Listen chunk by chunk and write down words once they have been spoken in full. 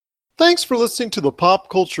Thanks for listening to the Pop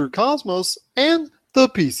Culture Cosmos and the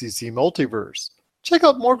PCC Multiverse. Check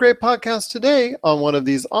out more great podcasts today on one of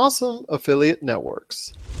these awesome affiliate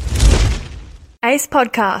networks. Ace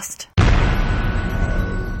Podcast.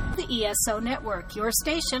 The ESO Network, your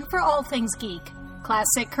station for all things geek.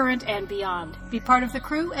 Classic, current, and beyond. Be part of the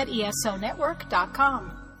crew at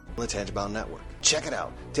ESONetwork.com. The Tangibound Network. Check it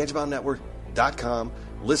out. TangiboundNetwork.com.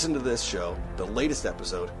 Listen to this show, the latest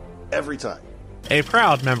episode, every time. A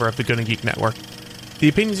proud member of the Gonna Geek Network. The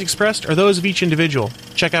opinions expressed are those of each individual.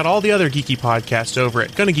 Check out all the other geeky podcasts over at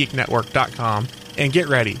GonnaGeekNetwork.com and get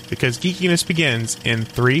ready, because geekiness begins in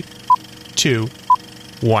 3, 2,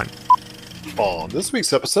 1. On this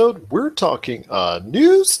week's episode, we're talking a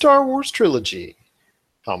new Star Wars trilogy.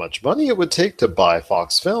 How much money it would take to buy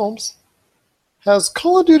Fox Films. Has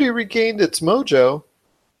Call of Duty regained its mojo?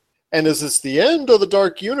 And is this the end of the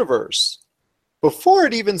Dark Universe? Before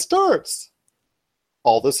it even starts.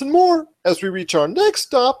 All this and more as we reach our next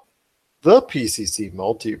stop, the PCC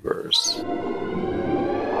Multiverse.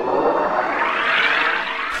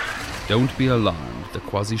 Don't be alarmed. The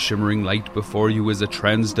quasi-shimmering light before you is a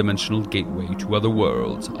trans-dimensional gateway to other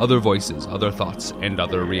worlds, other voices, other thoughts, and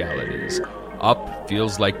other realities. Up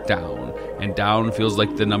feels like down, and down feels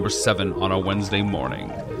like the number 7 on a Wednesday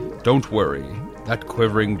morning. Don't worry. That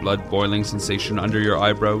quivering, blood-boiling sensation under your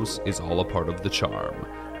eyebrows is all a part of the charm.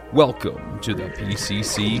 Welcome to the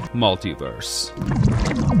PCC Multiverse.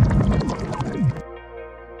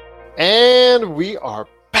 And we are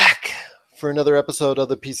back for another episode of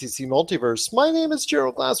the PCC Multiverse. My name is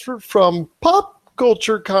Gerald Glassford from Pop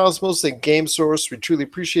Culture Cosmos and Game Source. We truly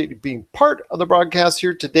appreciate you being part of the broadcast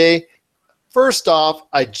here today. First off,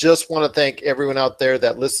 I just want to thank everyone out there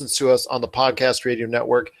that listens to us on the Podcast Radio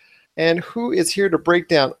Network and who is here to break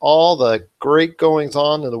down all the great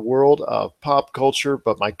goings-on in the world of pop culture.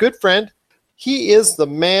 But my good friend, he is the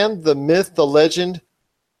man, the myth, the legend,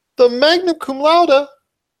 the magna cum laude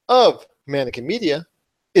of Mannequin Media.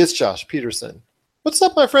 It's Josh Peterson. What's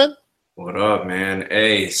up, my friend? What up, man?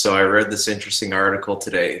 Hey, so I read this interesting article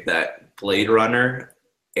today that Blade Runner,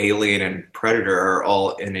 Alien, and Predator are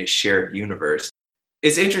all in a shared universe.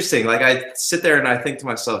 It's interesting. Like, I sit there and I think to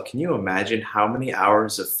myself, can you imagine how many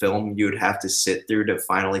hours of film you would have to sit through to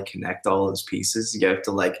finally connect all those pieces? You have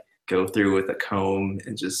to, like, go through with a comb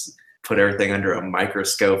and just put everything under a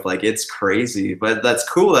microscope. Like, it's crazy. But that's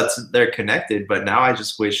cool. They're connected. But now I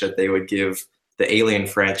just wish that they would give the Alien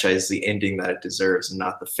franchise the ending that it deserves and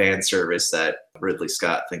not the fan service that Ridley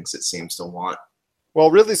Scott thinks it seems to want. Well,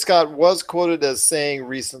 Ridley Scott was quoted as saying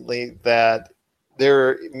recently that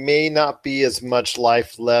there may not be as much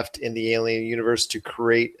life left in the Alien universe to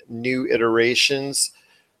create new iterations.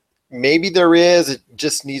 Maybe there is. It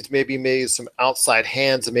just needs maybe some outside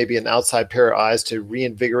hands and maybe an outside pair of eyes to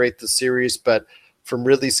reinvigorate the series. But from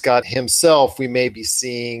Ridley Scott himself, we may be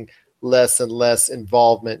seeing less and less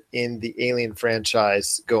involvement in the Alien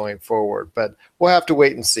franchise going forward. But we'll have to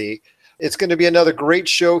wait and see. It's going to be another great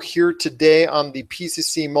show here today on the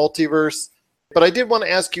PCC Multiverse. But I did want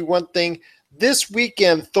to ask you one thing. This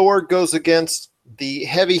weekend, Thor goes against the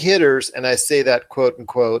heavy hitters, and I say that quote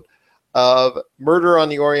unquote, of Murder on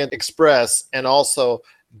the Orient Express and also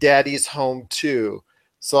Daddy's Home 2.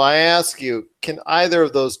 So I ask you, can either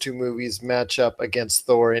of those two movies match up against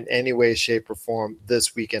Thor in any way, shape, or form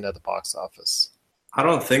this weekend at the box office? I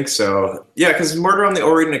don't think so. Yeah, because Murder on the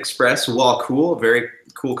Orient Express, while cool, very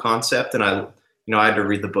cool concept, and I had to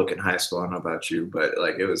read the book in high school. I don't know about you, but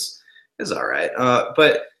like it was all right.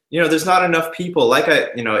 But there's not enough people. Like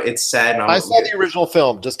it's sad. I saw the original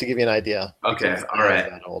film just to give you an idea. Okay, all right.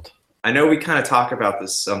 That old. I know we kind of talk about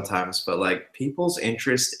this sometimes, but like people's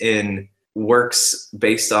interest in works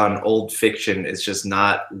based on old fiction is just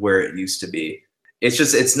not where it used to be.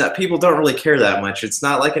 It's not, people don't really care that much. It's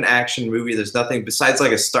not like an action movie. There's nothing besides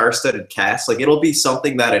like a star-studded cast. Like it'll be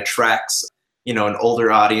something that attracts, an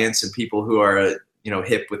older audience and people who are,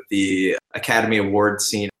 hip with the Academy Award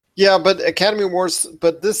scene. Yeah, but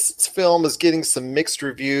this film is getting some mixed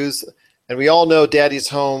reviews, and we all know Daddy's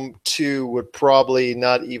Home 2 would probably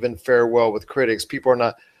not even fare well with critics. People are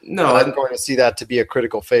not going to see that to be a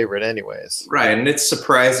critical favorite anyways. Right, and it's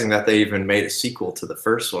surprising that they even made a sequel to the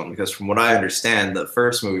first one, because from what I understand, the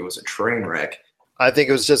first movie was a train wreck. I think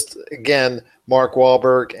it was just, again, Mark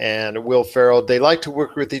Wahlberg and Will Ferrell. They like to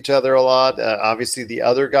work with each other a lot. Obviously, the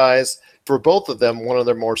other guys, for both of them, one of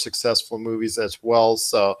their more successful movies as well.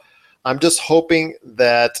 So I'm just hoping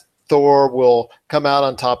that Thor will come out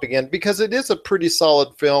on top again, because it is a pretty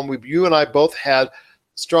solid film. You and I both had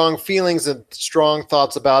strong feelings and strong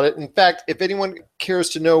thoughts about it. In fact, if anyone cares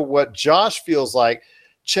to know what Josh feels like,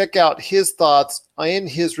 check out his thoughts in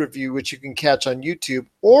his review, which you can catch on YouTube,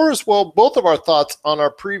 or as well, both of our thoughts on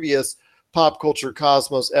our previous Pop Culture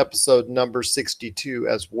Cosmos episode number 62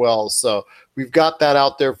 as well. So we've got that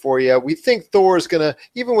out there for you. We think Thor is going to,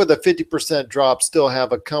 even with a 50% drop, still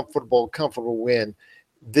have a comfortable win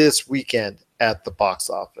this weekend at the box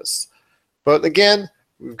office. But again,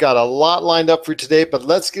 we've got a lot lined up for today, but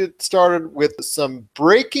let's get started with some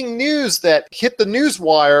breaking news that hit the news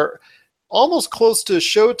wire almost close to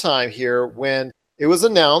showtime here when it was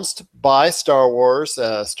announced by Star Wars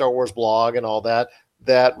blog and all that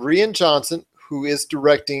Rian Johnson, who is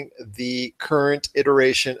directing the current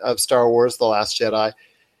iteration of Star Wars The Last Jedi,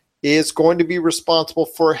 is going to be responsible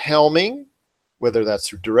for helming, whether that's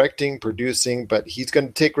through directing, producing, but he's going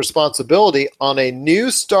to take responsibility on a new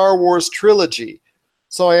Star Wars trilogy.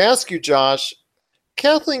 So I ask you, Josh,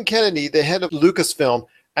 Kathleen Kennedy, the head of Lucasfilm,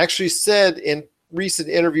 actually said in recent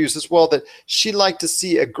interviews as well that she'd like to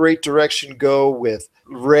see a great direction go with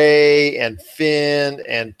Rey and Finn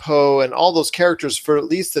and Poe and all those characters for at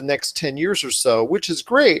least the next 10 years or so, which is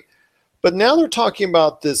great. But now they're talking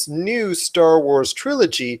about this new Star Wars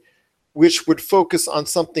trilogy, which would focus on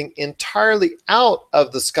something entirely out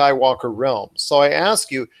of the Skywalker realm. So I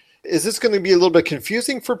ask you, is this going to be a little bit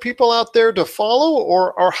confusing for people out there to follow,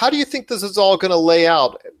 or how do you think this is all going to lay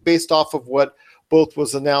out based off of what both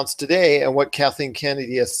was announced today and what Kathleen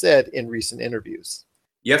Kennedy has said in recent interviews?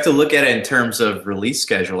 You have to look at it in terms of release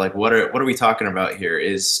schedule. Like, what are we talking about here?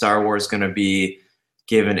 Is Star Wars going to be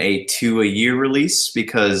given a 2-a-year release?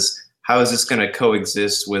 Because how is this going to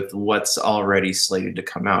coexist with what's already slated to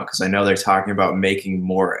come out? Because I know they're talking about making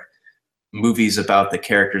more movies about the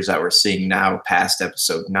characters that we're seeing now past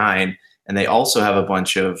Episode 9. And they also have a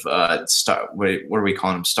bunch of what are we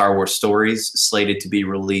calling them? Star Wars stories slated to be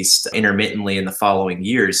released intermittently in the following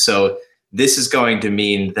years. So this is going to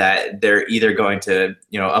mean that they're either going to,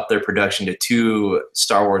 up their production to 2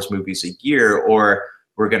 Star Wars movies a year, or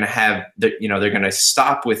we're going to have, they're going to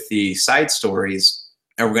stop with the side stories,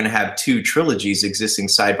 and we're going to have 2 trilogies existing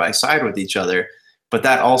side by side with each other. But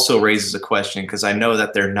that also raises a question, because I know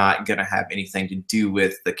that they're not going to have anything to do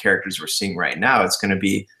with the characters we're seeing right now. It's going to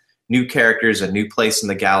be new characters, a new place in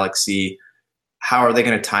the galaxy. How are they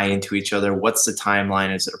going to tie into each other? What's the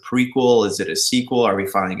timeline? Is it a prequel? Is it a sequel? Are we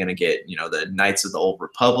finally going to get, the Knights of the Old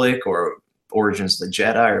Republic or Origins of the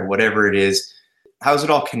Jedi or whatever it is? How's it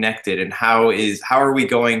all connected? And how are we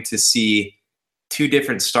going to see 2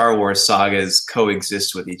 different Star Wars sagas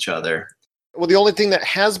coexist with each other? Well, the only thing that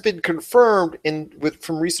has been confirmed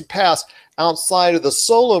from recent past outside of the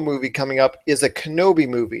Solo movie coming up is a Kenobi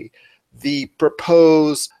movie. The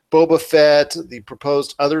proposed Boba Fett, the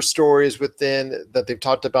proposed other stories within that they've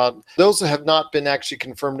talked about, those have not been actually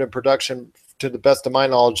confirmed in production to the best of my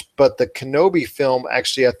knowledge, but the Kenobi film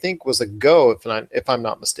actually I think was a go if I'm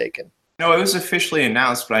not mistaken. No, it was officially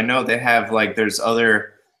announced, but I know they have there's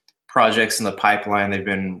other projects in the pipeline they've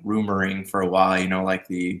been rumoring for a while, like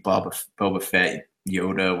the Boba Fett,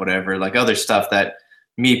 Yoda, whatever, other stuff that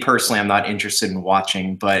me personally I'm not interested in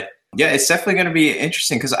watching, but yeah, it's definitely going to be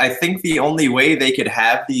interesting, because I think the only way they could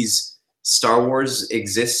have these Star Wars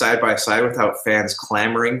exist side by side without fans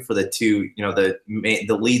clamoring for the 2,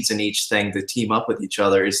 the leads in each thing to team up with each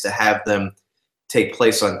other, is to have them take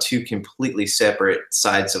place on 2 completely separate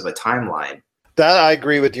sides of a timeline. That I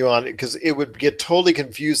agree with you on, because it would get totally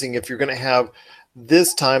confusing if you're going to have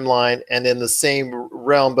this timeline and in the same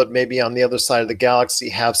realm, but maybe on the other side of the galaxy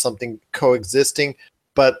have something coexisting.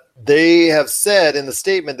 But they have said in the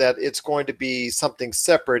statement that it's going to be something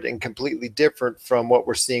separate and completely different from what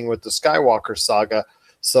we're seeing with the Skywalker saga.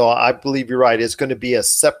 So I believe you're right. It's going to be a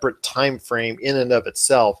separate time frame in and of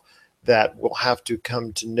itself that we'll have to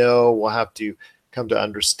come to know, we'll have to come to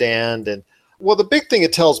understand. And well, the big thing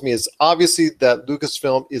it tells me is obviously that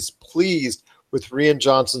Lucasfilm is pleased with Rian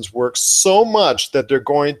Johnson's work so much that they're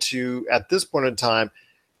going to, at this point in time,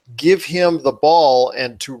 give him the ball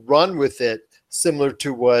and to run with it, similar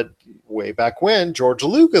to what way back when George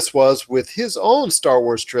Lucas was with his own Star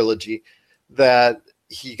Wars trilogy that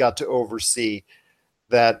he got to oversee,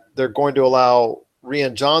 that they're going to allow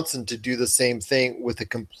Rian Johnson to do the same thing with a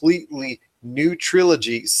completely new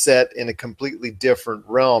trilogy set in a completely different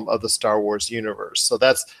realm of the Star Wars universe. So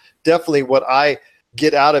that's definitely what I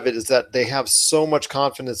get out of it, is that they have so much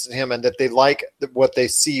confidence in him and that they like what they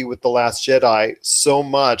see with The Last Jedi so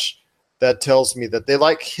much. That tells me that they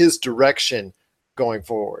like his direction going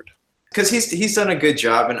forward. Because he's done a good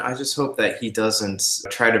job, and I just hope that he doesn't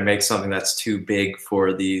try to make something that's too big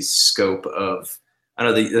for the scope of. I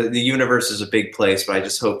know the universe is a big place, but I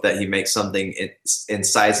just hope that he makes something in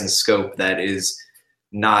size and scope that is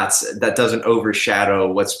that doesn't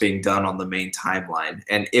overshadow what's being done on the main timeline.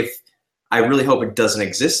 And I really hope it doesn't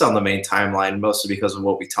exist on the main timeline, mostly because of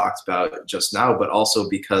what we talked about just now, but also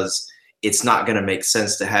because it's not going to make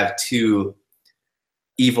sense to have two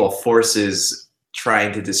evil forces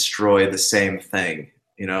trying to destroy the same thing.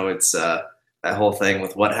 It's that whole thing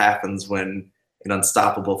with what happens when an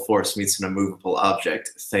unstoppable force meets an immovable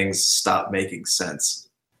object. Things stop making sense.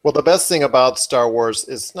 Well, the best thing about Star Wars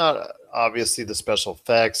is not obviously the special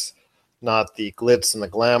effects, not the glitz and the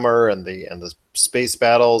glamour and the space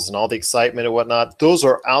battles and all the excitement and whatnot. Those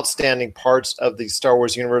are outstanding parts of the Star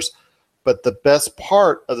Wars universe. But the best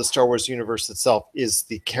part of the Star Wars universe itself is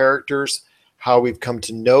the characters, how we've come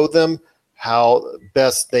to know them, how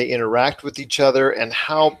best they interact with each other, and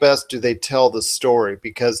how best do they tell the story.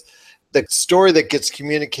 Because the story that gets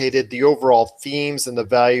communicated, the overall themes and the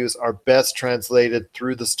values are best translated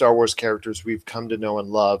through the Star Wars characters we've come to know and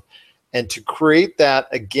love. And to create that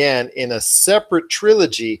again in a separate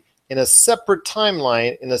trilogy, in a separate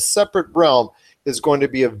timeline, in a separate realm, is going to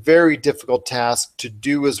be a very difficult task to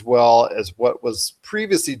do as well as what was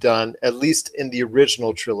previously done, at least in the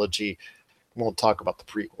original trilogy. We won't talk about the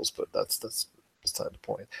prequels, but that's beside the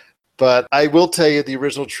point. But I will tell you, the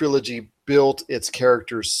original trilogy built its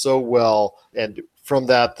characters so well, and from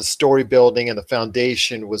that, the story building and the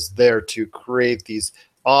foundation was there to create these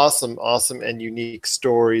awesome and unique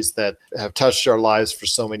stories that have touched our lives for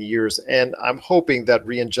so many years. And I'm hoping that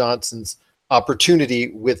Rian Johnson's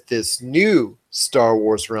opportunity with this new Star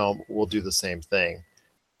Wars realm will do the same thing.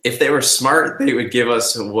 If they were smart, they would give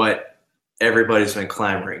us what everybody's been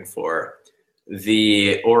clamoring for,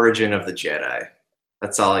 the origin of the Jedi.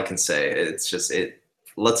 That's all I can say. It's just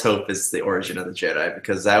let's hope it's the origin of the Jedi,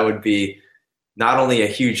 because that would be not only a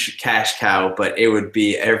huge cash cow, but it would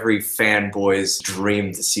be every fanboy's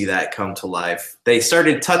dream to see that come to life. They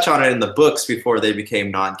started to touch on it in the books before they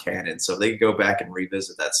became non-canon, so if they could go back and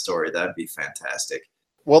revisit that story, that'd be fantastic.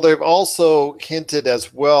 Well, they've also hinted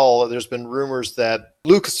as well, there's been rumors that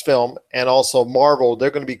Lucasfilm and also Marvel,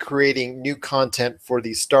 they're going to be creating new content for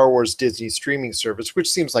the Star Wars Disney streaming service, which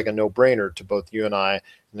seems like a no-brainer to both you and I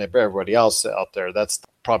and everybody else out there. That's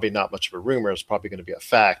probably not much of a rumor. It's probably going to be a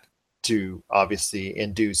fact to obviously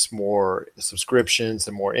induce more subscriptions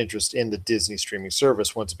and more interest in the Disney streaming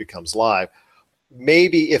service once it becomes live.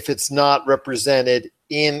 Maybe if it's not represented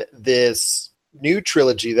in this new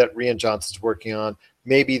trilogy that Rian Johnson's working on,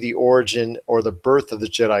 maybe the origin or the birth of the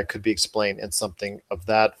Jedi could be explained in something of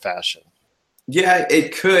that fashion. Yeah,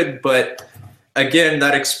 it could, but again,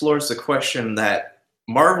 that explores the question that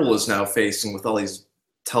Marvel is now facing with all these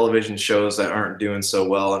television shows that aren't doing so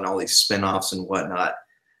well and all these spin-offs and whatnot.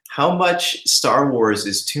 How much Star Wars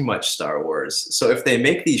is too much Star Wars? So if they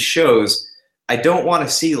make these shows, I don't want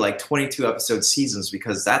to see like 22 episode seasons,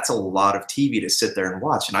 because that's a lot of TV to sit there and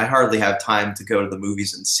watch. And I hardly have time to go to the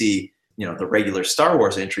movies and see, the regular Star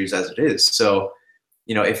Wars entries as it is. So,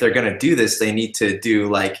 if they're going to do this, they need to do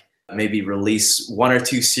like maybe release 1 or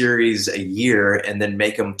 2 series a year and then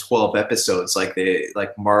make them 12 episodes like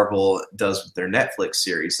Marvel does with their Netflix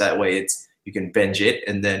series. That way you can binge it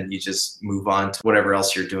and then you just move on to whatever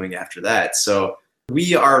else you're doing after that. So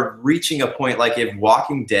we are reaching a point, like if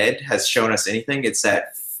Walking Dead has shown us anything, it's that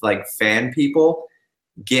like fan people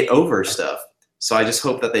get over stuff. So I just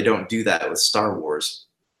hope that they don't do that with Star Wars.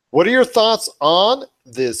 What are your thoughts on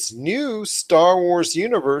this new Star Wars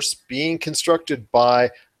universe being constructed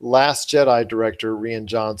by Last Jedi director Rian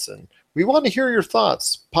Johnson? We want to hear your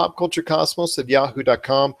thoughts.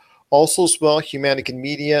 popculturecosmos@yahoo.com. Also as well, Humanican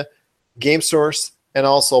Media, Game Source, and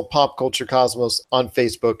also Pop Culture Cosmos on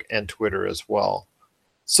Facebook and Twitter as well.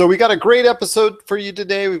 So we got a great episode for you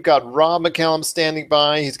today. We've got Rob McCallum standing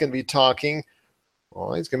by. He's going to be talking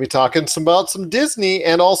about some Disney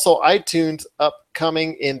and also iTunes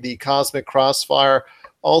upcoming in the Cosmic Crossfire.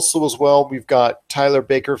 Also as well, we've got Tyler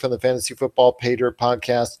Baker from the Fantasy Football Pay Dirt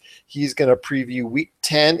podcast. He's going to preview Week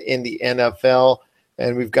 10 in the NFL.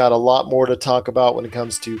 And we've got a lot more to talk about when it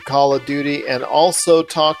comes to Call of Duty and also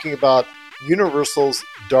talking about Universal's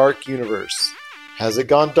Dark Universe. Has it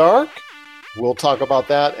gone dark? We'll talk about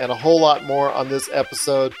that and a whole lot more on this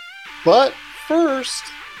episode. But first,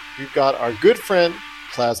 we've got our good friend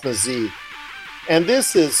Plasma Z. And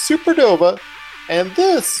this is Supernova, and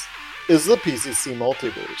this is the PCC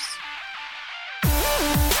Multiverse.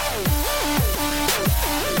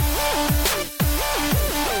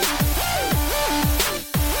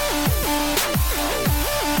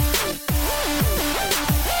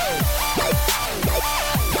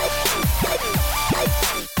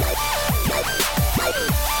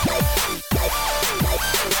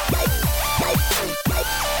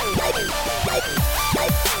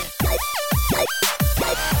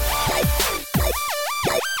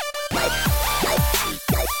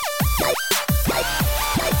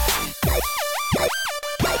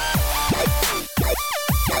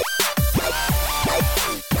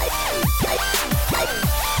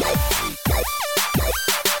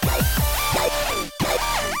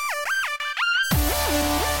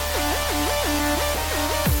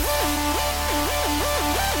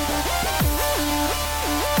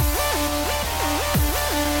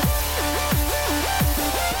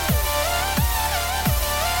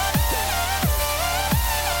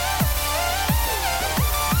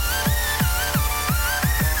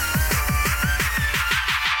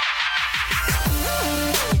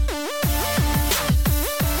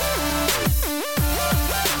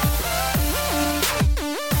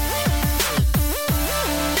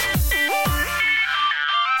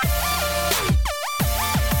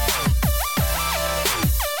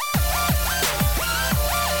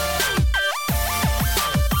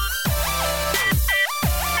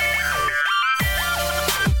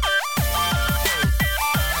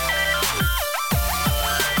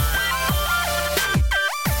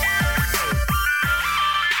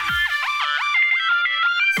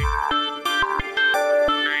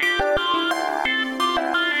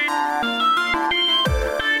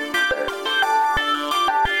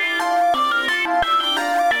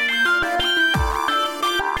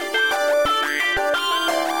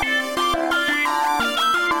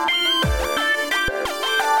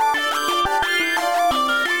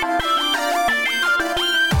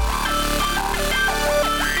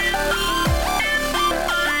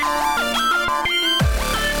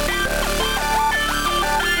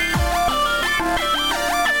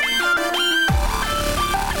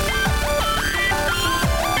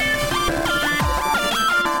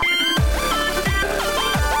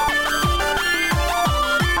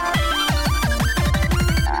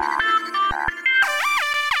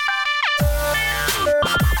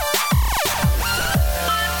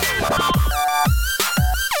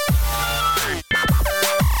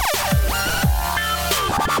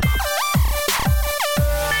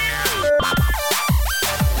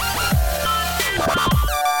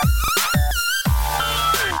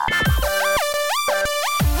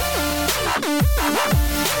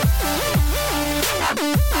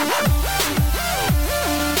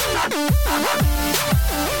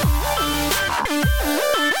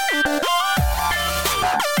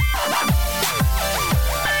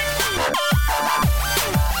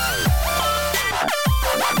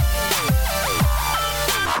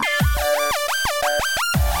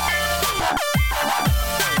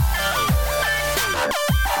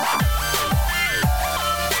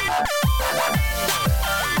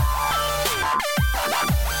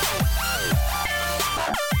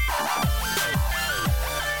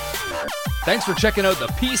 Thanks for checking out the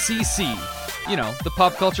PCC, the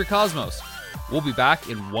Pop Culture Cosmos. We'll be back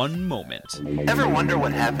in one moment. Ever wonder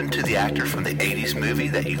what happened to the actor from the 80s movie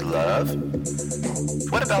that you love?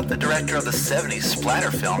 What about the director of the 70s splatter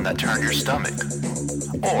film that turned your stomach?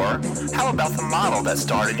 Or how about the model that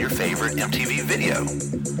starred in your favorite MTV video?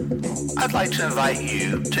 I'd like to invite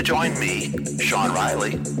you to join me, Sean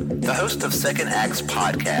Riley, the host of Second Acts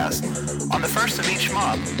podcast, on the first of each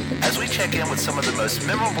month as we check in with some of the most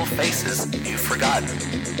memorable faces you've forgotten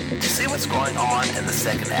to see what's going on in the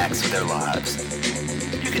second acts of their lives.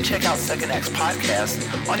 You can check out Second Acts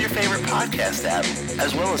podcast on your favorite podcast app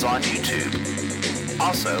as well as on YouTube.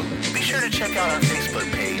 Also, be sure to check out our Facebook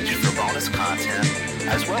page for bonus content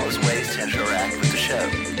as well as ways to interact with the show.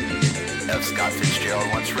 As Scott Fitzgerald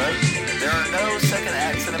once wrote, there are no second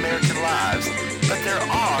acts in American lives, but there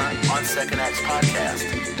are on Second Acts podcast.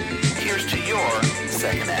 Here's to your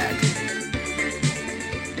second act.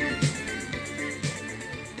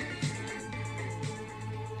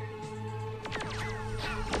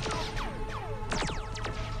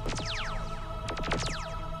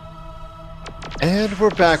 And we're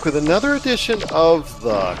back with another edition of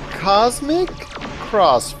the Cosmic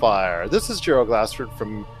Crossfire. This is Gerald Glassford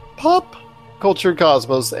from Pop Culture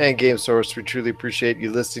Cosmos and Game Source. We truly appreciate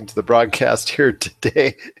you listening to the broadcast here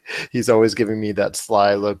today. He's always giving me that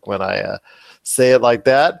sly look when I say it like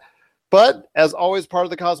that. But as always, part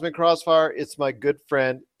of the Cosmic Crossfire, it's my good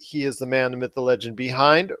friend. He is the man, the myth, the legend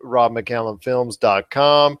behind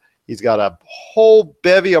RobMcCallumFilms.com. He's got a whole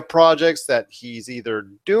bevy of projects that he's either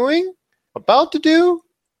doing, about to do,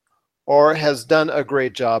 or has done a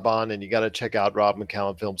great job on, and you got to check out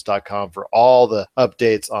RobMcCallumFilms.com for all the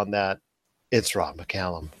updates on that. It's Rob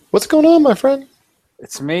McCallum. What's going on, my friend?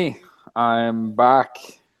 It's me. I'm back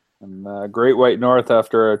in the Great White North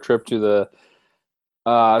after a trip to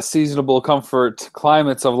the seasonable comfort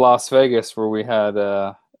climates of Las Vegas, where we had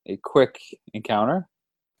a quick encounter.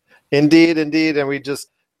 Indeed, and we just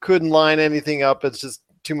couldn't line anything up. It's just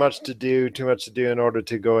too much to do in order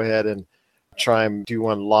to go ahead and try and do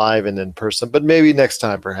one live and in person, but maybe next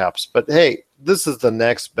time perhaps. But hey, this is the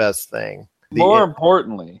next best thing. More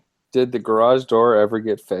importantly, did the garage door ever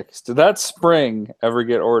get fixed? Did that spring ever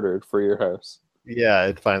get ordered for your house? Yeah,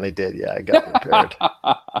 it finally did. Yeah, it got repaired.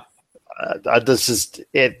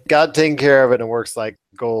 It got taken care of, and it works like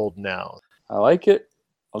gold now. I like it.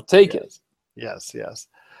 I'll take it. Yes.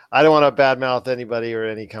 I don't want to badmouth anybody or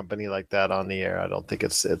any company like that on the air. I don't think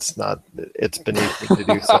it's beneath me to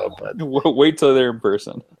do so. But wait till they're in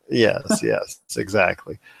person. Yes,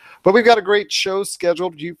 exactly. But we've got a great show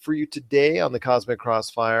scheduled for you today on the Cosmic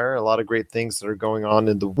Crossfire. A lot of great things that are going on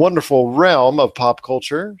in the wonderful realm of pop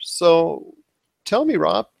culture. So tell me,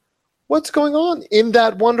 Rob, what's going on in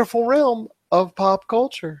that wonderful realm of pop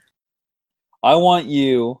culture? I want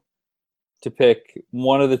you to pick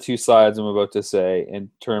one of the two sides I'm about to say in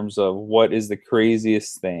terms of what is the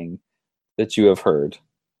craziest thing that you have heard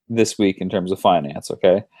this week in terms of finance,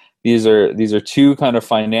 okay? These are two kind of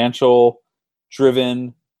financial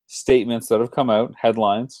driven statements that have come out,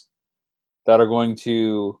 headlines, that are going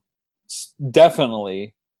to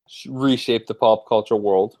definitely reshape the pop culture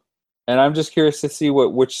world. And I'm just curious to see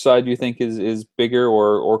which side you think is bigger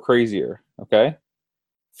or crazier, okay?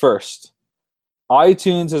 First,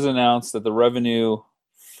 iTunes has announced that the revenue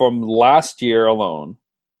from last year alone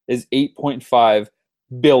is $8.5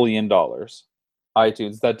 billion.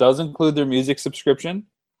 iTunes. That does include their music subscription.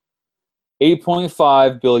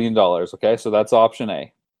 $8.5 billion. Okay, so that's option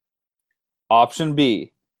A. Option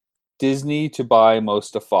B, Disney to buy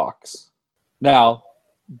most of Fox. Now,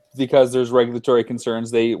 because there's regulatory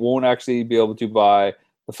concerns, they won't actually be able to buy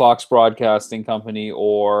the Fox Broadcasting Company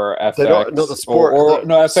or FX. No, the sport.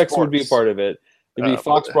 FX sports would be a part of it. It'd be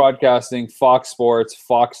Fox Broadcasting, Fox Sports,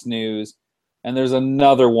 Fox News, and there's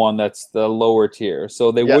another one that's the lower tier.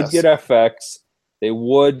 So they would get FX, they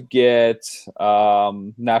would get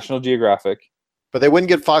National Geographic. But they wouldn't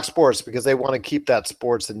get Fox Sports because they want to keep that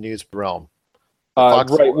sports and news realm.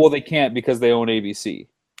 Right, well, they can't because they own ABC.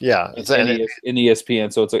 Yeah. In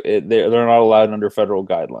ESPN, so they're not allowed under federal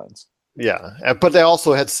guidelines. Yeah, but they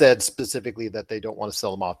also had said specifically that they don't want to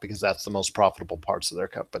sell them off because that's the most profitable parts of their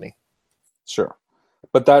company. Sure.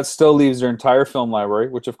 But that still leaves their entire film library,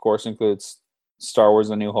 which of course includes Star Wars: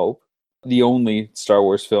 A New Hope, the only Star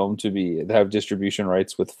Wars film to have distribution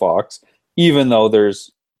rights with Fox, even though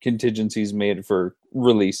there's contingencies made for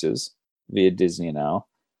releases via Disney now.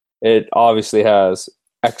 It obviously has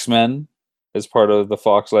X-Men as part of the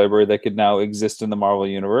Fox library that could now exist in the Marvel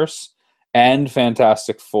Universe, and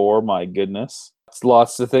Fantastic Four, my goodness. It's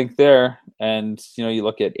lots to think there. And, you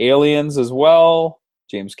look at Aliens as well,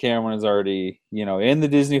 James Cameron is already, in the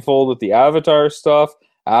Disney fold with the Avatar stuff.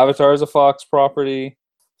 Avatar is a Fox property.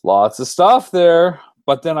 Lots of stuff there.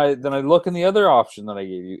 But then I look in the other option that I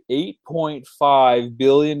gave you, $8.5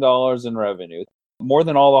 billion in revenue, more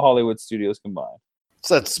than all the Hollywood studios combined.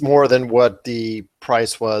 So that's more than what the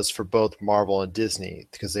price was for both Marvel and Disney,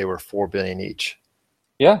 because they were $4 billion each.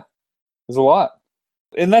 Yeah, there's a lot.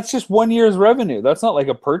 And that's just 1 year's revenue. That's not like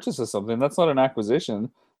a purchase of something. That's not an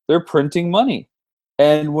acquisition. They're printing money.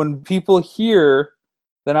 And when people hear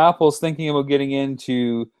that Apple's thinking about getting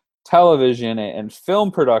into television and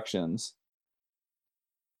film productions,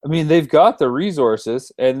 I mean, they've got the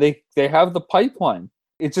resources and they have the pipeline.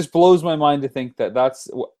 It just blows my mind to think that that's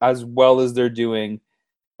as well as they're doing.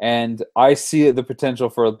 And I see the potential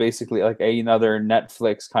for basically like another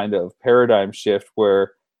Netflix kind of paradigm shift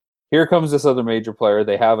where here comes this other major player.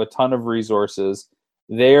 They have a ton of resources.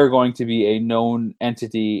 They are going to be a known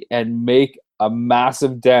entity and make a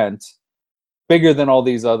massive dent, bigger than all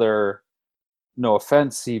these other, no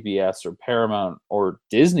offense, CBS or Paramount or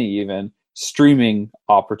Disney even, streaming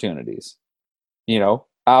opportunities.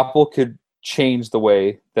 Apple could change the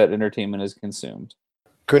way that entertainment is consumed.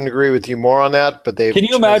 Couldn't agree with you more on that, but Can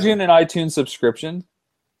you imagine an iTunes subscription?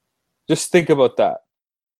 Just think about that.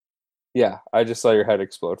 Yeah, I just saw your head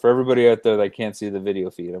explode. For everybody out there that can't see the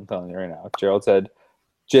video feed, I'm telling you right now, Gerald's head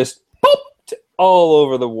just popped all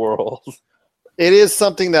over the world. It is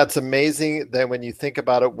something that's amazing that when you think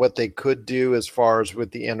about it, what they could do as far as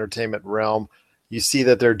with the entertainment realm, you see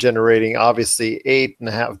that they're generating, obviously,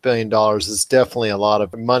 $8.5 billion is definitely a lot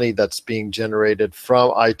of money that's being generated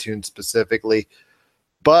from iTunes specifically.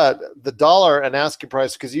 But the dollar and asking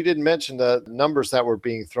price, because you didn't mention the numbers that were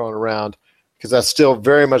being thrown around, because that's still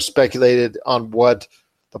very much speculated on what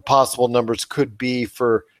the possible numbers could be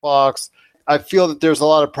for Fox. I feel that there's a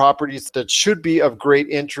lot of properties that should be of great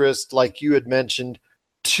interest, like you had mentioned,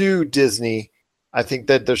 to Disney. I think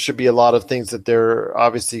that there should be a lot of things that they're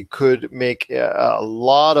obviously could make a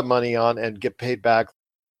lot of money on and get paid back.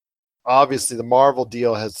 Obviously, the Marvel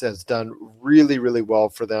deal has done really, really well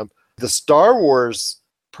for them. The Star Wars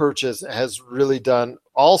purchase has really done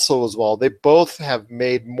also as well. They both have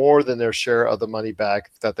made more than their share of the money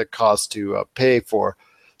back that the cost to pay for.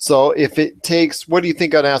 So if it takes, what do you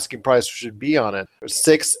think an asking price should be on it?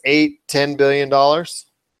 6, 8, $10 billion?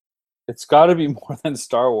 It's got to be more than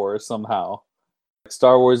Star Wars somehow.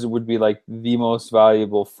 Star Wars would be like the most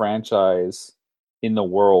valuable franchise in the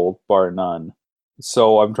world, bar none.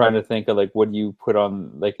 So I'm trying to think of like what do you put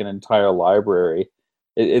on like an entire library.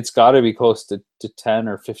 It's got to be close to 10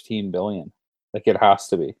 or 15 billion. Like it has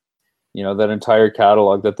to be. That entire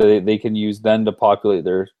catalog that they can use then to populate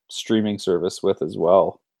their streaming service with as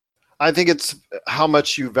well. I think it's how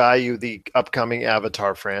much you value the upcoming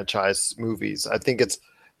Avatar franchise movies. I think it's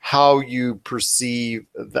how you perceive.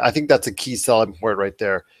 I think that's a key selling point right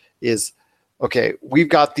there is, okay, we've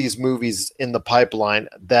got these movies in the pipeline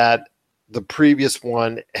that the previous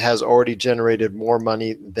one has already generated more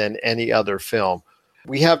money than any other film.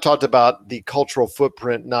 We have talked about the cultural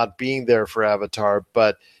footprint not being there for Avatar,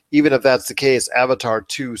 but even if that's the case, Avatar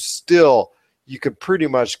 2 still, you could pretty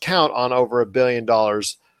much count on over $1 billion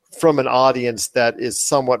from an audience that is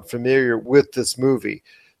somewhat familiar with this movie.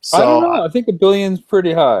 So I don't know. I think $1 billion's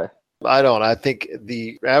pretty high. I think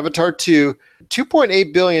the Avatar 2,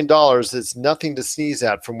 $2.8 billion is nothing to sneeze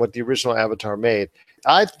at from what the original Avatar made.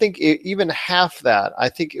 I think even half that, I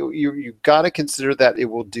think you've got to consider that it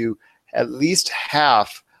will do at least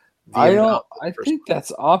half the amount. I think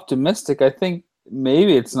that's optimistic. I think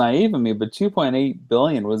maybe it's naive of me, but 2.8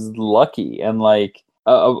 billion was lucky and like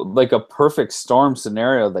a perfect storm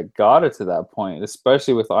scenario that got it to that point,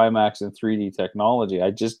 especially with IMAX and 3D technology. I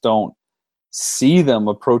just don't see them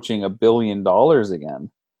approaching $1 billion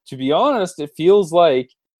again. To be honest, it feels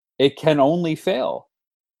like it can only fail.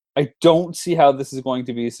 I don't see how this is going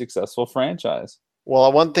to be a successful franchise.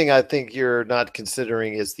 Well, one thing I think you're not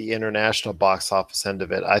considering is the international box office end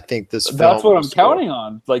of it. I think this film that's what I'm counting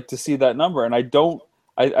on, like to see that number. And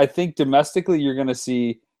I think domestically you're going to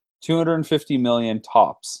see 250 million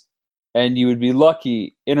tops. And you would be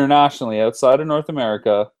lucky internationally outside of North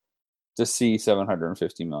America to see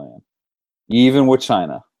 750 million, even with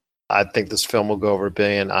China. I think this film will go over $1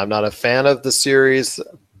 billion. I'm not a fan of the series,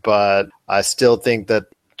 but I still think that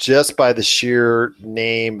just by the sheer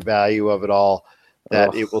name value of it all,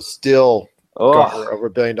 that it will still garner over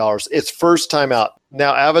 $1 billion. It's first time out.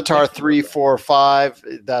 Now, Avatar 3, 4, 5,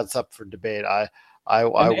 that's up for debate. I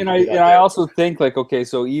also think like, okay,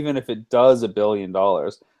 so even if it does $1 billion,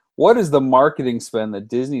 what is the marketing spend that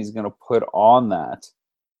Disney's going to put on that,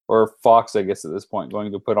 or Fox, I guess at this point,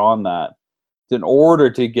 going to put on that in order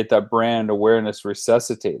to get that brand awareness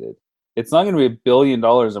resuscitated. It's not going to be $1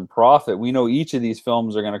 billion in profit. We know each of these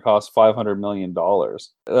films are going to cost $500 million.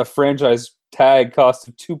 The franchise tag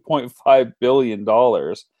cost $2.5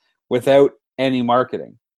 billion without any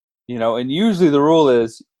marketing. And usually the rule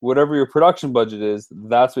is whatever your production budget is,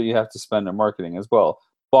 that's what you have to spend on marketing as well.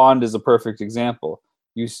 Bond is a perfect example.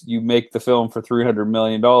 You make the film for $300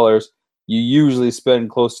 million. You usually spend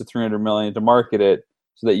close to $300 million to market it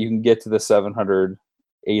so that you can get to the $700,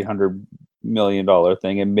 $800 million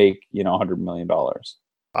thing and make, $100 million.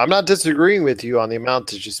 I'm not disagreeing with you on the amount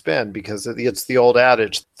that you spend, because it's the old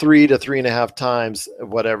adage, 3 to 3.5 times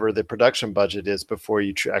whatever the production budget is before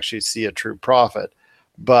you actually see a true profit.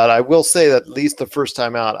 But I will say that at least the first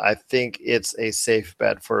time out, I think it's a safe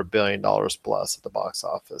bet for $1 billion plus at the box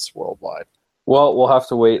office worldwide. Well, we'll have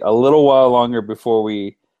to wait a little while longer before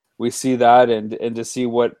we see that and to see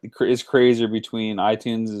what is crazier between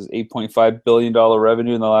iTunes' $8.5 billion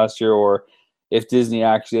revenue in the last year, or if Disney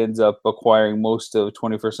actually ends up acquiring most of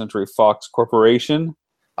 21st Century Fox Corporation.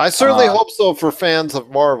 I certainly hope so for fans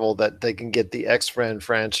of Marvel, that they can get the X-Men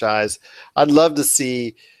franchise. I'd love to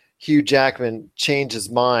see Hugh Jackman change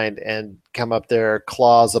his mind and come up there,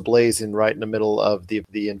 claws ablazing right in the middle of the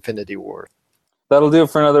Infinity War. That'll do it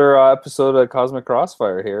for another episode of Cosmic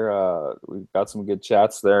Crossfire here. We've got some good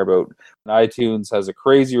chats there about iTunes has a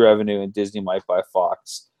crazy revenue and Disney might buy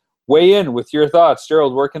Fox. Weigh in with your thoughts.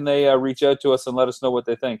 Gerald, where can they reach out to us and let us know what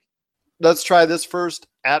they think? Let's try this first.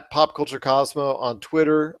 At Pop Culture Cosmo on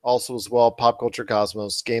Twitter, also as well, Pop Culture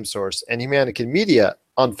Cosmos, Game Source, and Humanican Media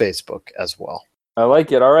on Facebook as well. I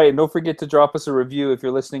like it. All right. And don't forget to drop us a review if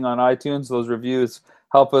you're listening on iTunes. Those reviews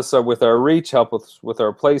help us with our reach, help us with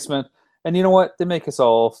our placement. And you know what? They make us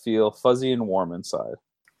all feel fuzzy and warm inside.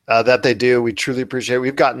 That they do. We truly appreciate it.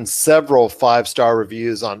 We've gotten several 5-star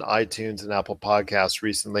reviews on iTunes and Apple Podcasts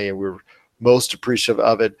recently, and we're most appreciative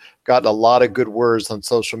of it. Gotten a lot of good words on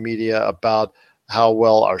social media about how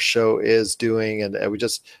well our show is doing, and we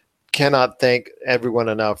just cannot thank everyone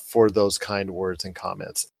enough for those kind words and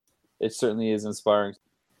comments. It certainly is inspiring.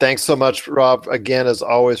 Thanks so much, Rob, again, as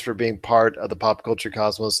always, for being part of the Pop Culture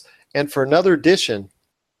Cosmos and for another edition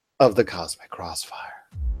of the Cosmic Crossfire.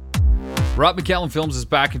 Rob McCallum Films is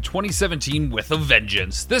back in 2017 with a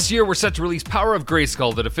vengeance. This year, we're set to release Power of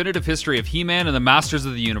Grayskull, the definitive history of He-Man and the Masters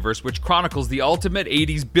of the Universe, which chronicles the ultimate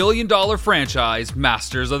 80s billion-dollar franchise,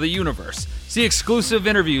 Masters of the Universe. See exclusive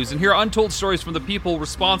interviews and hear untold stories from the people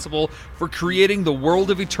responsible for creating the world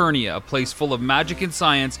of Eternia, a place full of magic and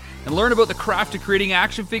science, and learn about the craft of creating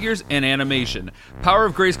action figures and animation. Power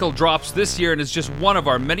of Grayskull drops this year and is just one of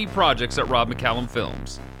our many projects at Rob McCallum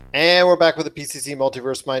Films. And we're back with the PCC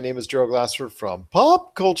Multiverse. My name is Gerald Glassford from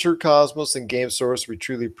Pop Culture Cosmos and Game Source. We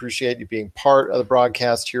truly appreciate you being part of the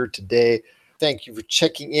broadcast here today. Thank you for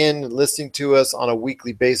checking in and listening to us on a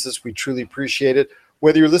weekly basis. We truly appreciate it.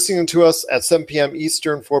 Whether you're listening to us at 7 p.m.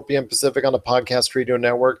 Eastern, 4 p.m. Pacific on the Podcast Radio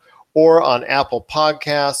Network, or on Apple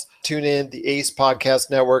Podcasts, TuneIn, the Ace Podcast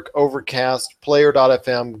Network, Overcast,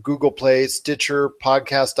 Player.fm, Google Play, Stitcher,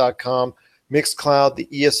 Podcast.com, Mixcloud, the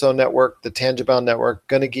ESO Network, the Tangibound Network,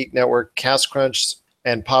 Gonna Geek Network, CastCrunch,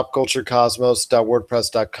 and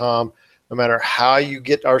popculturecosmos.wordpress.com. No matter how you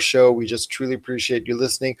get our show, we just truly appreciate you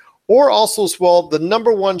listening. Or also as well, the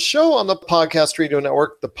number one show on the Podcast Radio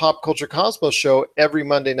Network, the Pop Culture Cosmos Show, every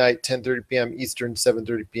Monday night, 10:30 p.m. Eastern,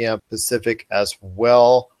 7:30 p.m. Pacific as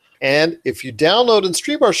well. And if you download and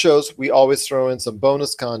stream our shows, we always throw in some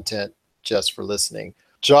bonus content just for listening.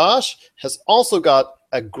 Josh has also got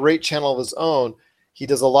a great channel of his own. He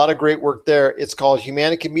does a lot of great work there. It's called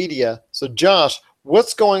Humanica Media. So Josh,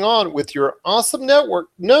 what's going on with your awesome network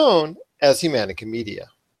known as Humanica Media?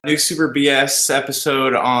 New Super BS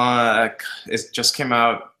episode it just came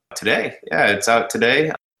out today. Yeah, it's out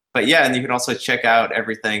today. But yeah, and you can also check out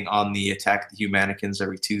everything on the Attack of the Humanicans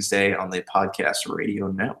every Tuesday on the Podcast Radio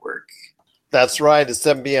Network. That's right. It's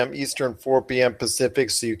 7 p.m. Eastern, 4 p.m. Pacific.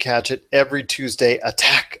 So you catch it every Tuesday.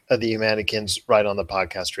 Attack of the Humanicans right on the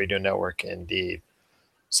Podcast Radio Network, indeed.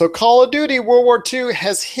 So Call of Duty World War II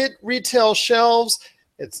has hit retail shelves.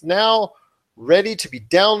 It's now ready to be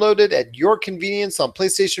downloaded at your convenience on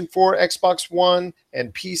PlayStation 4, Xbox One,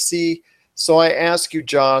 and PC. So I ask you,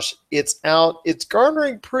 Josh, it's out. It's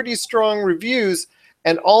garnering pretty strong reviews.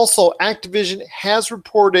 And also, Activision has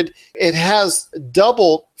reported it has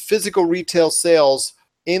doubled physical retail sales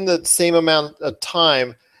in the same amount of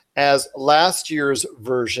time as last year's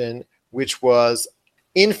version, which was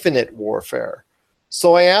Infinite Warfare.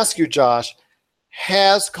 So I ask you, Josh,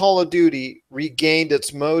 has Call of Duty regained its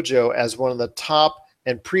mojo as one of the top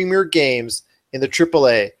and premier games in the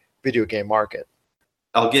AAA video game market?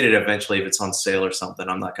 I'll get it eventually if it's on sale or something.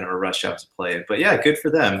 I'm not going to rush out to play it. But yeah, good for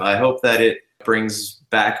them. I hope that it brings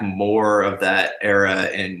back more of that era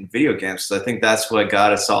in video games. So I think that's what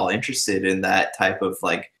got us all interested in that type of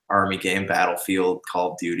like army game, Battlefield,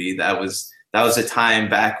 Call of Duty. That was a time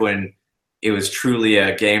back when it was truly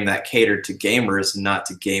a game that catered to gamers, not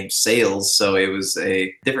to game sales. So it was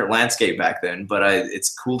a different landscape back then. But it's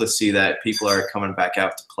cool to see that people are coming back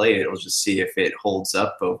out to play it. We'll just see if it holds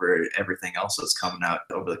up over everything else that's coming out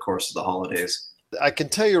over the course of the holidays. I can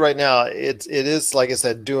tell you right now, it is, like I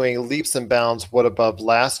said, doing leaps and bounds what above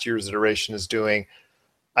last year's iteration is doing.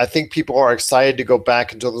 I think people are excited to go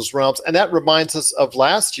back into those realms. And that reminds us of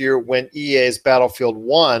last year when EA's Battlefield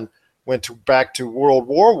 1 went back to World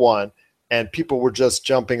War I. And people were just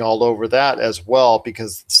jumping all over that as well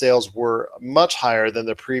because sales were much higher than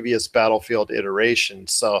the previous Battlefield iteration.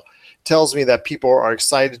 So it tells me that people are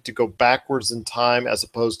excited to go backwards in time as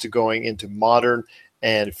opposed to going into modern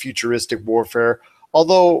and futuristic warfare.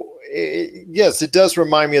 Although, yes, it does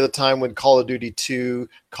remind me of the time when Call of Duty 2,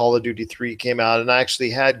 Call of Duty 3 came out. And I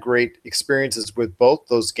actually had great experiences with both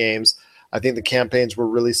those games. I think the campaigns were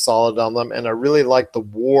really solid on them, and I really like the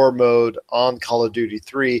war mode on Call of Duty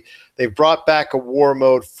 3. They've brought back a war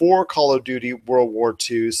mode for Call of Duty World War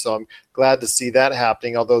II, so I'm glad to see that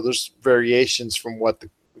happening, although there's variations from what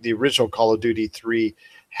the original Call of Duty 3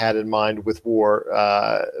 had in mind with war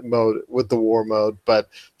mode, with the war mode. But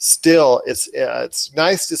still, it's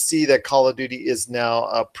nice to see that Call of Duty is now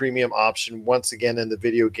a premium option once again in the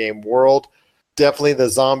video game world. Definitely the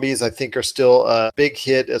zombies, I think, are still a big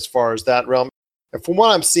hit as far as that realm. And from what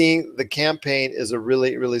I'm seeing, the campaign is a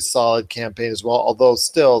really, really solid campaign as well. Although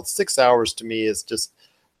still 6 hours to me is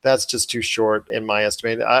that's just too short in my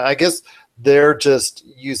estimation. I guess they're just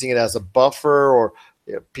using it as a buffer or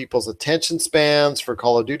people's attention spans for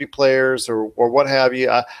Call of Duty players or what have you.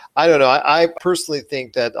 I don't know. I personally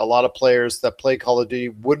think that a lot of players that play Call of Duty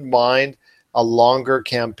wouldn't mind a longer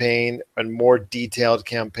campaign and more detailed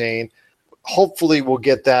campaign. Hopefully we'll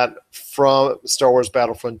get that from Star Wars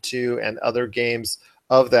Battlefront 2 and other games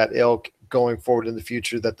of that ilk going forward in the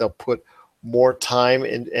future, that they'll put more time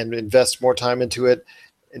and invest more time into it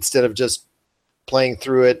instead of just playing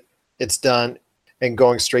through it, it's done, and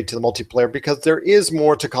going straight to the multiplayer, because there is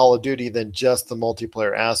more to Call of Duty than just the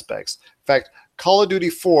multiplayer aspects. In fact, Call of Duty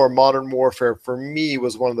 4 Modern Warfare for me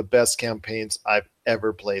was one of the best campaigns I've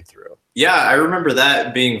ever played through. Yeah, I remember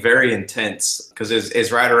that being very intense because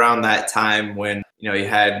it's right around that time when, you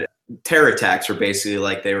had terror attacks were basically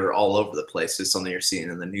like they were all over the place. It's something you're seeing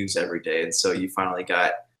in the news every day. And so you finally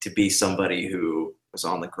got to be somebody who was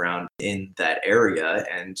on the ground in that area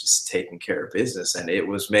and just taking care of business. And it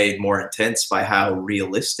was made more intense by how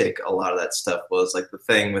realistic a lot of that stuff was. Like the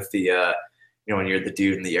thing with the, when you're the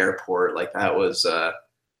dude in the airport, like that was. Oh,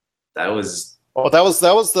 that was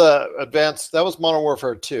the advanced. That was Modern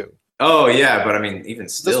Warfare 2. Oh yeah, but I mean, even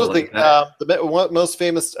still, this was the most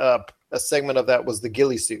famous segment of that was the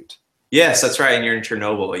ghillie suit. Yes, that's right. And you're in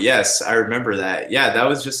Chernobyl. Yes, I remember that. Yeah, that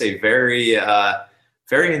was just a very,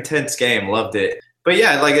 very intense game. Loved it. But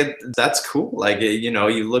yeah, that's cool.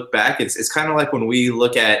 You look back. It's kind of like when we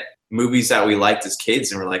look at movies that we liked as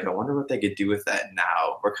kids, and we're like, I wonder what they could do with that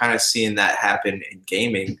now. We're kind of seeing that happen in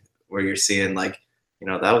gaming, where you're seeing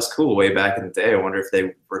that was cool way back in the day. I wonder if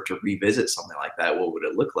they were to revisit something like that, what would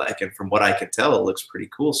it look like? And from what I can tell, it looks pretty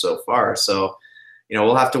cool so far. So,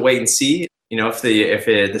 we'll have to wait and see, if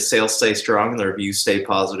the sales stay strong and the reviews stay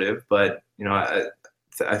positive. But,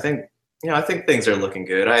 I think things are looking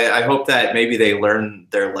good. I hope that maybe they learn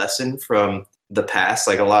their lesson from the past,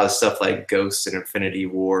 like a lot of stuff like Ghosts and Infinity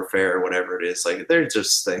Warfare or whatever it is. Like they're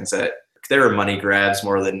just things that they're money grabs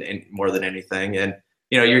more than anything. And,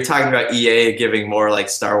 you're talking about EA giving more like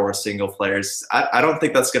Star Wars single players. I don't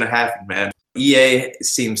think that's going to happen, man. EA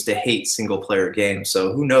seems to hate single player games.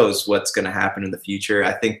 So who knows what's going to happen in the future.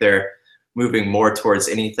 I think they're moving more towards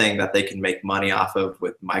anything that they can make money off of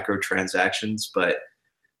with microtransactions. But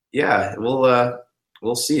yeah,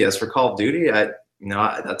 we'll see. As for Call of Duty,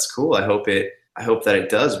 that's cool. I hope that it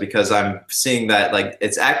does, because I'm seeing that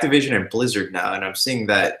it's Activision and Blizzard now. And I'm seeing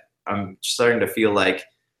that I'm starting to feel like,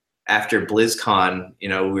 after BlizzCon,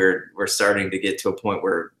 we're starting to get to a point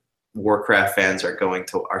where Warcraft fans are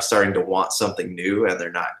starting to want something new, and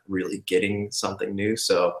they're not really getting something new.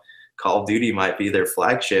 So Call of Duty might be their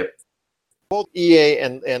flagship. Both EA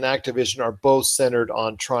and Activision are both centered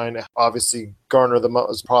on trying to obviously garner the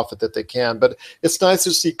most profit that they can. But it's nice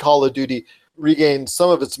to see Call of Duty regain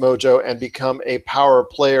some of its mojo and become a power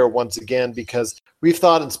player once again, because we've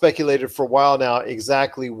thought and speculated for a while now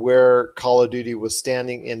exactly where Call of Duty was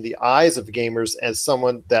standing in the eyes of gamers as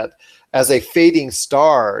someone that as a fading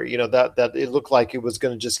star, that it looked like it was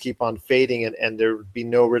going to just keep on fading and there would be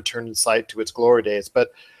no return in sight to its glory days. But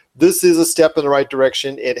this is a step in the right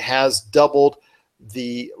direction. It has doubled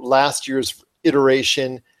the last year's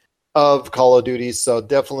iteration of Call of Duty. So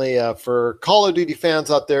definitely for Call of Duty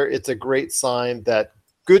fans out there, it's a great sign that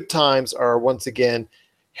good times are once again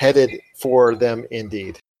headed for them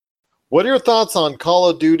indeed. What are your thoughts on Call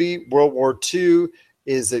of Duty World War II?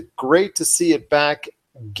 Is it great to see it back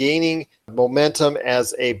gaining momentum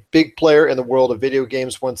as a big player in the world of video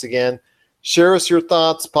games once again? Share us your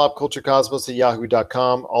thoughts,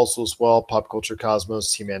 popculturecosmos@yahoo.com. Also as well, Pop Culture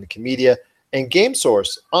Cosmos, Humanica Media, and Game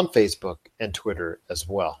Source on Facebook and Twitter as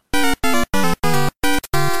well.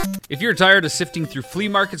 If you're tired of sifting through flea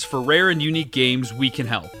markets for rare and unique games, we can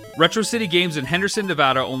help. Retro City Games in Henderson,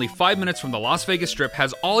 Nevada, only 5 minutes from the Las Vegas Strip,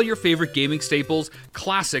 has all your favorite gaming staples,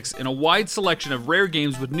 classics, and a wide selection of rare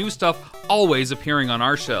games with new stuff always appearing on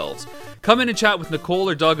our shelves. Come in and chat with Nicole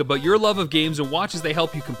or Doug about your love of games and watch as they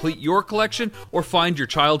help you complete your collection or find your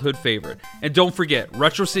childhood favorite. And don't forget,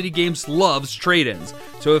 Retro City Games loves trade-ins.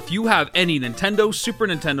 So if you have any Nintendo, Super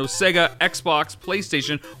Nintendo, Sega, Xbox,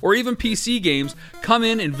 PlayStation, or even PC games, come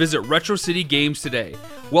in and visit Retro City Games today.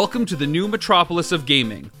 Welcome to the new metropolis of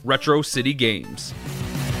gaming, Retro City Games.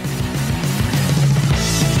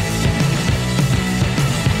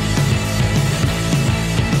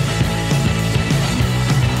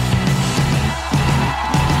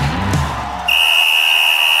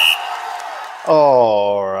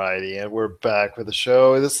 Alrighty, and we're back with the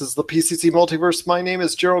show. This is the PCC Multiverse. My name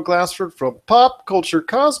is Gerald Glassford from Pop Culture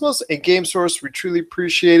Cosmos and Game Source. We truly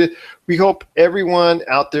appreciate it. We hope everyone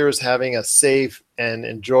out there is having a safe and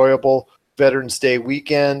enjoyable Veterans Day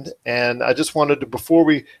weekend. And I just wanted to, before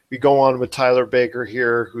we go on with Tyler Baker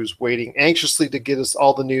here, who's waiting anxiously to get us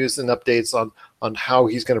all the news and updates on how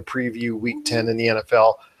he's going to preview Week 10 in the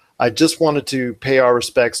NFL, I just wanted to pay our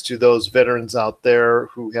respects to those veterans out there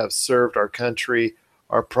who have served our country.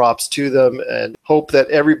 Our props to them, and hope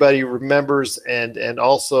that everybody remembers and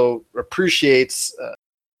also appreciates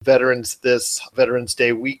veterans this Veterans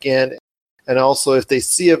Day weekend. And also, if they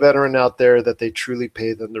see a veteran out there, that they truly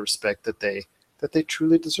pay them the respect that they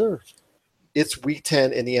truly deserve. It's Week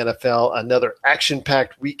 10 in the NFL. Another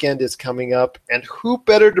action-packed weekend is coming up. And who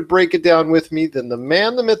better to break it down with me than the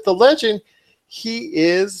man, the myth, the legend? He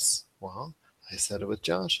is, well, I said it with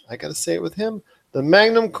Josh. I got to say it with him. The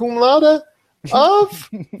magnum cum laude of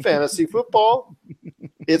fantasy football.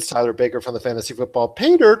 It's Tyler Baker from the Fantasy Football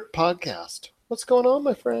Pay Dirt Podcast. What's going on,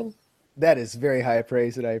 my friend? That is very high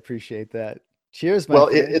praise, and I appreciate that. Cheers, my well,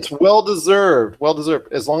 friend. It's well-deserved.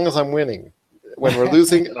 Well-deserved, as long as I'm winning. When we're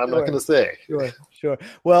losing, I'm not going to say. Sure.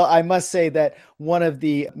 Well, I must say that one of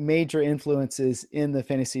the major influences in the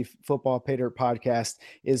Fantasy Football Pay Dirt Podcast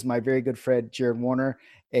is my very good friend, Jared Warner,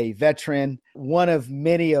 a veteran, one of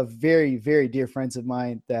many of very, very dear friends of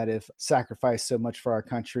mine that have sacrificed so much for our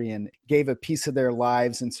country and gave a piece of their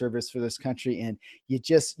lives in service for this country. And you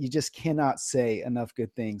just cannot say enough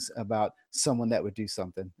good things about someone that would do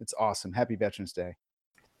something. It's awesome. Happy Veterans Day.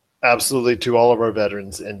 Absolutely, to all of our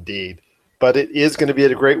veterans, indeed. But it is going to be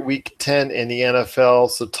a great Week 10 in the NFL.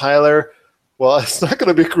 So, Tyler, well, it's not going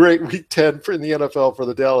to be a great Week 10 in the NFL for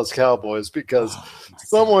the Dallas Cowboys because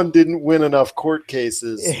someone didn't win enough court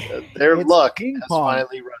cases. Their luck has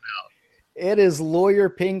finally run out. It is lawyer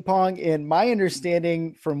ping pong. And my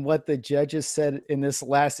understanding from what the judges said in this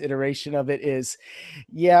last iteration of it is,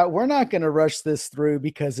 yeah, we're not going to rush this through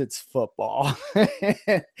because it's football.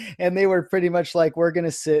 And they were pretty much like, we're going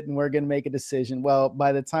to sit and we're going to make a decision. Well,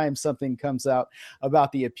 by the time something comes out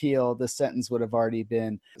about the appeal, the sentence would have already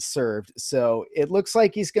been served. So it looks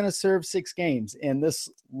like he's going to serve 6 games. And this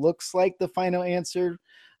looks like the final answer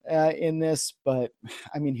in this, but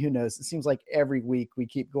I mean, who knows? It seems like every week we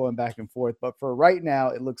keep going back and forth, but for right now,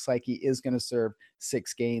 it looks like he is going to serve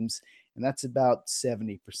 6 games, and that's about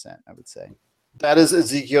 70%, I would say. That is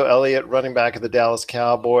Ezekiel Elliott, running back of the Dallas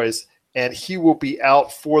Cowboys, and he will be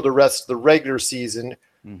out for the rest of the regular season.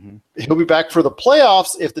 Mm-hmm. He'll be back for the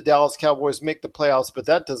playoffs if the Dallas Cowboys make the playoffs, but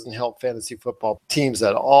that doesn't help fantasy football teams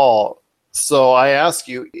at all. So I ask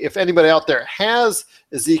you, if anybody out there has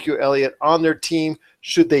Ezekiel Elliott on their team,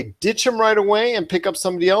 should they ditch him right away and pick up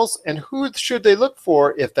somebody else? And who should they look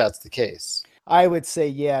for if that's the case? I would say,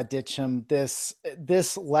 yeah, ditch him. This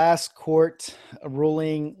last court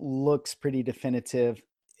ruling looks pretty definitive.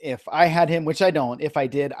 If I had him, which I don't, if I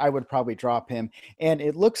did, I would probably drop him. And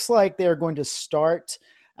it looks like they're going to start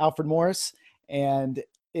Alfred Morris. And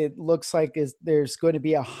it looks like there's going to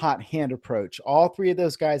be a hot hand approach. All three of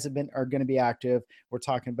those guys are going to be active. We're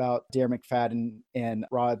talking about Darren McFadden and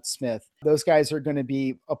Rod Smith. Those guys are going to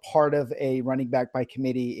be a part of a running back by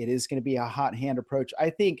committee. It is going to be a hot hand approach. I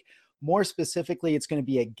think more specifically, it's going to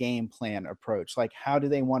be a game plan approach. Like, how do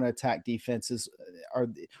they want to attack defenses? How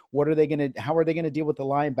are they going to deal with the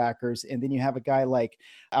linebackers? And then you have a guy like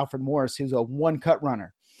Alfred Morris, who's a one-cut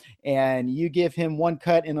runner. And you give him one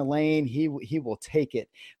cut in a lane, he will take it.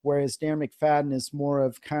 Whereas Darren McFadden is more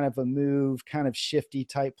of kind of a move, kind of shifty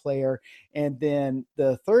type player. And then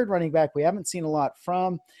the third running back we haven't seen a lot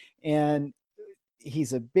from, and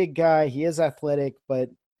he's a big guy. He is athletic, but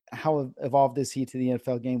how evolved is he to the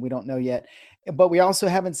NFL game? We don't know yet. But we also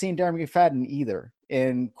haven't seen Darren McFadden either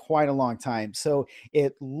in quite a long time. So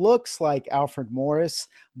it looks like Alfred Morris,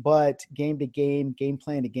 but game to game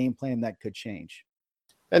plan to game plan, that could change.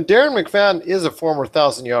 And Darren McFadden is a former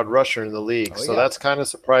 1,000-yard rusher in the league, so that's kind of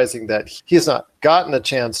surprising that he's not gotten a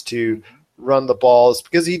chance to run the balls,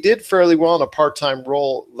 because he did fairly well in a part-time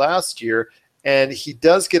role last year, and he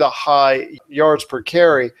does get a high yards per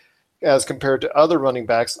carry as compared to other running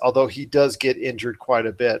backs, although he does get injured quite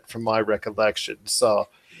a bit from my recollection. So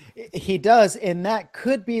he does, and that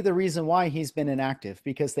could be the reason why he's been inactive,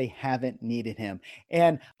 because they haven't needed him.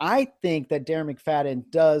 And I think that Darren McFadden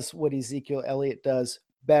does what Ezekiel Elliott does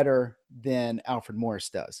better than Alfred Morris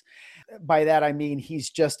does. By that, I mean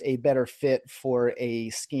he's just a better fit for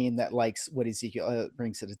a scheme that likes what Ezekiel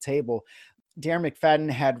brings to the table. Darren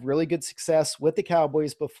McFadden had really good success with the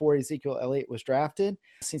Cowboys before Ezekiel Elliott was drafted.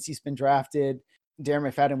 Since he's been drafted, Darren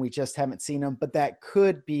McFadden, we just haven't seen him, but that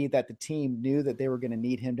could be that the team knew that they were going to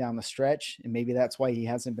need him down the stretch, and maybe that's why he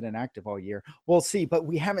hasn't been inactive all year. We'll see, but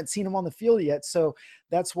we haven't seen him on the field yet, so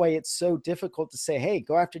that's why it's so difficult to say, hey,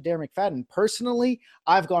 go after Darren McFadden. Personally,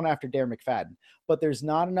 I've gone after Darren McFadden, but there's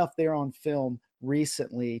not enough there on film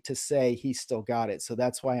recently to say he's still got it. So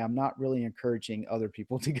that's why I'm not really encouraging other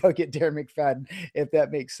people to go get Darren McFadden, if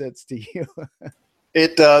that makes sense to you.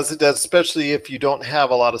 It does, especially if you don't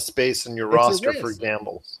have a lot of space in your roster for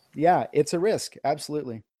gambles. Yeah, it's a risk.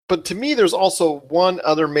 Absolutely. But to me, there's also one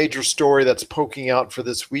other major story that's poking out for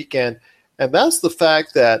this weekend, and that's the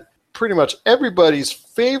fact that pretty much everybody's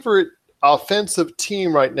favorite offensive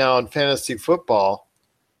team right now in fantasy football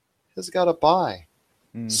has got a bye.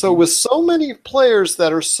 Mm-hmm. So with so many players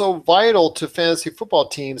that are so vital to fantasy football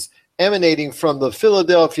teams emanating from the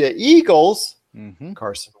Philadelphia Eagles,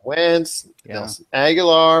 Carson Wentz, Nelson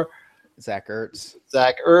Aguilar, Zach Ertz,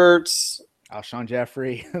 Alshon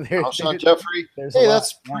Jeffrey. Hey,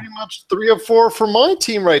 that's pretty much 3 or 4 for my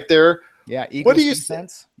team right there. Yeah. Eagles what do you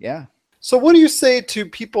defense? Yeah. So what do you say to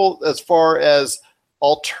people as far as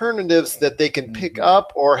alternatives that they can pick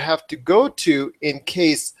up or have to go to in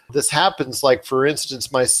case this happens? Like, for instance,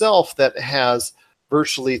 myself, that has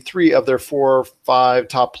virtually 3 of their 4 or 5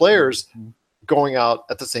 top players going out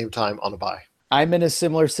at the same time on a bye. I'm in a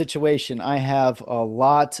similar situation. I have a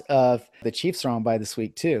lot of the Chiefs are on bye this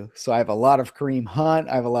week too. So I have a lot of Kareem Hunt.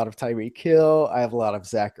 I have a lot of Tyreek Hill. I have a lot of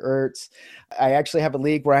Zach Ertz. I actually have a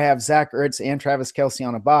league where I have Zach Ertz and Travis Kelce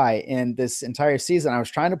on a bye. And this entire season, I was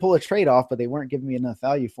trying to pull a trade off, but they weren't giving me enough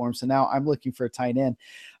value for him. So now I'm looking for a tight end.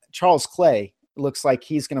 Charles Clay looks like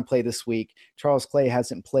he's going to play this week. Charles Clay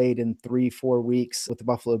hasn't played in 3-4 weeks with the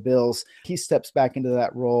Buffalo Bills. He steps back into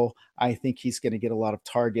that role. I think he's going to get a lot of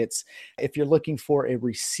targets. If you're looking for a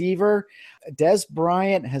receiver, Dez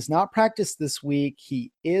Bryant has not practiced this week.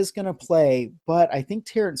 He is going to play, but I think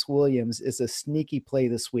Terrence Williams is a sneaky play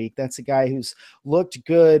this week. That's a guy who's looked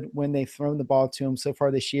good when they've thrown the ball to him so far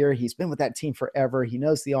this year. He's been with that team forever. He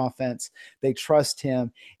knows the offense. They trust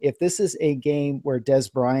him. If this is a game where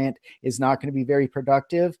Dez Bryant is not going to be very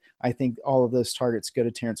productive, I think all of those targets go to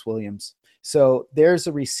Terrence Williams. So there's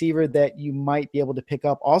a receiver that you might be able to pick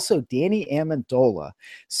up. Also, Danny Amendola.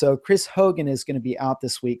 So Chris Hogan is going to be out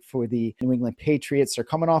this week for the New England Patriots. They're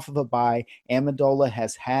coming off of a bye. Amendola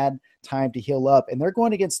has had time to heal up, and they're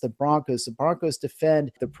going against the Broncos. The Broncos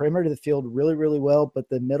defend the perimeter of the field really, really well, but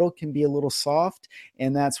the middle can be a little soft,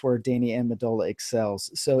 and that's where Danny Amendola excels.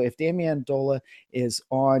 So if Danny Amendola is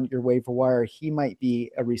on your waiver wire, he might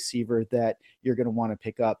be a receiver that you're going to want to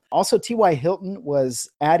pick up. Also, T.Y. Hilton was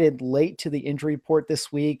added late to the injury report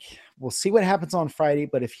this week. We'll see what happens on Friday,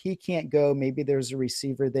 but if he can't go, maybe there's a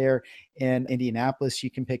receiver there in Indianapolis you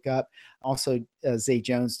can pick up. Also, Zay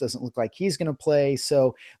Jones doesn't look like he's going to play.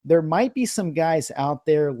 So there might be some guys out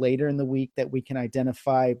there later in the week that we can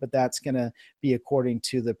identify, but that's going to be according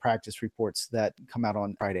to the practice reports that come out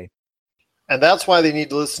on Friday. And that's why they need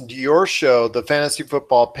to listen to your show, the Fantasy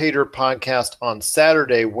Football Pay Dirt Podcast, on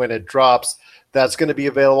Saturday when it drops. That's going to be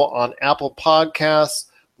available on Apple Podcasts,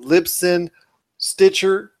 Libsyn,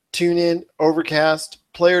 Stitcher, TuneIn, Overcast,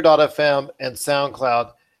 Player.fm, and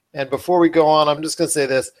SoundCloud. And before we go on, I'm just going to say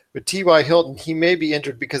this. With T.Y. Hilton, he may be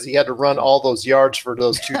injured because he had to run all those yards for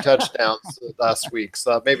those 2 touchdowns last week.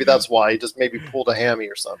 So maybe that's why. He just maybe pulled a hammy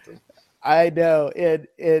or something. I know.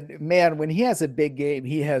 Man, when he has a big game,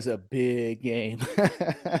 he has a big game.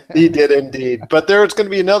 He did indeed. But there's going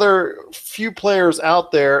to be another few players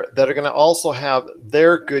out there that are going to also have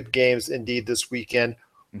their good games indeed this weekend.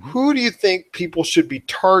 Who do you think people should be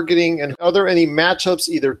targeting, and are there any matchups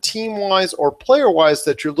either team-wise or player-wise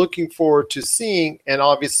that you're looking forward to seeing and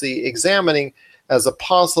obviously examining as a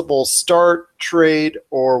possible start, trade,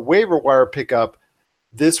 or waiver wire pickup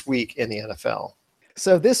this week in the NFL?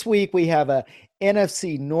 So this week we have a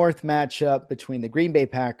NFC North matchup between the Green Bay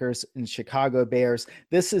Packers and Chicago Bears.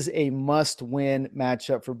 This is a must-win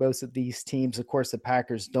matchup for both of these teams. Of course, the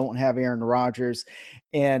Packers don't have Aaron Rodgers,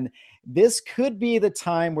 and this could be the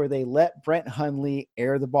time where they let Brett Hundley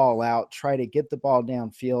air the ball out, try to get the ball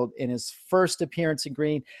downfield. In his first appearance in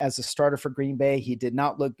Green as a starter for Green Bay, he did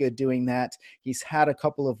not look good doing that. He's had a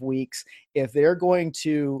couple of weeks. If they're going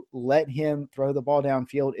to let him throw the ball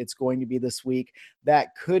downfield, it's going to be this week.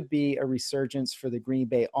 That could be a resurgence for the Green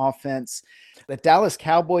Bay offense. The Dallas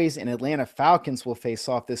Cowboys and Atlanta Falcons will face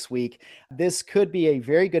off this week. This could be a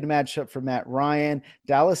very good matchup for Matt Ryan.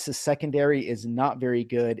 Dallas's secondary is not very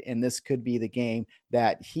good, and this could be the game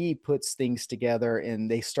that he puts things together and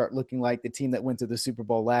they start looking like the team that went to the Super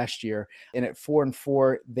Bowl last year. And at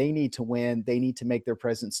 4-4, they need to win. They need to make their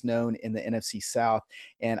presence known in the NFC South.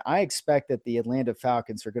 And I expect that the Atlanta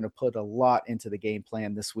Falcons are going to put a lot into the game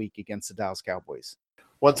plan this week against the Dallas Cowboys.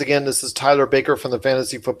 Once again, this is Tyler Baker from the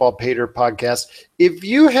Fantasy Football Paydirt Podcast. If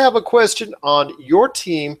you have a question on your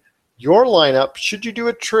team, your lineup, should you do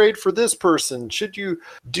a trade for this person? Should you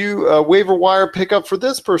do a waiver wire pickup for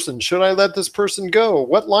this person? Should I let this person go?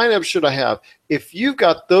 What lineup should I have? If you've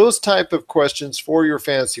got those type of questions for your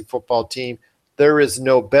fantasy football team, there is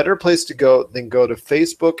no better place to go than go to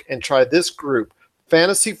Facebook and try this group,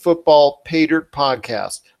 Fantasy Football Paydirt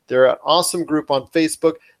Podcast. They're an awesome group on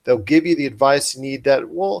Facebook. They'll give you the advice you need that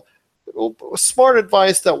will smart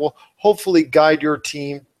advice that will hopefully guide your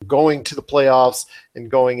team going to the playoffs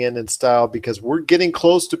and going in style, because we're getting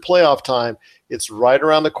close to playoff time. It's right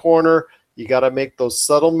around the corner. You got to make those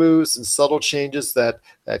subtle moves and subtle changes that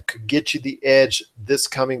could get you the edge this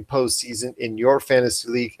coming postseason in your fantasy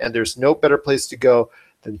league. And there's no better place to go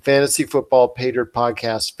than Fantasy Football Paydirt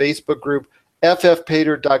Podcast Facebook group,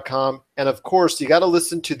 ffpaydirt.com. And of course, you got to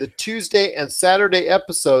listen to the Tuesday and Saturday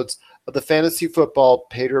episodes of the Fantasy Football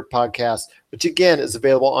Paydirt Podcast, which again is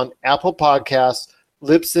available on Apple Podcasts,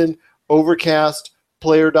 Libsyn, Overcast,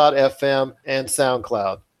 Player.fm, and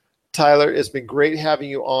SoundCloud. Tyler, it's been great having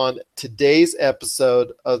you on today's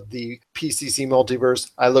episode of the PCC Multiverse.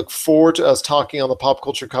 I look forward to us talking on the Pop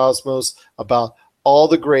Culture Cosmos about all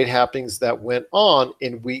the great happenings that went on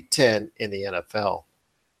in Week 10 in the NFL.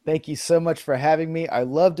 Thank you so much for having me. I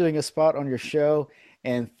love doing a spot on your show.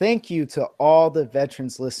 And thank you to all the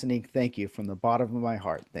veterans listening. Thank you from the bottom of my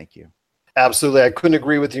heart. Thank you. Absolutely. I couldn't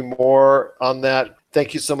agree with you more on that.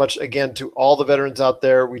 Thank you so much again to all the veterans out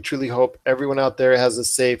there. We truly hope everyone out there has a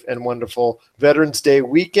safe and wonderful Veterans Day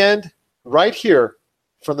weekend right here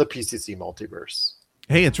from the PCC Multiverse.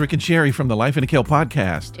 Hey, it's Rick and Sherry from the Life in a Kilt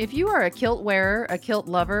podcast. If you are a kilt wearer, a kilt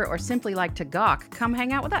lover, or simply like to gawk, come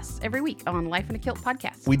hang out with us every week on Life in a Kilt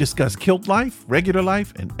podcast. We discuss kilt life, regular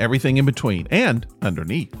life, and everything in between and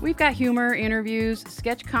underneath. We've got humor, interviews,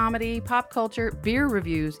 sketch comedy, pop culture, beer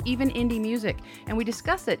reviews, even indie music, and we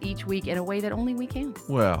discuss it each week in a way that only we can.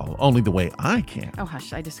 Well, only the way I can. Oh,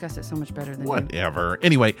 hush, I discuss it so much better than Whatever.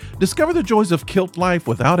 Anyway, discover the joys of kilt life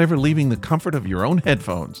without ever leaving the comfort of your own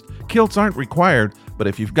headphones. Kilts aren't required, but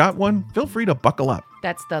if you've got one, feel free to buckle up.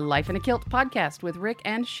 That's the Life in a Kilt podcast with Rick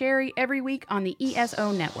and Sherry every week on the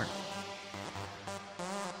ESO Network.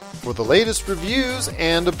 For the latest reviews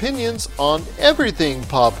and opinions on everything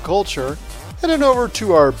pop culture, head on over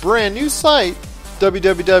to our brand new site,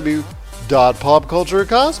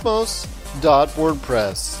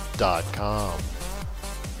 www.popculturecosmos.wordpress.com.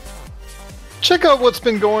 Check out what's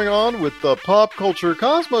been going on with the Pop Culture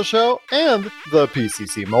Cosmos Show and the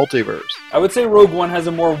PCC Multiverse. I would say Rogue One has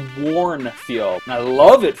a more worn feel, and I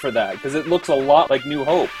love it for that, because it looks a lot like New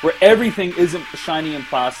Hope, where everything isn't shiny and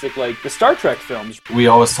plastic like the Star Trek films. We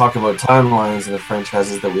always talk about timelines and the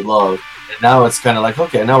franchises that we love, and now it's kind of like,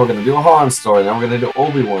 okay, now we're going to do a Han story, now we're going to do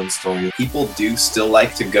Obi-Wan story. People do still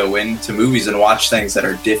like to go into movies and watch things that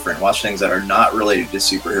are different, watch things that are not related to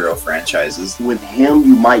superhero franchises. With him,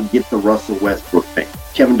 you might get the Russell Westbrook thing.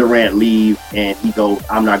 Kevin Durant leaves and he goes,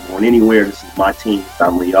 I'm not going anywhere. This is my team.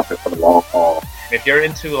 I'm really up it for the long haul. If you're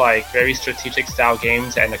into like very strategic style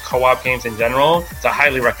games and the co-op games in general, it's a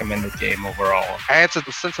highly recommended game overall. It adds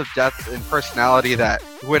a sense of depth and personality that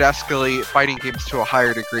would escalate fighting games to a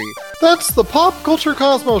higher degree. That's the Pop Culture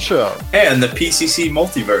Cosmo Show. And the PCC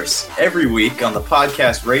Multiverse, every week on the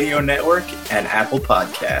Podcast Radio Network and Apple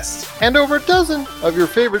Podcasts. And over a dozen of your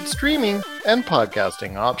favorite streaming and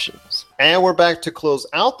podcasting options. And we're back to close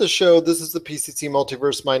out the show. This is the PCC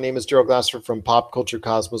Multiverse. My name is Gerald Glassford from Pop Culture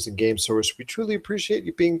Cosmos and Game Source. We truly appreciate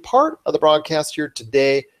you being part of the broadcast here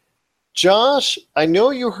today. Josh, I know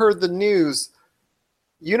you heard the news.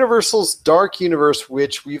 Universal's Dark Universe,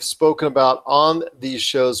 which we've spoken about on these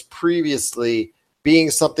shows previously,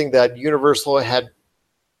 being something that Universal had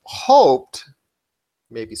hoped,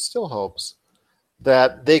 maybe still hopes,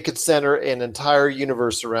 that they could center an entire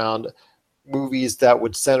universe around movies that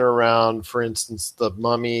would center around, for instance, The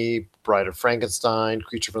Mummy, Bride of Frankenstein,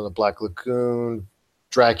 Creature from the Black Lagoon,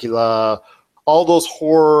 Dracula, all those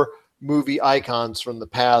horror movie icons from the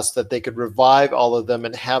past, that they could revive all of them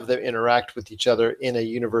and have them interact with each other in a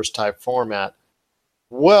universe type format.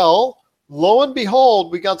 Well, lo and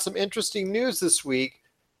behold, we got some interesting news this week,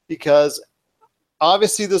 because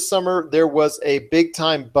obviously this summer there was a big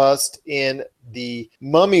time bust in the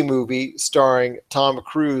Mummy movie starring Tom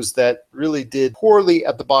Cruise that really did poorly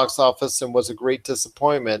at the box office and was a great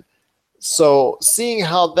disappointment. So seeing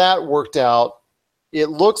how that worked out, it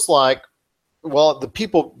looks like, well, the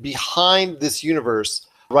people behind this universe,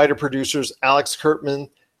 writer-producers Alex Kurtzman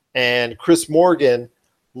and Chris Morgan,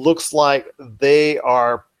 looks like they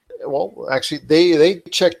are, well, actually, they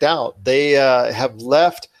checked out. They have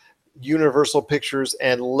left Universal Pictures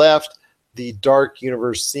and left the Dark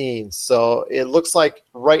Universe scene. So it looks like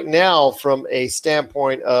right now, from a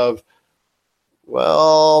standpoint of,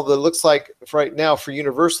 well, it looks like right now for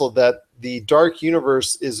Universal that the Dark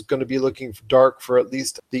Universe is going to be looking dark for at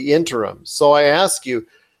least the interim. So I ask you,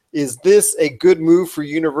 is this a good move for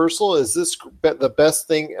Universal? Is this the best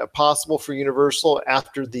thing possible for Universal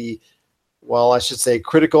after the, well, I should say,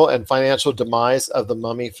 critical and financial demise of the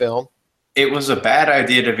Mummy film? It was a bad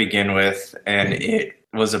idea to begin with, and it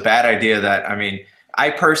was a bad idea that, I mean, I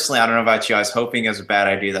personally, I don't know about you, I was hoping it was a bad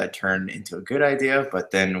idea that turned into a good idea,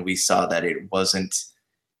 but then we saw that it wasn't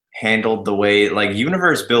handled the way, like,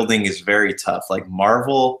 universe building is very tough. Like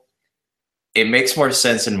Marvel, it makes more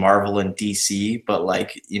sense in Marvel and DC, but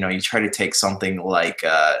like, you know, you try to take something like,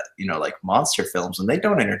 you know, like monster films, and they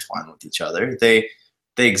don't intertwine with each other. They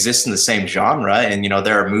exist in the same genre, and, you know,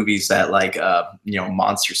 there are movies that like, you know,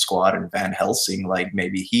 Monster Squad and Van Helsing, like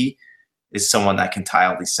maybe he is someone that can tie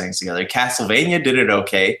all these things together. Castlevania did it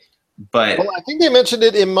okay, but... Well, I think they mentioned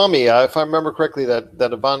it in Mummy, if I remember correctly, that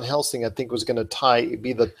Van Helsing, I think, was going to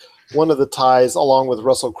be one of the ties, along with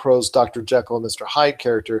Russell Crowe's Dr. Jekyll and Mr. Hyde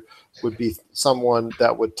character, would be someone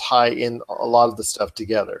that would tie in a lot of the stuff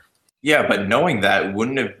together. Yeah, but knowing that,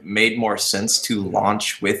 wouldn't have made more sense to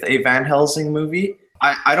launch with a Van Helsing movie?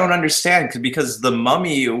 I don't understand, because The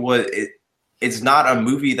Mummy it's not a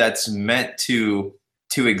movie that's meant to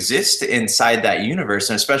exist inside that universe,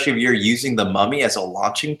 and especially if you're using The Mummy as a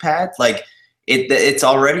launching pad, like it's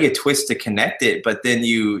already a twist to connect it, but then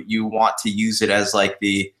you want to use it as like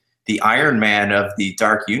the Iron Man of the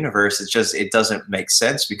Dark Universe. It doesn't make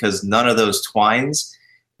sense, because none of those twines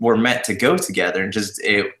were meant to go together, and just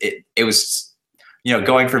it was, you know,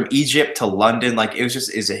 going from Egypt to London, like it was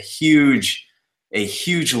just is a huge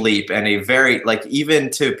leap, and a very, like, even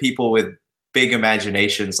to people with big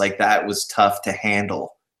imaginations, like that was tough to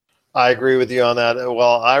handle. I agree with you on that.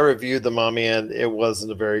 Well, I reviewed The Mummy, and it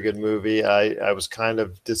wasn't a very good movie. I was kind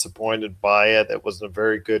of disappointed by it. It wasn't a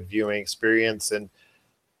very good viewing experience, and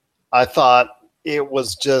I thought it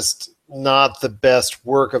was just not the best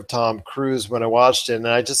work of Tom Cruise when I watched it, and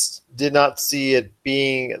I just did not see it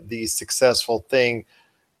being the successful thing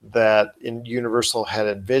that Universal had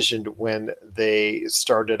envisioned when they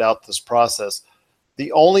started out this process.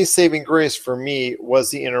 The only saving grace for me was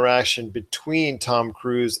the interaction between Tom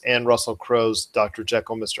Cruise and Russell Crowe's Dr.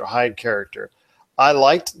 Jekyll, Mr. Hyde character. I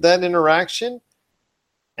liked that interaction,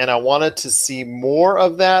 and I wanted to see more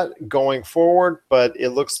of that going forward, but it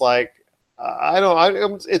looks like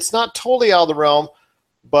it's not totally out of the realm,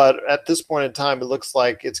 but at this point in time, it looks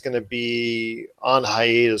like it's going to be on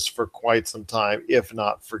hiatus for quite some time, if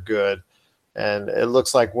not for good. And it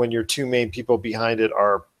looks like when your two main people behind it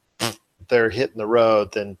they're hitting the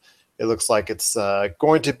road, then it looks like it's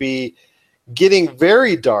going to be getting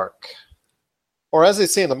very dark. Or as they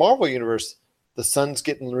say in the Marvel Universe, the sun's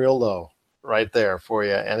getting real low right there for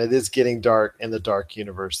you. And it is getting dark in the Dark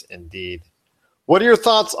Universe indeed. What are your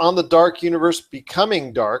thoughts on the Dark Universe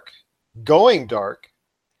becoming dark, going dark?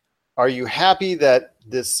 Are you happy that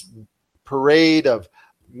this parade of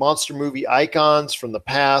monster movie icons from the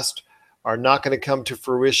past are not going to come to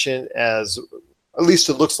fruition, as at least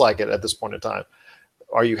it looks like it at this point in time.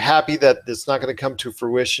 Are you happy that it's not going to come to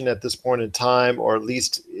fruition at this point in time, or at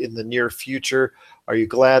least in the near future? Are you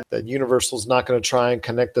glad that Universal's not going to try and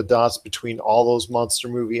connect the dots between all those monster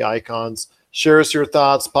movie icons? Share us your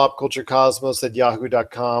thoughts,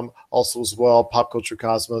 popculturecosmos@yahoo.com. Also as well, Pop Culture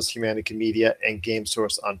Cosmos, Humanica Media, and Game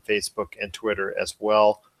Source on Facebook and Twitter as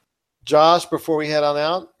well. Josh, before we head on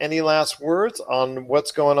out, any last words on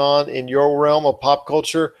what's going on in your realm of pop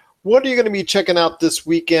culture? What are you going to be checking out this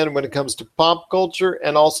weekend when it comes to pop culture?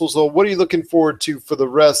 And also, so what are you looking forward to for the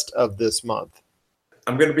rest of this month?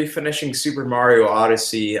 I'm going to be finishing Super Mario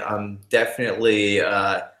Odyssey. I'm definitely,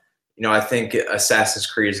 I think Assassin's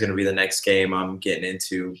Creed is going to be the next game I'm getting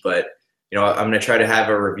into. But, I'm going to try to have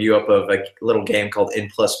a review up of a little game called N++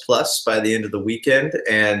 by the end of the weekend.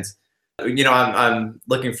 And, I'm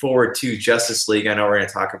looking forward to Justice League. I know we're going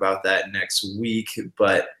to talk about that next week.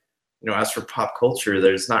 But, as for pop culture,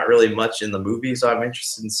 there's not really much in the movies I'm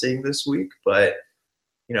interested in seeing this week. But,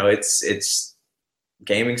 it's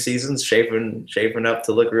gaming season's shaping up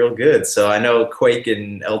to look real good. So I know Quake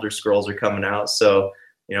and Elder Scrolls are coming out. So,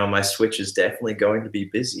 my Switch is definitely going to be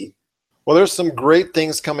busy. Well, there's some great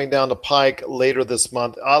things coming down the pike later this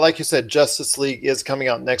month. Like you said, Justice League is coming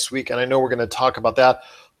out next week, and I know we're going to talk about that.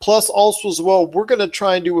 Plus, also as well, we're going to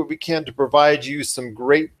try and do what we can to provide you some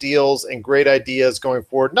great deals and great ideas going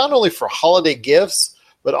forward, not only for holiday gifts,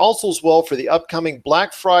 but also as well for the upcoming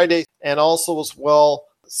Black Friday and also as well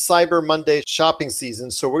Cyber Monday shopping season.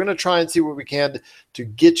 So we're going to try and see what we can to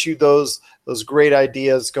get you those great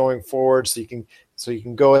ideas going forward, so you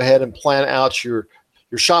can go ahead and plan out your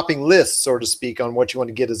shopping list, so to speak, on what you want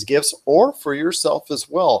to get as gifts or for yourself as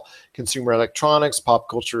well. Consumer electronics, pop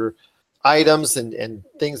culture items, and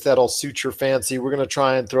things that'll suit your fancy. We're going to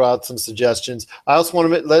try and throw out some suggestions. I also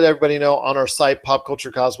want to let everybody know on our site,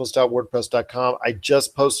 popculturecosmos.wordpress.com, I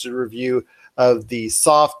just posted a review of the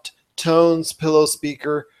Soft Tones pillow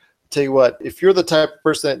speaker. Tell you what, if you're the type of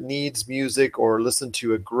person that needs music or listen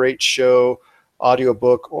to a great show,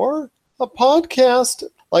 audiobook, or a podcast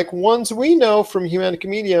like ones we know from Humanica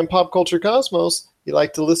Media and Pop Culture Cosmos, you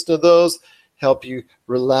like to listen to those, help you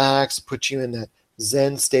relax, put you in that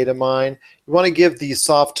Zen state of mind. You want to give the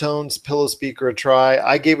Soft Tones pillow speaker a try.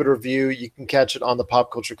 I gave it a review. You can catch it on the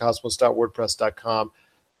popculturecosmos.wordpress.com.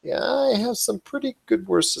 Yeah, I have some pretty good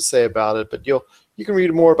words to say about it, but you can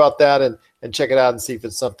read more about that and check it out and see if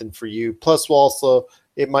it's something for you. Plus,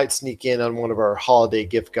 it might sneak in on one of our holiday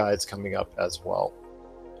gift guides coming up as well.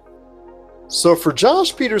 So for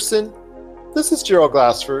Josh Peterson, this is Gerald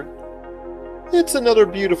Glassford. It's another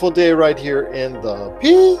beautiful day right here in the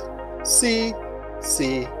PCC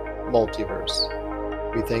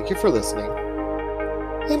Multiverse. We thank you for listening,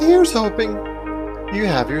 and here's hoping you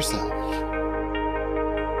have yourself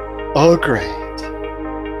a great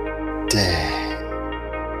day.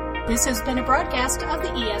 This has been a broadcast of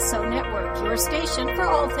the ESO Network, your station for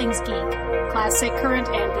all things geek, classic, current,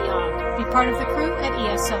 and beyond. Be part of the crew at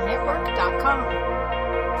ESONetwork.com.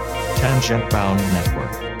 Tangent Bound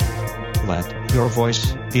Network. Let your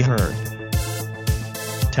voice be heard.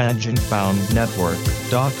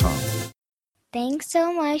 TangentBoundNetwork.com. Thanks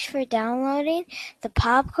so much for downloading the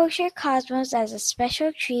Pop Culture Cosmos as a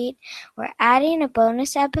special treat. We're adding a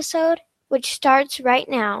bonus episode, which starts right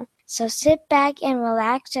now. So sit back and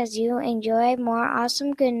relax as you enjoy more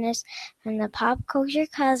awesome goodness from the Pop Culture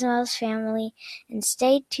Cosmos family, and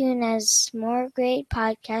stay tuned as more great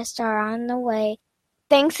podcasts are on the way.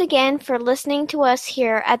 Thanks again for listening to us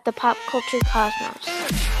here at the Pop Culture Cosmos.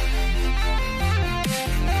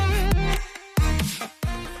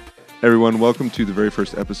 Everyone, welcome to the very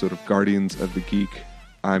first episode of Guardians of the Geek.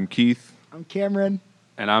 I'm Keith. I'm Cameron.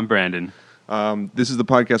 And I'm Brandon. This is the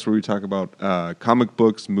podcast where we talk about comic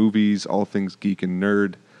books, movies, all things geek and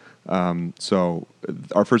nerd. So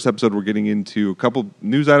our first episode, we're getting into a couple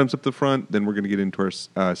news items up the front. Then we're going to get into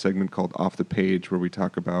our segment called Off the Page, where we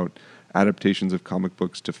talk about adaptations of comic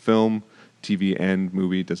books to film, TV, and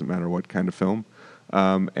movie. Doesn't matter what kind of film.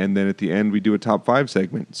 And then at the end, we do a top 5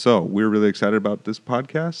 segment. So we're really excited about this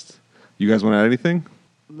podcast. You guys want to add anything?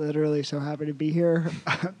 Literally so happy to be here.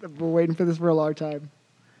 We're waiting for this for a long time.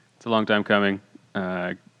 It's a long time coming.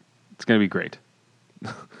 It's going to be great.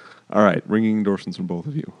 All right. Ringing endorsements from both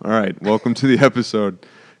of you. All right. Welcome to the episode.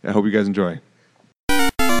 I hope you guys enjoy.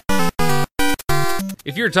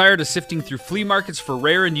 If you're tired of sifting through flea markets for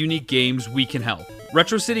rare and unique games, we can help.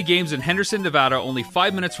 Retro City Games in Henderson, Nevada, only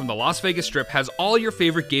 5 minutes from the Las Vegas Strip, has all your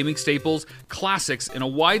favorite gaming staples, classics, and a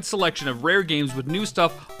wide selection of rare games with new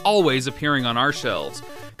stuff always appearing on our shelves.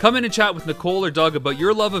 Come in and chat with Nicole or Doug about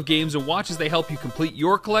your love of games and watch as they help you complete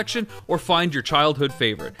your collection or find your childhood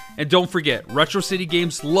favorite. And don't forget, Retro City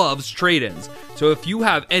Games loves trade-ins. So if you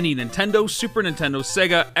have any Nintendo, Super Nintendo,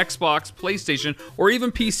 Sega, Xbox, PlayStation, or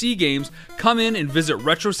even PC games, come in and visit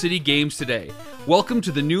Retro City Games today. Welcome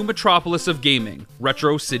to the new metropolis of gaming,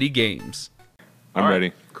 Retro City Games. I'm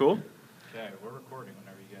ready. Cool. Okay, we're recording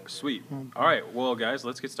whenever you guys. Sweet. All right, well, guys,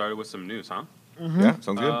 let's get started with some news, huh? Yeah,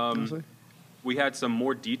 sounds good. We had some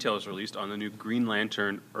more details released on the new Green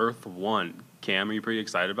Lantern Earth 1. Cam, are you pretty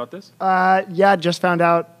excited about this? Yeah, just found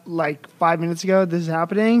out like 5 minutes ago this is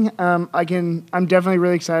happening. I'm definitely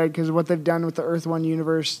really excited because what they've done with the Earth 1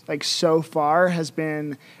 universe like so far has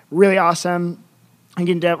been really awesome.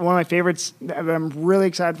 Again, one of my favorites that I'm really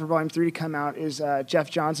excited for Volume 3 to come out is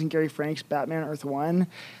Jeff Johns and Gary Frank's Batman Earth 1.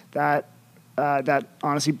 That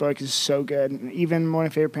honestly book is so good. And even one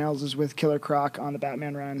of my favorite panels is with Killer Croc on the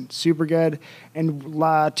Batman run. Super good. And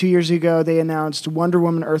 2 years ago, they announced Wonder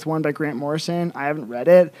Woman Earth 1 by Grant Morrison. I haven't read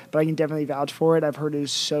it, but I can definitely vouch for it. I've heard it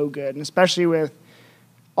is so good. And especially with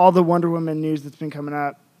all the Wonder Woman news that's been coming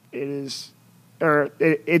up, it's an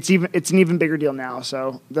even bigger deal now.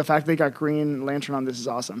 So the fact they got Green Lantern on this is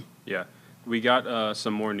awesome. Yeah. We got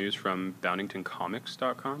some more news from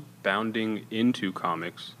boundingtoncomics.com,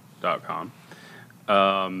 boundingintocomics.com.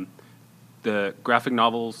 The graphic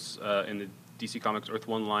novels in the DC Comics Earth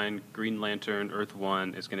 1 line, Green Lantern Earth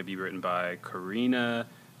 1, is going to be written by Karina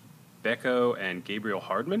Becco and Gabriel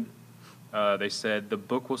Hardman. They said the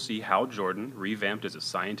book will see Hal Jordan revamped as a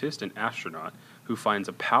scientist and astronaut who finds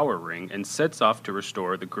a power ring and sets off to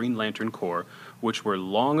restore the Green Lantern Corps, which were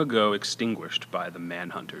long ago extinguished by the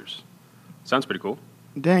Manhunters. Sounds pretty cool.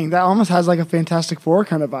 Dang, that almost has like a Fantastic Four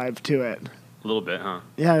kind of vibe to it. A little bit, huh?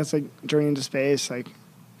 Yeah, it's like Journey into Space, like.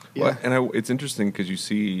 Yeah. Well, and it's interesting because you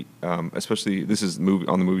see, especially this is on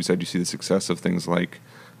the movie side, you see the success of things like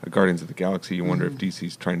Guardians of the Galaxy. You wonder if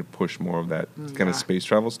DC's trying to push more of that kind of space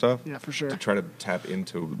travel stuff. Yeah, for sure. To try to tap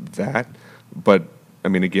into that. But, I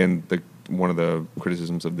mean, again, one of the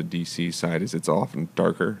criticisms of the DC side is it's often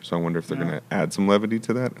darker. So I wonder if they're going to add some levity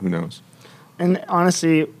to that. Who knows? And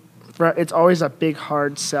honestly, it's always a big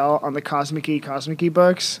hard sell on the Cosmic E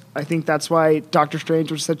books. I think that's why Doctor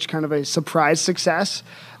Strange was such kind of a surprise success.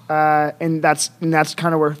 And that's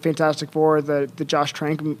kind of where Fantastic Four, the Josh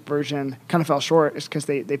Trank version, kind of fell short, is because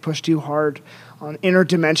they pushed too hard on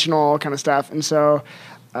interdimensional kind of stuff, and so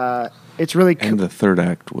it's really. And the third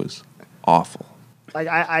act was awful. Like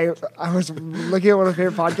I was looking at one of my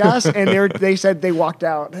favorite podcasts, and they said they walked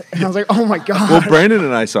out, and I was like, oh my god. Well, Brandon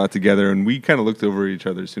and I saw it together, and we kind of looked over at each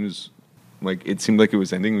other as soon as like it seemed like it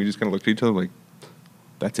was ending. We just kind of looked at each other like,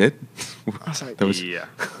 "That's it." I was like, that was yeah.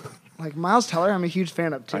 Like Miles Teller, I'm a huge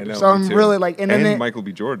fan of too. I know, so I'm too. really like, and Michael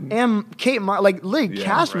B. Jordan, and Kate,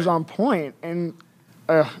 cast was on point, and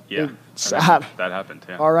it's sad. That happened.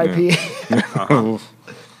 Yeah. R.I.P. Yeah.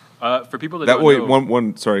 For people that don't know,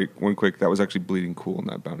 one quick. That was actually Bleeding Cool,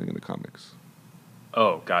 not Bounding in the Comics.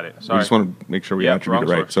 Oh, got it. Sorry. We just want to make sure we attribute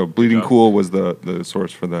it right. Source. So Bleeding Cool was the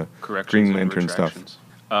source for the Green Lantern stuff.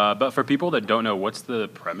 But for people that don't know, what's the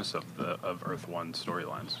premise of Earth 1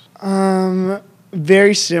 storylines?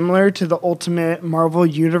 Very similar to the Ultimate Marvel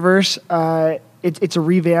Universe. It's a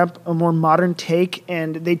revamp, a more modern take,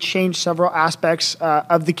 and they changed several aspects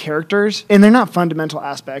of the characters. And they're not fundamental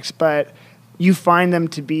aspects, but you find them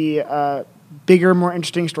to be bigger, more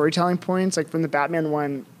interesting storytelling points. Like from the Batman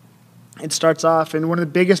one, it starts off, and one of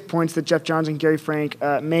the biggest points that Jeff Johns and Gary Frank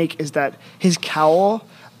make is that his cowl,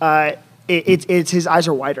 it's his eyes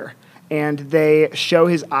are wider. And they show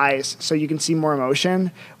his eyes so you can see more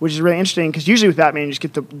emotion, which is really interesting because usually with Batman you just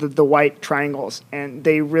get the white triangles, and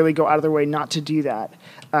they really go out of their way not to do that.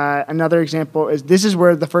 Another example is this is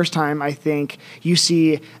where the first time I think you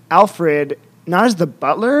see Alfred not as the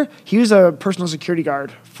butler, he was a personal security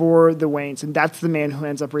guard for the Waynes, and that's the man who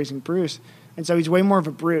ends up raising Bruce. And so he's way more of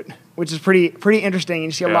a brute, which is pretty interesting. And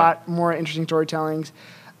you see a lot more interesting storytellings.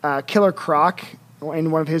 Killer Croc,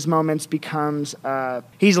 in one of his moments, becomes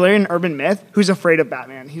he's literally an urban myth who's afraid of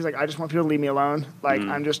Batman. He's like, I just want people to leave me alone. Like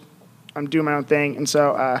I'm doing my own thing. And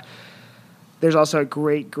so there's also a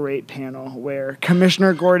great panel where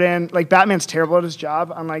Commissioner Gordon, like Batman's terrible at his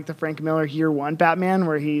job, unlike the Frank Miller Year One Batman,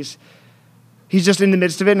 where he's just in the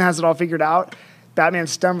midst of it and has it all figured out.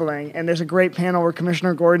 Batman's stumbling, and there's a great panel where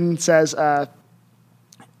Commissioner Gordon says,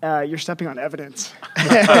 you're stepping on evidence.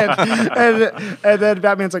 and then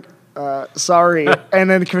Batman's like, sorry. And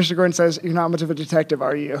then Commissioner Gordon says, you're not much of a detective,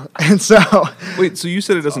 are you? And so... Wait, so you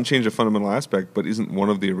said it doesn't change a fundamental aspect, but isn't one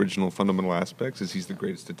of the original fundamental aspects is he's the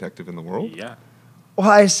greatest detective in the world? Yeah. Well,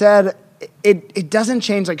 I said it doesn't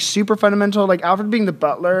change like super fundamental. Like Alfred being the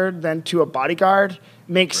butler then to a bodyguard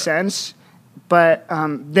makes sense, but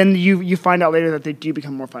then you find out later that they do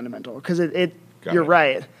become more fundamental because you're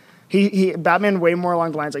right. He Batman way more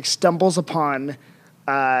along the lines like stumbles upon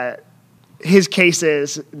his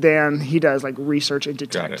cases than he does like research and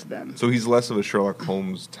detect them. So he's less of a Sherlock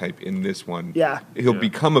Holmes type in this one. Yeah. He'll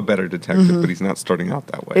become a better detective, but he's not starting out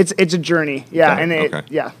that way. It's a journey. Yeah, and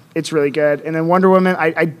it's really good. And then Wonder Woman,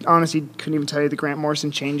 I honestly couldn't even tell you the Grant Morrison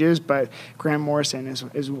changes, but Grant Morrison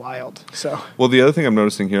is wild. So well, the other thing I'm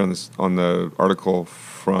noticing here on the article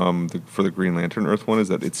for the Green Lantern Earth one is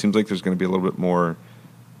that it seems like there's going to be a little bit more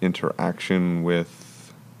interaction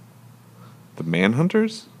with the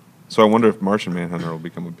Manhunters. So I wonder if Martian Manhunter will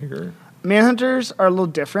become a bigger... Manhunters are a little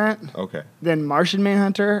different than Martian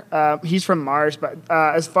Manhunter. He's from Mars, but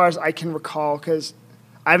as far as I can recall, because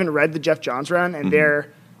I haven't read the Jeff Johns run, and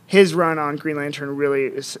his run on Green Lantern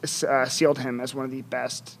really sealed him as one of the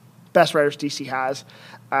best writers DC has.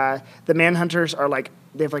 The Manhunters are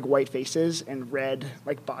they have white faces and red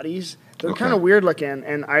bodies. They're kind of weird looking,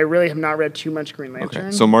 and I really have not read too much Green Lantern.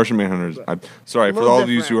 Okay. So Martian Manhunters, sorry, for all of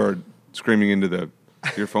you who are screaming into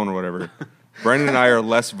your phone or whatever, Brandon and I are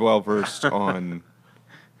less well-versed on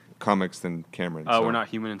comics than Cameron. Oh, we're not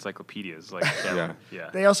human encyclopedias like Cameron. Yeah.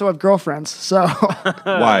 They also have girlfriends, so...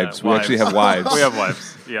 Wives. We actually have wives. We have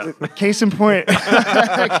wives, yeah. Case in point.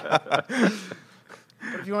 But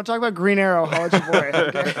if you want to talk about Green Arrow, holla at your boy.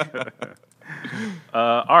 Okay?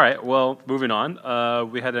 All right, well, moving on.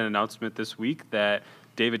 We had an announcement this week that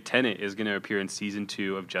David Tennant is going to appear in Season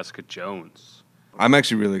 2 of Jessica Jones. I'm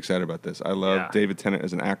actually really excited about this. I love David Tennant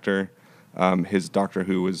as an actor. His Doctor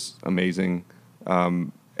Who was amazing.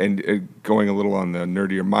 And going a little on the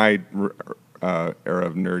nerdier, my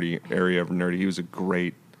area of nerdy, he was a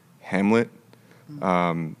great Hamlet.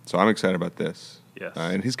 So I'm excited about this. Yes.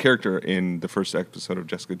 And his character in the first episode of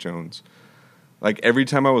Jessica Jones, every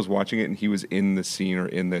time I was watching it and he was in the scene or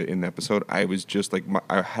in the episode, I was just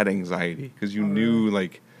I had anxiety because you knew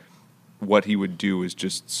what he would do is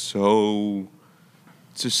just so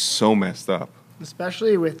messed up.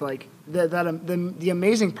 Especially with the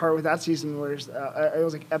amazing part with that season where it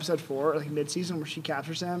was episode 4, mid-season, where she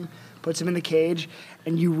captures him, puts him in the cage,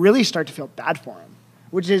 and you really start to feel bad for him,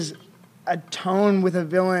 which is a tone with a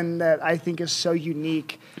villain that I think is so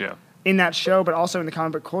unique in that show, but also in the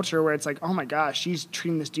comic book culture where it's oh my gosh, she's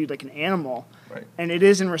treating this dude like an animal. Right. And it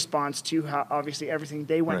is in response to how obviously everything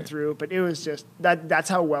they went through, but it was just that's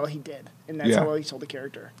how well he did, and that's how well he sold the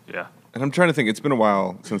character. Yeah. And I'm trying to think. It's been a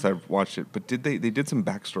while since I've watched it, but they did some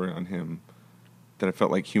backstory on him that I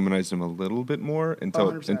felt humanized him a little bit more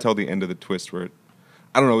until the end of the twist where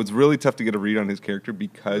I don't know. It's really tough to get a read on his character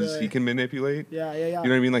because he can manipulate. Yeah. You know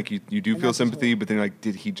what I mean? You do feel sympathy, but then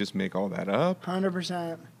did he just make all that up?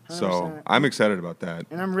 100%. So I'm excited about that.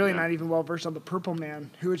 And I'm really not even well versed on the Purple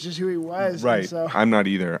Man, who is just who he was. Right. So. I'm not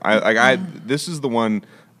either. This is the one.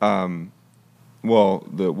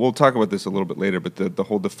 We'll talk about this a little bit later, but the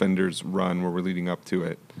whole Defenders run where we're leading up to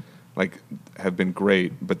it, have been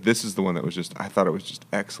great. But this is the one that was I thought it was just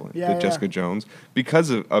excellent. Jessica Jones, because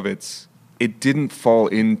of it didn't fall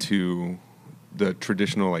into the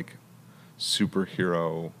traditional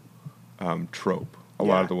superhero trope a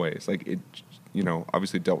lot of the ways. It,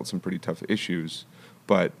 obviously dealt with some pretty tough issues,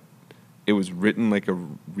 but it was written like a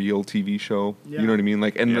real TV show. You know what I mean?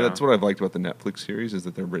 That's what I've liked about the Netflix series is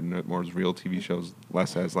that they're written more as real TV shows,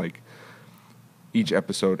 less as each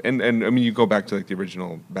episode. And I mean, you go back to the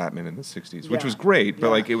original Batman in the 60s, which was great,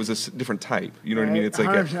 but it was a different type. You know what I mean? It's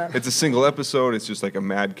it's a single episode. It's just a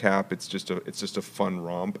madcap. It's just a fun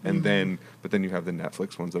romp. And then you have the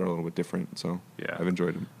Netflix ones that are a little bit different. So I've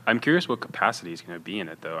enjoyed them. I'm curious what capacity he's going to be in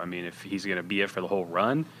it, though. I mean, if he's going to be it for the whole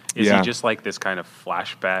run, is he just this kind of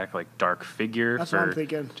flashback, dark figure That's for what I'm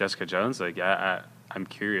thinking. Jessica Jones? I'm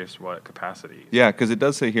curious what capacity. Yeah, because it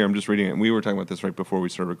does say here, I'm just reading it, and we were talking about this right before we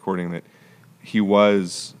started recording, that he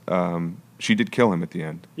was, she did kill him at the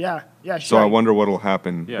end. Yeah. So I wonder what will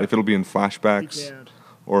happen, if it'll be in flashbacks,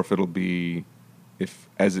 or if it'll be,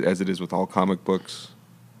 as it is with all comic books,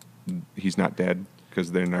 he's not dead,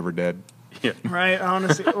 because they're never dead. Yeah. Right,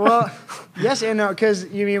 honestly. Well, yes and no, because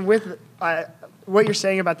you mean with what you're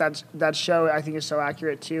saying about that show, I think is so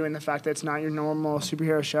accurate too, and the fact that it's not your normal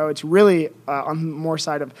superhero show. It's really on the more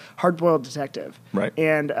side of hard-boiled detective, right?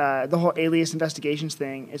 And the whole Alias investigations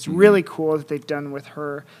thing. It's really cool that they've done with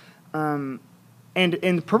her. And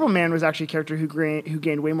Purple Man was actually a character who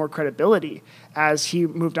gained way more credibility as he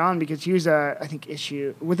moved on, because he was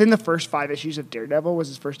within the first 5 issues of Daredevil was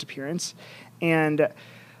his first appearance, and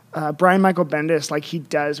Brian Michael Bendis, like he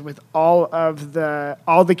does with all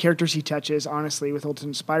the characters he touches, honestly, with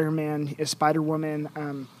Ultimate Spider-Man,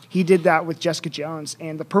 Spider-Woman. He did that with Jessica Jones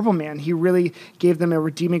and the Purple Man. He really gave them a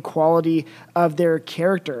redeeming quality of their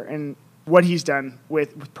character, and what he's done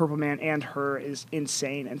with Purple Man and her is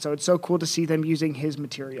insane. And so it's so cool to see them using his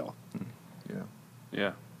material.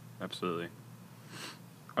 Yeah, absolutely.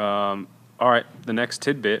 All right, the next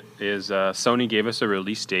tidbit is Sony gave us a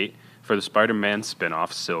release date for the Spider-Man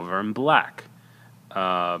spin-off Silver and Black.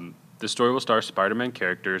 The story will star Spider-Man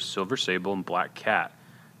characters Silver Sable and Black Cat.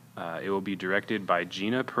 It will be directed by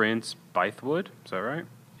Gina Prince Bythewood. Is that right?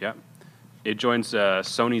 Yeah. It joins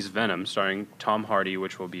Sony's Venom, starring Tom Hardy,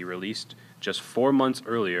 which will be released just 4 months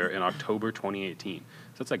earlier in October 2018. So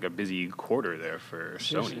that's like a busy quarter there for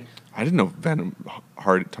Sony. I didn't know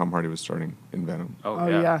Tom Hardy was starting in Venom. Oh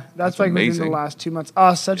yeah. That's like amazing. within the last 2 months.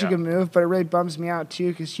 Oh, such a good move, but it really bums me out too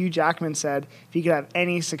because Hugh Jackman said if he could have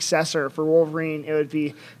any successor for Wolverine, it would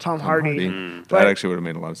be Tom Hardy. That actually would have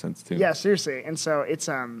made a lot of sense too. Yeah, seriously. And so it's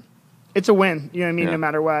a win. You know what I mean? Yeah. No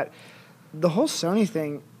matter what. The whole Sony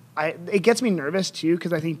thing, it gets me nervous too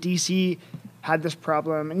because I think DC had this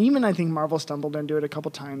problem, and even I think Marvel stumbled into it a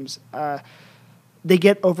couple times. They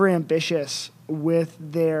get overambitious with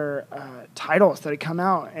their titles that come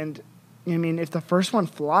out, and I mean, if the first one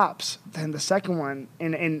flops, then the second one,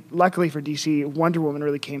 and luckily for DC, Wonder Woman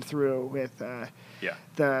really came through with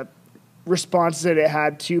the responses that it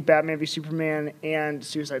had to Batman v Superman and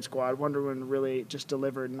Suicide Squad. Wonder Woman really just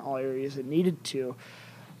delivered in all areas it needed to.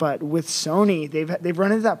 But with Sony, they've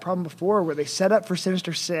run into that problem before where they set up for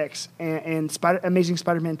Sinister Six and Amazing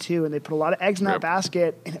Spider-Man 2, and they put a lot of eggs in that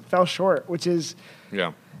basket, and it fell short, which is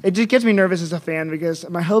it just gets me nervous as a fan because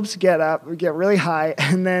my hopes get really high,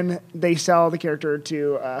 and then they sell the character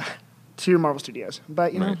to Marvel Studios.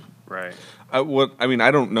 But you know, right?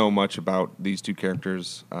 I don't know much about these two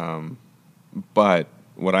characters, but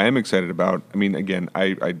what I am excited about, I mean, again,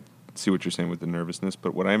 I see what you're saying with the nervousness,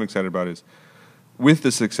 but what I am excited about is, with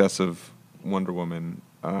the success of Wonder Woman,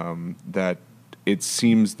 that it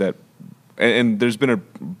seems that, and there's been a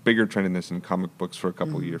bigger trend in this in comic books for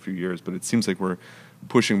a few years, but it seems like we're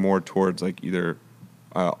pushing more towards like either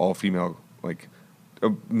all female like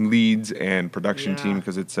leads and production team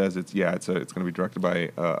because it says it's going to be directed by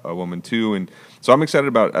a woman too, and so I'm excited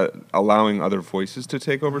about allowing other voices to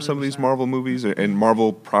take over 100%. Some of these Marvel movies and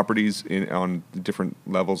Marvel properties on different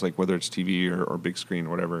levels, like whether it's TV or big screen or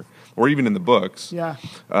whatever, or even in the books.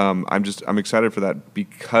 I'm excited for that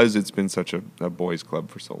because it's been such a boys' club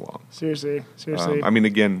for so long. Seriously. I mean,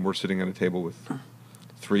 again, we're sitting at a table with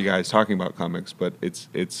 3 guys talking about comics, but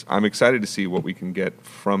I'm excited to see what we can get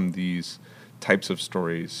from these types of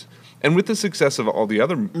stories. And with the success of all the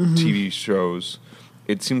other TV shows,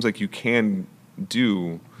 it seems like you can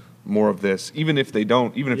do more of this, even if it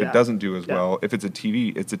doesn't do as well. If it's a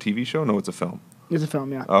TV show? No, it's a film. It's a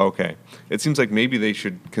film, yeah. Oh, okay. It seems like maybe they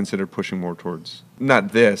should consider pushing more towards,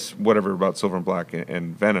 not this, whatever about Silver and Black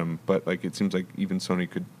and Venom, but like it seems like even Sony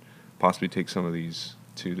could possibly take some of these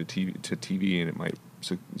to TV, and it might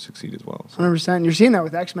succeed as well. 100%. You're seeing that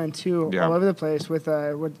with X-Men too, all over the place. With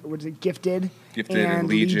what is it, Gifted and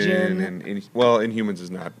Legion, and Inhumans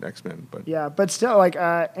is not X-Men, but but still, like,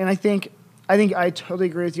 and I think I totally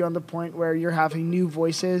agree with you on the point where you're having new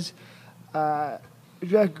voices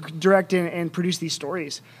direct and produce these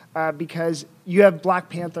stories because you have Black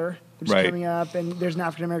Panther, which is coming up, and there's an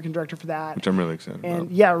African American director for that, which I'm really excited about.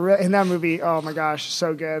 And in that movie, oh my gosh,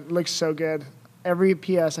 so good, it looks so good. Every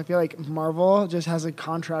PS, I feel like Marvel just has a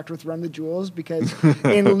contract with Run the Jewels because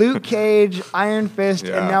in Luke Cage, Iron Fist,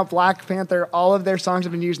 and now Black Panther, all of their songs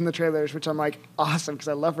have been used in the trailers, which I'm like, awesome, because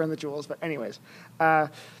I love Run the Jewels. But anyways,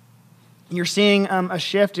 you're seeing a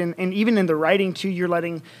shift, and even in the writing, too, you're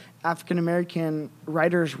letting African-American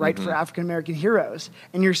writers write for African-American heroes.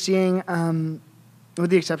 And you're seeing, with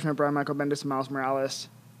the exception of Brian Michael Bendis and Miles Morales,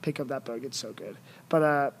 pick up that book, it's so good.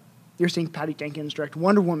 But you're seeing Patty Jenkins direct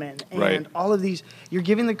Wonder Woman, and all of these. You're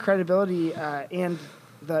giving the credibility and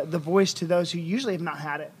the voice to those who usually have not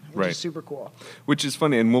had it, which is super cool. Which is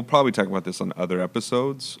funny, and we'll probably talk about this on other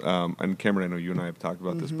episodes. And Cameron, I know you and I have talked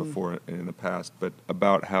about this before in the past, but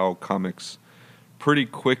about how comics pretty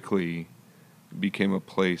quickly became a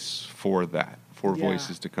place for that, for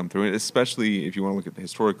voices to come through, and especially if you want to look at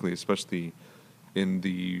historically, especially in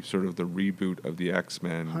the sort of the reboot of the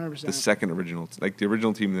X-Men, 100%. The second original, like the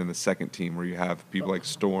original team and then the second team, where you have people like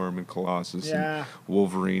Storm and Colossus and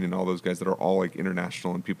Wolverine and all those guys that are all like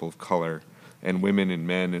international and people of color and women and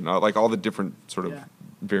men and like all the different sort of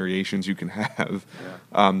variations you can have.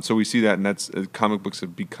 So we see that, and that's comic books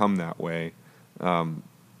have become that way. And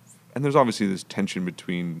there's obviously this tension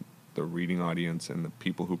between the reading audience and the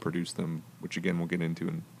people who produce them, which again we'll get into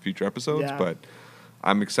in future episodes. Yeah. But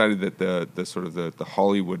I'm excited that the sort of the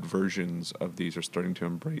Hollywood versions of these are starting to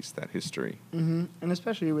embrace that history. And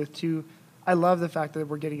especially with I love the fact that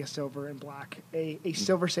we're getting a silver and black, a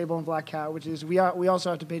silver sable and black cat, which is we also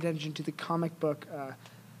have to pay attention to the comic book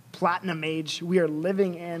platinum age we are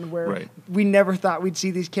living in, where we never thought we'd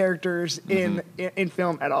see these characters in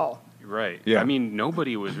film at all. Right. Yeah. I mean,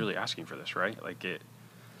 nobody was really asking for this, right? Like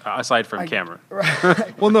aside from Cameron.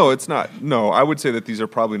 Well, no, it's not. No, I would say that these are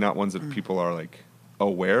probably not ones that people are like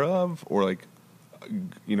aware of or like,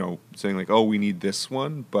 saying like, oh, we need this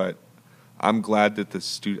one. But I'm glad that the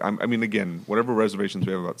studio. I mean, again, whatever reservations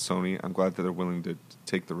we have about Sony, I'm glad that they're willing to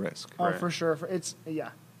take the risk. Oh, for sure.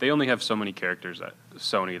 They only have so many characters that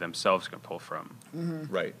Sony themselves can pull from.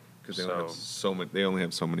 Right, because they only have so many. They only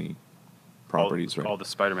have so many properties, right? All the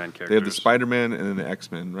Spider-Man characters. They have the Spider-Man and then the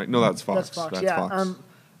X-Men, right? No, that's Fox. That's Fox.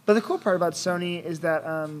 But the cool part about Sony is that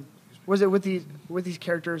with these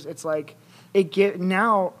characters, it's like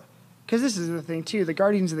now, because this is the thing too. The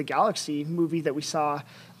Guardians of the Galaxy movie that we saw.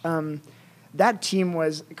 That team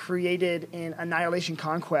was created in Annihilation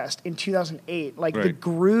Conquest in 2008. Like the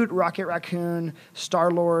Groot, Rocket Raccoon,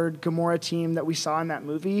 Star-Lord, Gamora team that we saw in that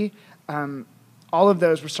movie, all of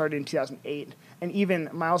those were started in 2008. And even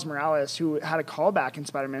Miles Morales, who had a callback in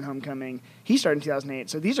Spider-Man Homecoming, he started in 2008.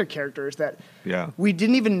 So these are characters that we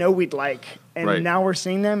didn't even know we'd like. And now we're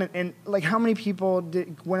seeing them. And like, how many people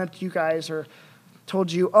went up to you guys or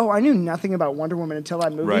told you, oh, I knew nothing about Wonder Woman until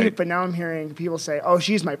that movie, but now I'm hearing people say, oh,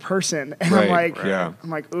 she's my person. And I'm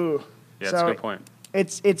like, ooh. Yeah, so that's a good point.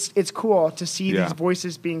 It's cool to see these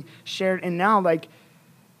voices being shared. And now, like,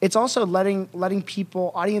 it's also letting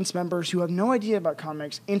people, audience members who have no idea about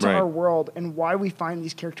comics, into our world and why we find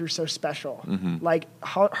these characters so special. Like,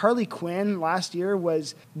 Harley Quinn last year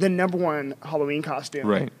was the #1 Halloween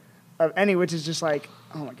costume of any, which is just like,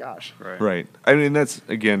 oh my gosh. Right. I mean, that's,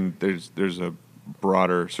 again, there's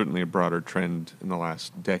certainly a broader trend in the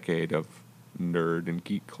last decade of nerd and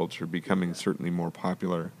geek culture becoming certainly more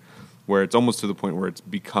popular, where it's almost to the point where it's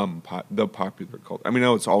become the popular culture. I mean, I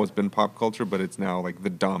know it's always been pop culture, but it's now like the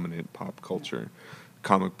dominant pop culture.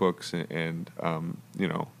 Comic books and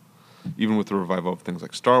even with the revival of things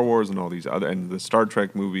like Star Wars and all these other, and the Star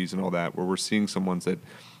Trek movies and all that, where we're seeing some ones that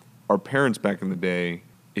our parents back in the day,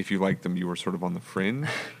 if you liked them, you were sort of on the fringe.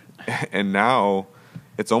 And now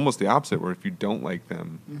it's almost the opposite, where if you don't like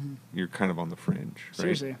them, you're kind of on the fringe.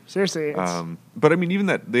 Right? Seriously. But I mean, even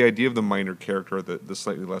the idea of the minor character, the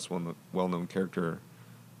slightly less well-known character,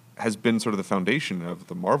 has been sort of the foundation of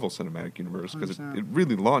the Marvel Cinematic Universe, because it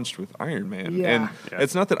really launched with Iron Man. And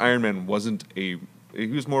it's not that Iron Man wasn't he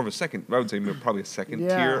was more of a second, I would say probably a second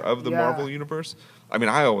tier of the Marvel Universe. I mean,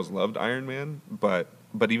 I always loved Iron Man, but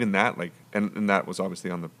even that, like, and that was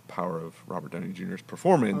obviously on the power of Robert Downey Jr.'s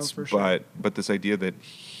performance. For sure. But this idea that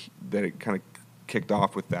it kind of kicked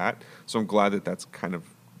off with that. So I'm glad that that's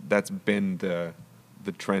been the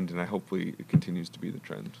trend, and hopefully it continues to be the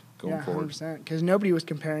trend going forward. 100%. Because nobody was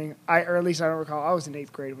comparing. Or at least I don't recall. I was in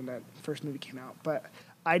 8th grade when that first movie came out, but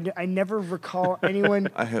I never recall anyone.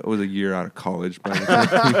 I was a year out of college by the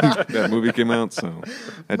time that movie came out, so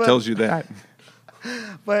that tells you that.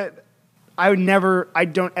 But I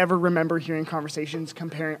don't ever remember hearing conversations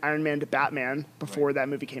comparing Iron Man to Batman before that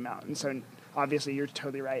movie came out. And so obviously you're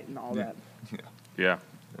totally right and all that. Yeah.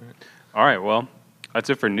 All right. Well,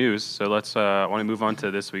 that's it for news. So let's want to move on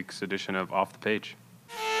to this week's edition of Off the Page.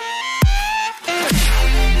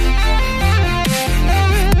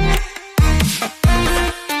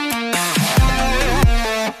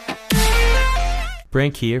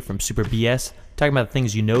 Brink here from Super BS, talking about the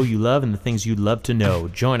things you know you love and the things you'd love to know.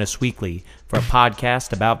 Join us weekly for a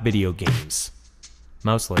podcast about video games.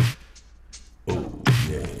 Mostly. Oh,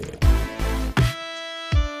 yeah.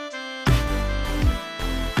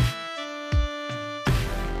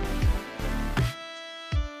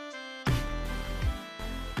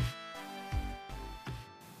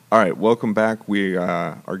 All right, welcome back. We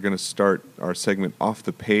are going to start our segment Off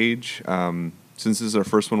the Page. Since this is our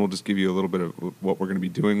first one, we'll just give you a little bit of what we're going to be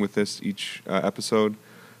doing with this each episode.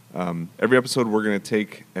 Every episode, we're going to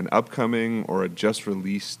take an upcoming or a just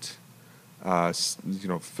released,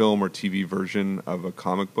 film or TV version of a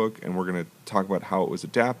comic book, and we're going to talk about how it was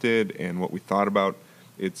adapted and what we thought about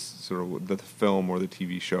its sort of the film or the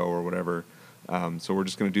TV show or whatever. So we're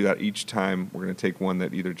just going to do that each time. We're going to take one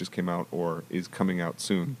that either just came out or is coming out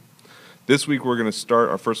soon. This week we're going to start,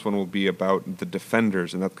 our first one will be about The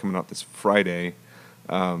Defenders, and that's coming out this Friday.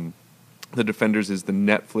 The Defenders is the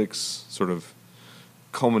Netflix sort of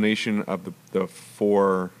culmination of the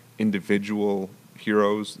 4 individual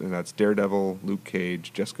heroes, and that's Daredevil, Luke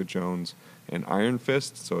Cage, Jessica Jones, and Iron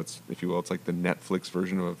Fist. So it's, if you will, it's like the Netflix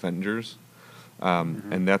version of Avengers.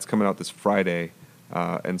 And that's coming out this Friday.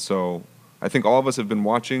 And so I think all of us have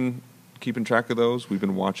been keeping track of those. We've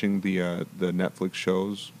been watching the Netflix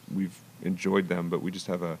shows. We've enjoyed them, but we just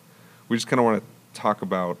kind of want to talk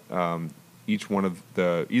about each one of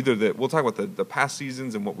we'll talk about the past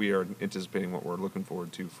seasons and what we are anticipating, what we're looking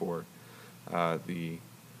forward to for the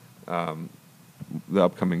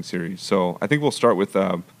upcoming series. So I think we'll start with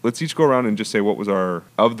let's each go around and just say what was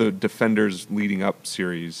of the Defenders leading up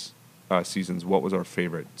series seasons, what was our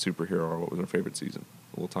favorite superhero or what was our favorite season.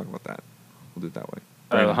 We'll talk about that. We'll do it that way.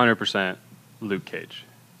 100% Luke Cage.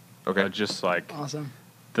 Okay. Just like awesome.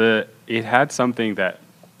 It had something that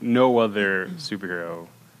no other superhero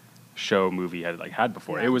show movie had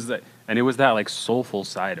before. Yeah. It was that like soulful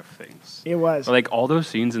side of things. It was. Like all those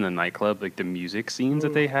scenes in the nightclub, like the music scenes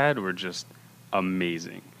that they had were just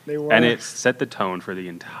amazing. They were. And it set the tone for the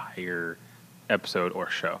entire episode or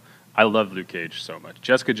show. I love Luke Cage so much.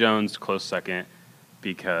 Jessica Jones, close second,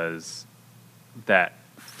 because that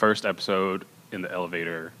first episode in the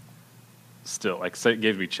elevator still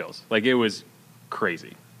gave me chills. Like it was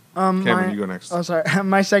crazy. Cameron, you go next. Oh, sorry.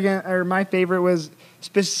 My favorite was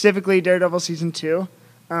specifically Daredevil season 2.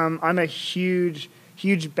 I'm a huge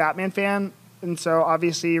Batman fan, and so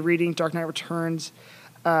obviously reading Dark Knight Returns,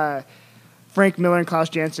 Frank Miller and Klaus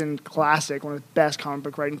Janson, classic, one of the best comic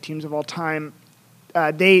book writing teams of all time.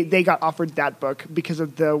 They got offered that book because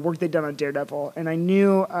of the work they'd done on Daredevil, and I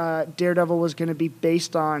knew Daredevil was going to be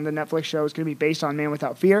based on the Netflix show was going to be based on Man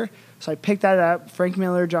Without Fear, so I picked that up. Frank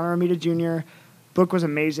Miller, John Romita Jr. Book was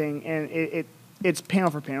amazing, and it's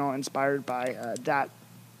panel for panel inspired by that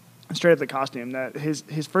straight up the costume. That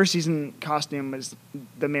his first season costume was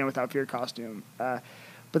the Man Without Fear costume,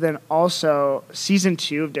 but then also season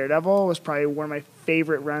 2 of Daredevil was probably one of my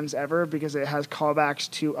favorite runs ever because it has callbacks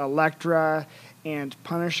to Elektra and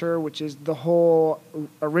Punisher, which is the whole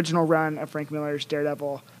original run of Frank Miller's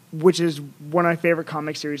Daredevil, which is one of my favorite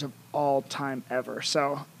comic series of all time ever.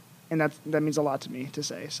 So, and that means a lot to me to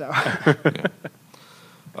say. So,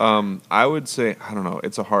 I would say, I don't know,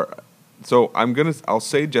 it's a hard. So I'll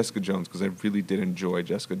say Jessica Jones because I really did enjoy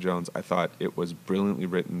Jessica Jones. I thought it was brilliantly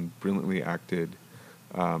written, brilliantly acted.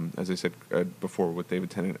 As I said before, with David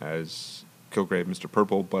Tennant as Kilgrave, Mr.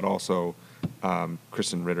 Purple, but also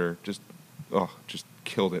Kristen Ritter just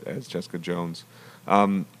killed it as Jessica Jones.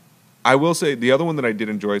 I will say the other one that I did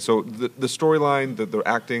enjoy. So the storyline, the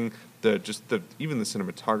acting, even the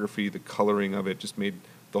cinematography, the coloring of it just made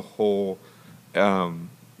the whole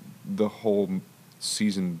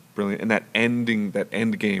season brilliant. And that end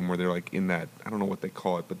game where they're like in that, I don't know what they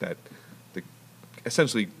call it, but the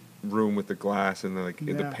essentially room with the glass and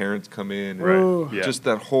the parents come in. And just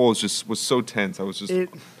that whole was so tense. I was just it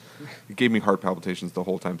gave me heart palpitations the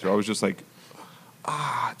whole time through. I was just like,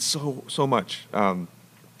 it's so much.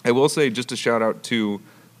 I will say just a shout out to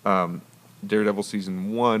Daredevil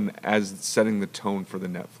season 1 as setting the tone for the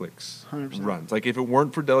Netflix 100%. runs. Like if it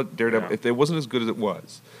weren't for Daredevil, if it wasn't as good as it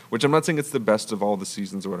was, which I'm not saying it's the best of all the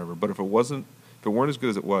seasons or whatever, but if it weren't as good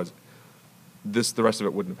as it was, the rest of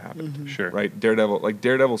it wouldn't have happened. Mm-hmm. Sure. Right?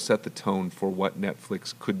 Daredevil set the tone for what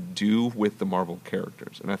Netflix could do with the Marvel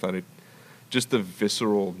characters. And I thought just the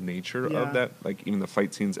visceral nature of that, like even the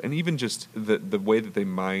fight scenes, and even just the way that they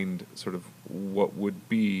mined sort of what would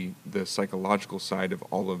be the psychological side of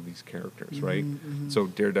all of these characters, right? Mm-hmm. So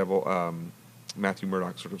Daredevil, Matthew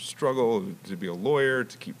Murdock sort of struggle to be a lawyer,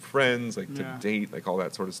 to keep friends, to date, all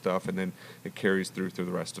that sort of stuff, and then it carries through the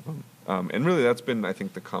rest of them. And really that's been, I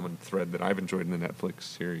think, the common thread that I've enjoyed in the Netflix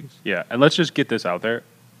series. Yeah, and let's just get this out there.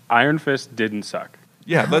 Iron Fist didn't suck.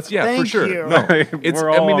 Yeah, for sure. You. No,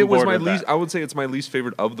 it was my least. That. I would say it's my least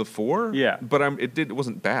favorite of the 4. Yeah, but it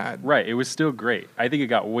wasn't bad. Right, it was still great. I think it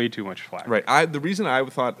got way too much flack. Right. The reason I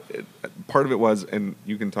thought part of it was, and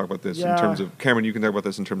you can talk about this in terms of Cameron. You can talk about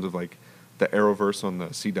this in terms of the Arrowverse on the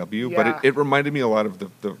CW. Yeah. But it reminded me a lot of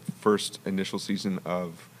the first initial season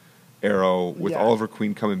of Arrow with Oliver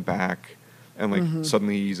Queen coming back, and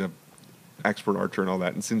suddenly he's a expert archer and all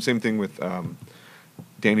that. And same thing with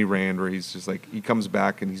Danny Rand, where he's just he comes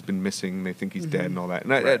back and he's been missing, and they think he's dead and all that.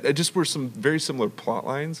 And I just were some very similar plot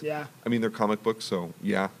lines. Yeah. I mean, they're comic books, so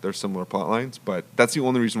they're similar plot lines, but that's the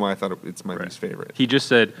only reason why I thought it's my least favorite. He just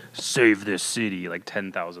said, "Save this city"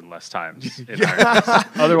 10,000 less times. In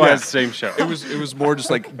Otherwise, same show. It was more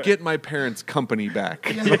just get my parents' company back.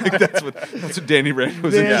 That's what Danny Rand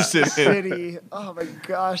was interested in. City. Oh my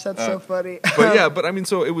gosh, that's so funny. But I mean,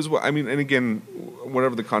 so it was. I mean, and again,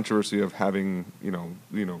 whatever the controversy of having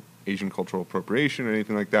Asian cultural appropriation or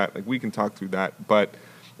anything like that, we can talk through that. But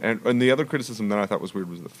And the other criticism that I thought was weird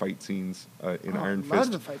was the fight scenes in Iron love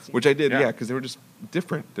Fist, the fight scenes. which I did, Yeah. because they were just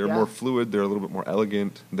different. They're Yeah. more fluid. They're a little bit more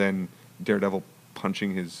elegant than Daredevil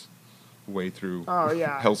punching his way through Oh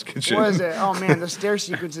yeah, Hell's Kitchen. What is it? Oh man, the stair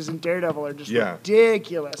sequences in Daredevil are just Yeah.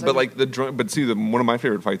 ridiculous. But like one of my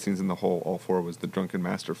favorite fight scenes in the whole all four was the Drunken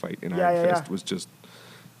Master fight in Iron Fist. Was just,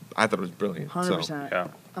 I thought it was brilliant. 100%. Yeah.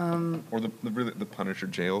 Or the Punisher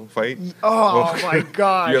jail fight. Oh my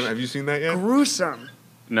gosh! Have you seen that yet? Gruesome.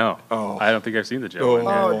 No. Oh. I don't think I've seen the Joe one.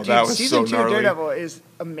 Oh, dude, that was season so 2 of gnarly. Daredevil is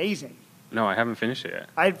amazing. No, I haven't finished it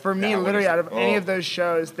yet. For me, That one literally, is- out of any oh. of those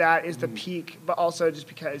shows, that is the peak. But also just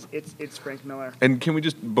because it's Frank Miller. And can we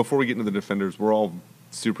just, before we get into the Defenders, we're all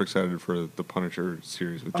super excited for the Punisher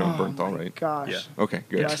series with John Bernthal, right? Gosh. Yeah. Okay,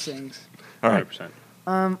 good. Blessings. All right. 100%.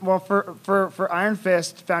 Well, for Iron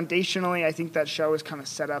Fist, foundationally, I think that show is kind of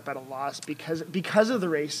set up at a loss because of the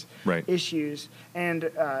race Right. issues. And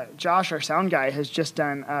Josh, our sound guy, has just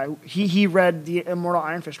done. He read the Immortal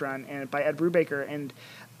Iron Fist run by Ed Brubaker, and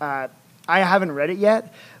I haven't read it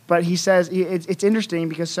yet, but he says it's interesting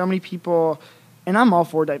because so many people, and I'm all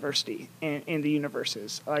for diversity in the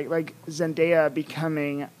universes, like Zendaya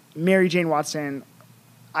becoming Mary Jane Watson.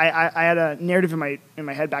 I had a narrative in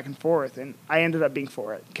my head back and forth, and I ended up being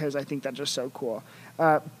for it because I think that's just so cool.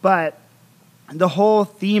 But the whole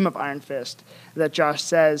theme of Iron Fist that Josh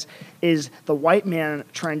says is the white man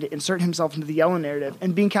trying to insert himself into the yellow narrative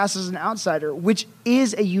and being cast as an outsider, which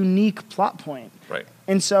is a unique plot point. Right.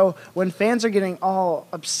 And so when fans are getting all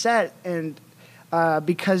upset and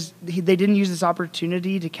because they didn't use this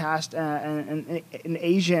opportunity to cast an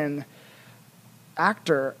Asian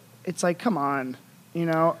actor, it's like, come on. You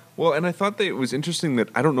know. Well, and I thought that it was interesting that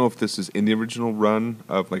I don't know if this is in the original run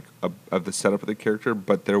of of the setup of the character,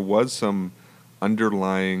 but there was some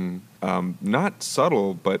underlying, not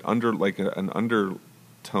subtle, but an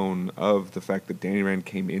undertone of the fact that Danny Rand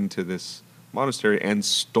came into this monastery and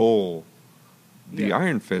stole the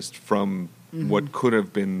Iron Fist from what could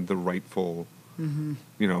have been the rightful,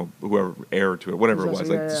 whoever heir to it, whatever it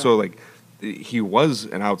was. So he was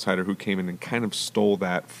an outsider who came in and kind of stole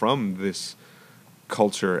that from this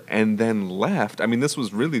culture and then left. I mean, this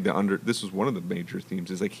was really this was one of the major themes,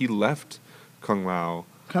 is like he left Kunlun.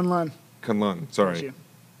 Sorry.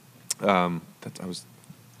 I was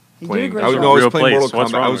playing. I was playing Mortal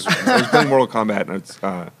Kombat. I was playing Mortal Kombat, and it's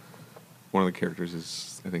one of the characters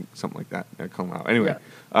is, I think, something like that. Kung Lao. Anyway,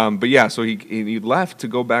 but yeah, so he left to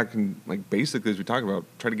go back and, like, basically, as we talk about,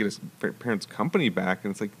 try to get his parents' company back,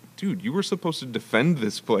 and it's like, dude, you were supposed to defend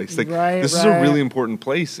this place. Like, this is a really important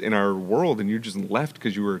place in our world, and you just left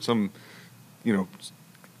because you were some,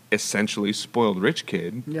 essentially spoiled rich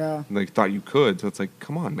kid. Yeah. Like, thought you could. So it's like,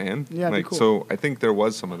 come on, man. Yeah, like, cool. So I think there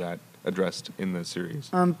was some of that addressed in the series.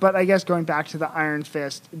 But I guess going back to the Iron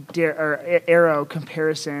Fist or Arrow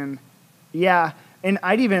comparison, yeah, and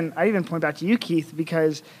I'd even point back to you, Keith,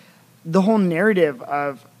 because the whole narrative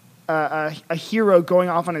of a hero going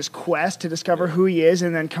off on his quest to discover who he is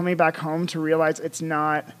and then coming back home to realize it's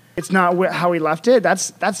not how he left it.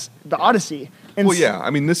 That's the Odyssey. And well, yeah,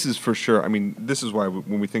 I mean, this is for sure. I mean, this is why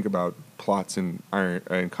when we think about plots in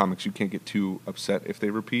comics, you can't get too upset if they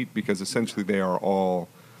repeat, because essentially they are all,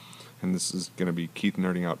 and this is going to be Keith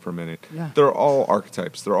nerding out for a minute. Yeah. They're all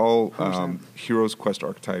archetypes. They're all heroes' quest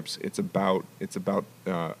archetypes. It's about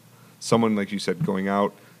someone, like you said, going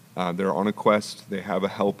out. They're on a quest. They have a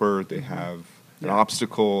helper. They have an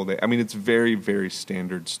obstacle. It's very, very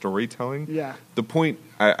standard storytelling. Yeah. The point,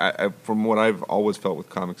 I from what I've always felt with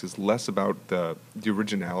comics, is less about the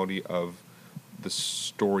originality of the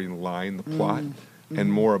storyline, the plot,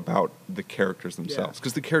 and more about the characters themselves.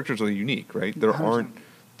 Because the characters are unique, right?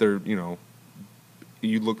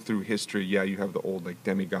 You look through history, you have the old, like,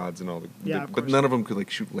 demigods and all but none of them could, like,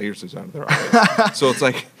 shoot lasers out of their eyes. So it's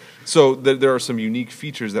like, there are some unique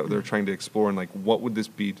features that they're trying to explore, and, like, what would this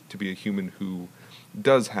be to be a human who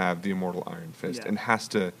does have the immortal Iron Fist and has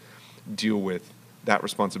to deal with that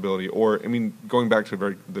responsibility? Or, I mean, going back to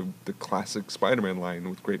the classic Spider-Man line,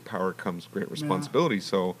 with great power comes great responsibility.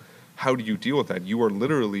 So how do you deal with that? You are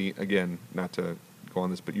literally, again, not to go on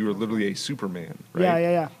this, but you are literally a Superman, right?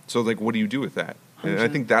 Yeah. So, like, what do you do with that? And I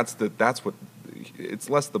think that's what, it's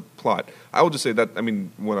less the plot. I will just say that, I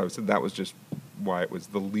mean, what I said, that was just why it was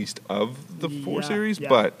the least of the four series,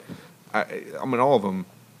 but I mean, all of them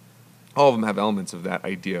have elements of that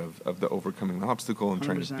idea of the overcoming the obstacle and 100%.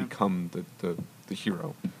 Trying to become the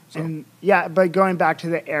hero. So. And but going back to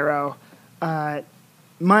the Arrow, the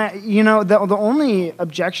only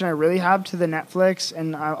objection I really have to the Netflix,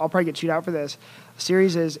 and I'll probably get chewed out for this,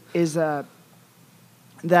 series is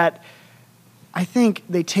that I think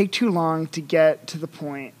they take too long to get to the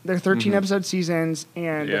point. They're 13 episode seasons,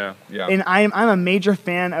 and and I'm a major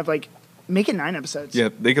fan of like make it 9 episodes. Yeah,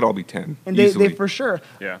 they could all be 10. And they for sure.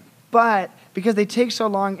 Yeah. But because they take so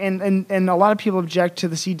long, and a lot of people object to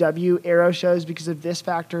the CW Arrow shows because of this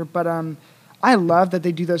factor, but I love that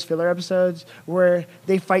they do those filler episodes where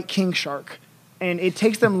they fight King Shark. And it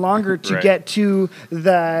takes them longer to get to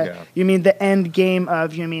the the end game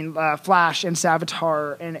of Flash and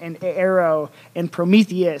Savitar and Arrow and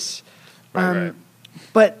Prometheus, but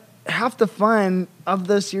half the fun of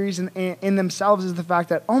those series in themselves is the fact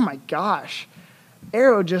that, oh my gosh,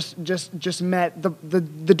 Arrow just met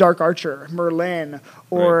the Dark Archer Merlin,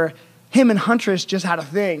 or him and Huntress just had a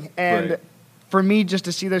thing, and. For me, just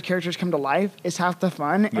to see those characters come to life is half the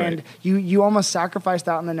fun, and you almost sacrifice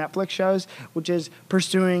that on the Netflix shows, which is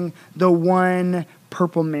pursuing the one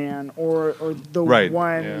Purple Man or the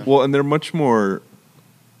one. Well, and they're much more.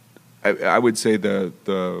 I would say the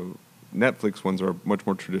Netflix ones are much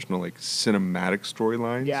more traditional, like cinematic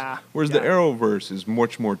storylines. Yeah. Whereas the Arrowverse is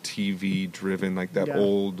much more TV driven, like that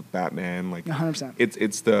old Batman, like 100%.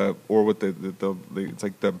 It's the it's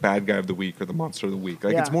like the bad guy of the week or the monster of the week.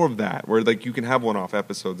 Like it's more of that, where like you can have one-off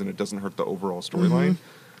episodes and it doesn't hurt the overall storyline.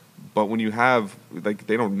 But when you have like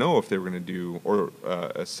they don't know if they were going to do or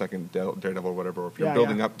a second Daredevil or whatever, or if you're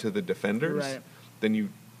building up to the Defenders, then you.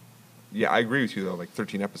 Yeah, I agree with you though. Like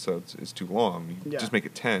 13 episodes is too long. You just make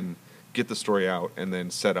it 10. Get the story out and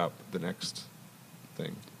then set up the next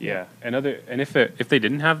thing. Yeah, and if they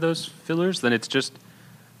didn't have those fillers, then it's just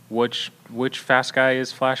which fast guy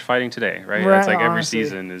is Flash fighting today, right? It's like every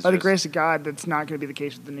season is. By the grace of God, that's not going to be the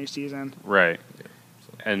case with the new season. Right,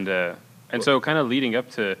 and so kind of leading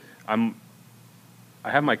up to I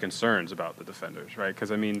have my concerns about the Defenders, right?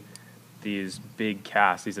 Because I mean, these big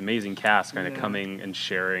casts, these amazing casts, kind of coming and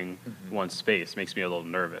sharing one space makes me a little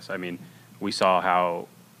nervous. I mean, we saw how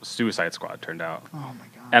Suicide Squad turned out. Oh my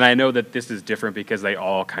god! And I know that this is different because they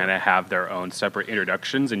all kind of have their own separate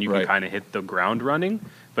introductions, and you can kind of hit the ground running.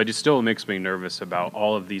 But it still makes me nervous about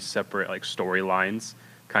all of these separate like storylines,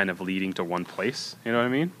 kind of leading to one place. You know what I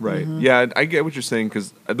mean? Right. Yeah, I get what you're saying,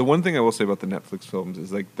 because the one thing I will say about the Netflix films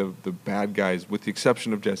is like the bad guys, with the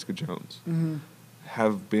exception of Jessica Jones,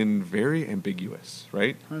 have been very ambiguous,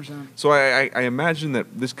 right? 100%. So I imagine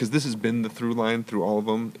that because this has been the through line through all of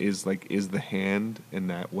them, is the hand, and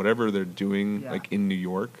that whatever they're doing like in New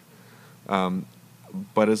York.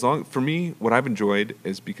 But for me, what I've enjoyed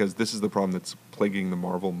is, because this is the problem that's plaguing the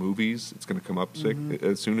Marvel movies. It's going to come up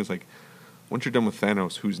as soon as like once you're done with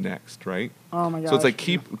Thanos, who's next, right? Oh my god! So it's like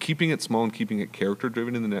keeping it small and keeping it character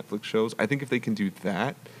driven in the Netflix shows. I think if they can do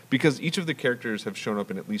that, because each of the characters have shown up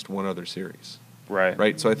in at least one other series.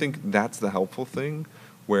 Right. So I think that's the helpful thing,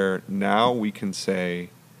 where now we can say,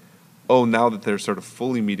 oh, now that they're sort of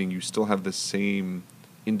fully meeting, you still have the same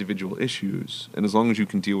individual issues, and as long as you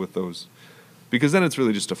can deal with those, because then it's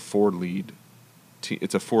really just a 4-lead.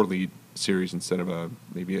 It's a 4-lead series instead of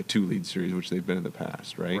maybe a 2-lead series, which they've been in the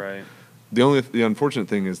past, right? Right. The unfortunate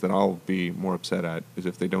thing is that I'll be more upset at is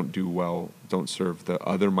if they don't do well, don't serve the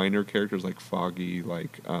other minor characters like Foggy,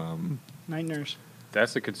 like Night Nurse.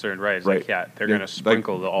 That's the concern, right? It's like, they're going to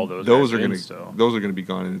sprinkle all those. Those are going to be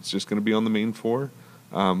gone, and it's just going to be on the main 4,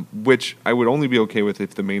 which I would only be okay with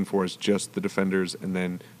if the main 4 is just the Defenders, and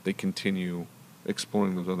then they continue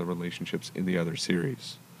exploring those other relationships in the other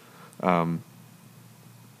series. But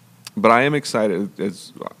I am excited.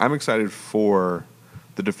 I'm excited for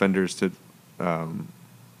the Defenders to,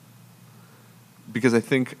 because I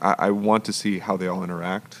think I want to see how they all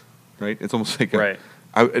interact. Right? It's almost like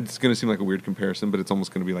it's going to seem like a weird comparison, but it's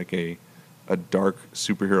almost going to be like a dark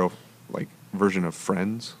superhero like version of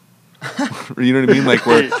Friends. You know what I mean? Like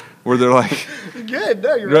where they're like good.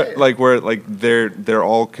 No, you're right. Like where like they're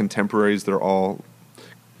all contemporaries. They're all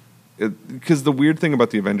because the weird thing about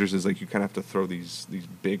the Avengers is like you kind of have to throw these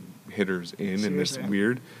big hitters in this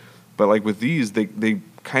weird. But like with these, they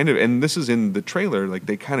kind of, and this is in the trailer, like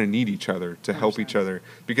they kind of need each other to help each other,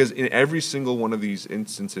 because in every single one of these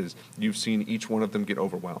instances, you've seen each one of them get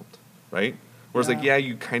overwhelmed, right? Whereas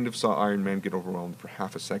you kind of saw Iron Man get overwhelmed for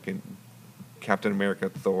half a second, Captain America,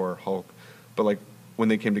 Thor, Hulk, but like when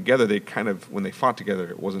they came together, when they fought together,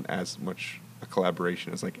 it wasn't as much a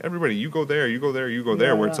collaboration. It's like everybody, you go there, you go there, you go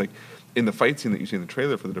there. Where it's like in the fight scene that you see in the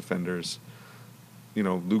trailer for the Defenders. You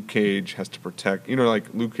know, Luke Cage has to protect. You know,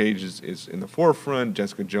 like Luke Cage is in the forefront.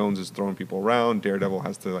 Jessica Jones is throwing people around. Daredevil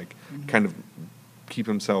has to like kind of keep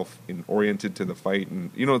himself oriented to the fight, and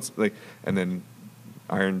you know, it's like, and then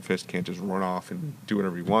Iron Fist can't just run off and do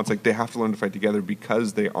whatever he wants. Like they have to learn to fight together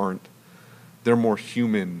because they're more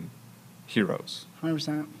human heroes.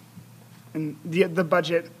 100%. And the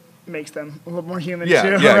budget makes them a little more human Yeah,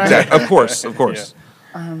 too. yeah, right? exactly. Of course, of course.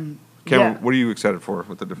 Um, Cameron, yeah. what are you excited for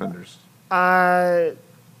with the Defenders?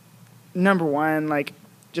 Number one, like,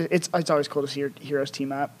 it's always cool to see your heroes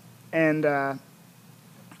team up, and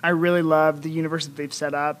I really love the universe that they've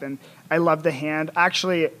set up, and I love the hand.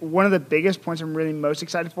 Actually, one of the biggest points I'm really most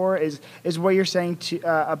excited for is what you're saying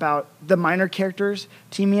about the minor characters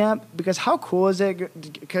teaming up, because how cool is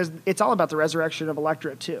it? Because it's all about the resurrection of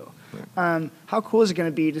Elektra too. How cool is it going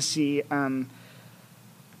to be to see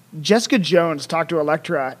Jessica Jones talk to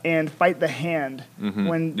Elektra and fight the hand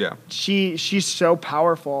when she's so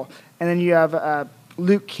powerful, and then you have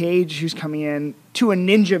Luke Cage, who's coming in to a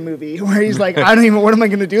ninja movie where he's like, what am I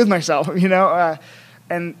going to do with myself?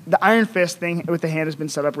 And the Iron Fist thing with the hand has been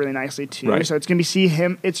set up really nicely too. Right. So it's going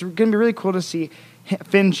to be really cool to see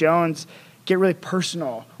Finn Jones get really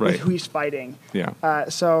personal with who he's fighting. Yeah.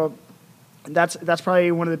 So that's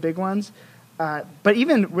probably one of the big ones. But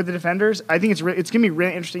even with the Defenders, I think it's going to be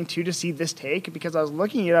really interesting too to see this take, because I was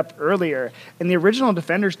looking it up earlier, and the original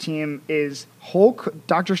Defenders team is Hulk,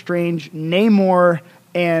 Doctor Strange, Namor,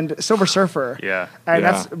 and Silver Surfer. Yeah. And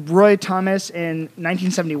that's Roy Thomas in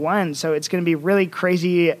 1971. So it's going to be really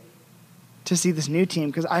crazy to see this new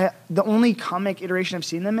team, because the only comic iteration I've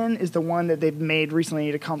seen them in is the one that they've made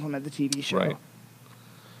recently to complement the TV show. Right.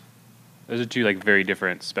 Those are two very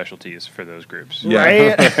different specialties for those groups. Yeah.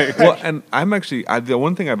 Right? Well, and I'm actually the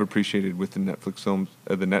one thing I've appreciated with the Netflix films,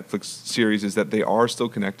 the Netflix series, is that they are still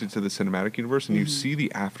connected to the cinematic universe, and you see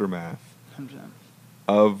the aftermath 100%.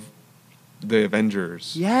 of the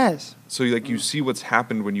Avengers. Yes. So you see what's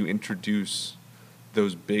happened when you introduce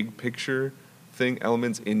those big picture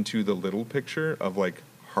elements into the little picture of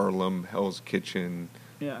Harlem, Hell's Kitchen,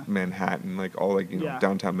 Manhattan, all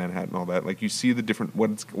downtown Manhattan, all that. You see the different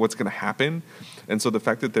what's going to happen, and so the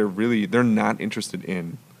fact that they're not interested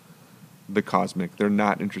in the cosmic, they're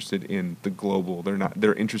not interested in the global,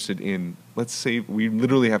 they're interested in we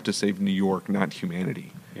literally have to save New York, not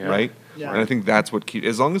humanity, right? Yeah. And I think that's what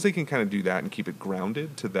as long as they can kind of do that and keep it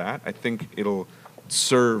grounded to that, I think it'll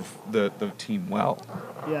serve the team well.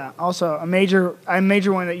 Yeah. Also, a major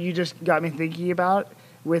one that you just got me thinking about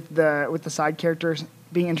with the side characters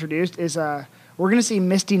being introduced is we're going to see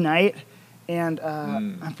Misty Knight and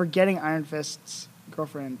I'm forgetting Iron Fist's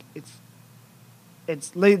girlfriend.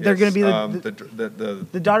 They're going to be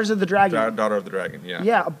the Daughters of the Dragon. Daughter of the Dragon. Yeah.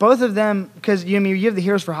 Yeah, both of them, because you have the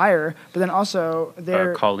Heroes for Hire, but then also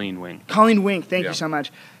they're Colleen Wing. Colleen Wing. Thank you so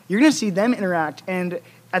much. You're going to see them interact, and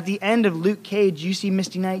at the end of Luke Cage, you see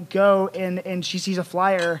Misty Knight go and she sees a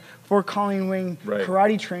flyer for Colleen Wing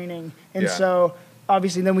karate training. And so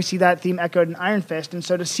obviously then we see that theme echoed in Iron Fist. And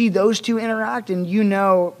so to see those two interact and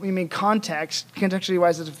contextually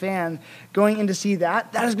wise as a fan, going in to see that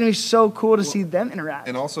is going to be so cool to see them interact.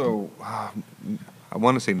 And also, I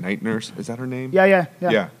want to say Night Nurse. Is that her name? Yeah.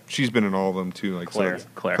 Yeah, she's been in all of them too. Claire.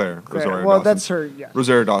 Rosario Well, Dawson. that's her, yeah.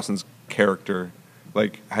 Rosario Dawson's character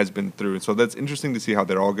has been through it. So that's interesting to see how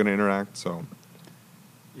they're all going to interact. So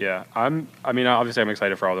yeah, obviously I'm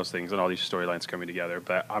excited for all those things and all these storylines coming together,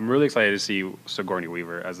 but I'm really excited to see Sigourney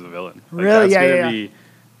Weaver as the villain. Really?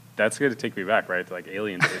 That's going to take me back, right, to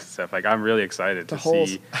alien based stuff. I'm really excited to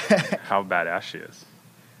see how badass she is.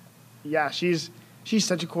 Yeah, she's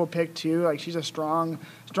such a cool pick too. She's a strong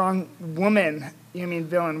woman,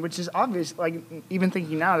 villain, which is obvious. Even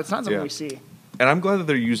thinking now, that's not something we see. And I'm glad that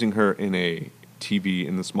they're using her in a TV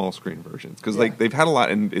in the small screen versions, because they've had a lot,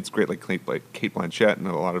 and it's great. Kate Blanchett and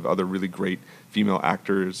a lot of other really great female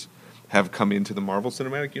actors have come into the Marvel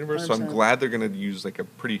Cinematic Universe. 100%. So I'm glad they're going to use a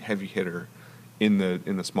pretty heavy hitter in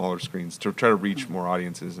the smaller screens to try to reach more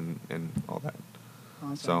audiences and all that.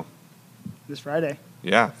 Awesome. So this Friday.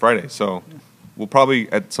 Yeah, Friday. So we'll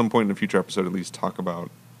probably at some point in a future episode at least talk about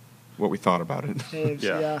what we thought about it.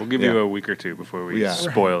 We'll give you a week or two before we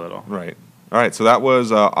spoil it all. Right. All right, so that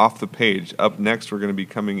was Off the Page. Up next, we're going to be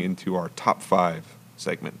coming into our Top 5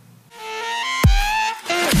 segment.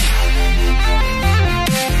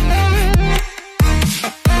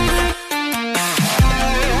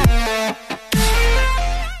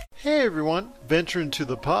 Hey everyone, venture into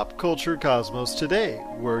the pop culture cosmos today,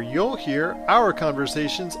 where you'll hear our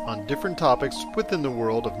conversations on different topics within the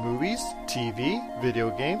world of movies, TV,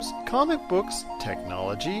 video games, comic books,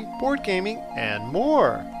 technology, board gaming, and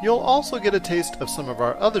more. You'll also get a taste of some of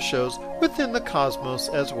our other shows within the cosmos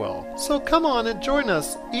as well. So come on and join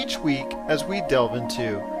us each week as we delve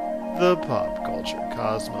into the pop culture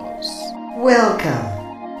cosmos.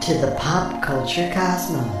 Welcome to the pop culture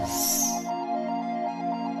cosmos.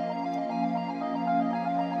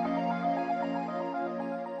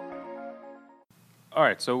 All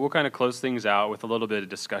right, so we'll kind of close things out with a little bit of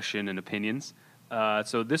discussion and opinions.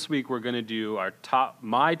 So this week we're going to do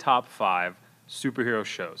my top 5 superhero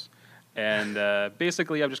shows. And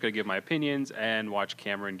basically I'm just going to give my opinions and watch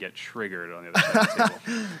Cameron get triggered on the other side of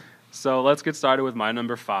the table. So let's get started with my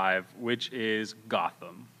number 5, which is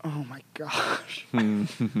Gotham. Oh my gosh.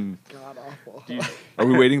 God awful. Are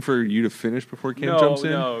we waiting for you to finish before Cam jumps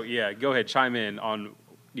in? No, yeah. Go ahead, chime in on,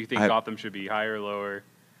 do you think Gotham should be higher or lower?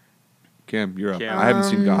 Cam, you're up. I haven't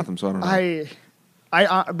seen Gotham, so I don't know.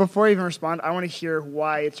 I before I even respond, I want to hear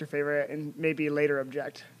why it's your favorite and maybe later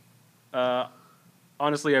object.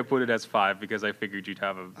 Honestly, I put it as 5 because I figured you'd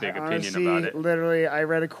have a big opinion about it. Literally, I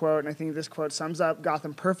read a quote, and I think this quote sums up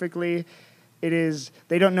Gotham perfectly. It is,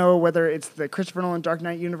 they don't know whether it's the Christopher Nolan Dark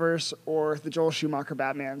Knight universe or the Joel Schumacher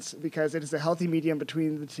Batmans, because it is a healthy medium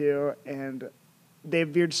between the two, and they've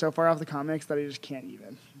veered so far off the comics that I just can't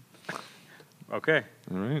even. Okay.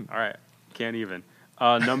 All right. Can't even.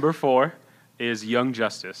 Number 4 is Young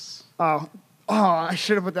Justice. Oh, I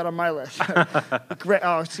should have put that on my list. Great.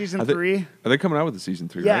 Oh, season 3. Are they coming out with the season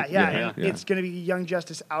 3? Yeah, right? yeah. It's going to be Young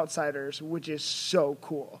Justice Outsiders, which is so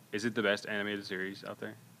cool. Is it the best animated series out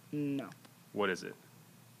there? No. What is it?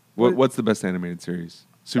 What's the best animated series?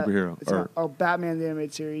 Superhero? Batman the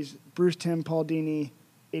animated series. Bruce Timm, Paul Dini.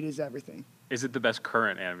 It is everything. Is it the best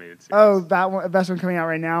current animated series? Oh, best one coming out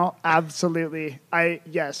right now? Absolutely.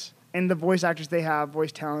 Yes. And the voice actors they have,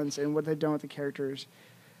 voice talents, and what they've done with the characters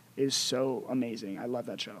is so amazing. I love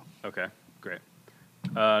that show. Okay, great.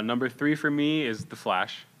 Number 3 for me is The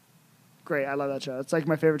Flash. Great, I love that show. It's like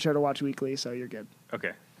my favorite show to watch weekly, so you're good.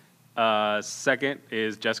 Okay. Second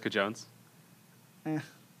is Jessica Jones.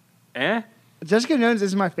 Jessica Jones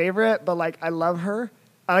is my favorite, but like I love her.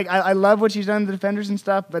 I love what she's done in The Defenders and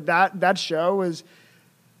stuff, but that show was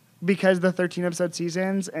because the 13-episode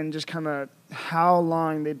seasons and just kind of how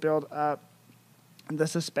long they build up the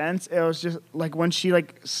suspense. It was just like when she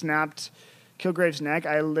like snapped Kilgrave's neck,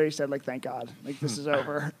 I literally said like, thank God, like this is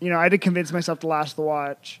over. I had to convince myself to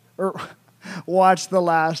watch the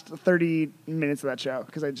last 30 minutes of that show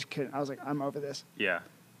because I just couldn't. I was like, I'm over this. Yeah,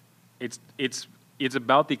 it's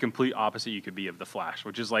about the complete opposite you could be of The Flash,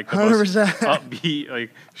 which is like the most upbeat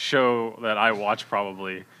like show that I watch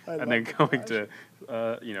probably, and then going to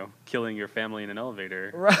killing your family in an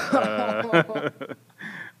elevator.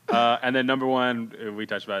 And then number 1 we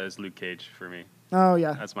touched about is Luke Cage for me. Oh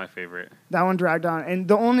yeah, that's my favorite. That one dragged on, and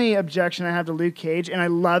the only objection I have to Luke Cage, and I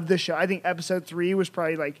love the show. I think episode 3 was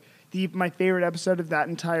probably like my favorite episode of that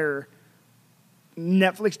entire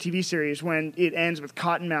Netflix TV series when it ends with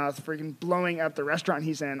Cottonmouth freaking blowing up the restaurant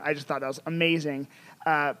he's in. I just thought that was amazing.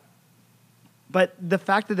 But the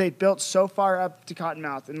fact that they built so far up to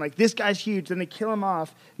Cottonmouth and like this guy's huge, then they kill him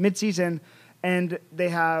off mid-season, and they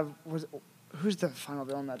have who's the final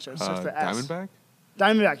villain in that show? Diamondback?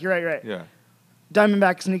 Diamondback, you're right. Yeah.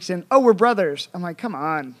 Diamondback sneaks in. Oh, we're brothers. I'm like, come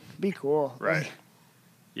on, be cool. Right.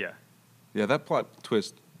 Yeah. Yeah, that plot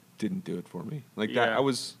twist didn't do it for me. Like that, I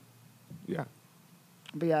was, yeah.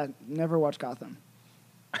 But yeah, never watch Gotham.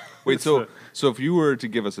 Wait, so if you were to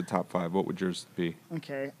give us a top 5, what would yours be?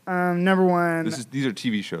 Okay, number 1. These are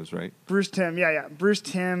TV shows, right? Bruce Timm, yeah. Bruce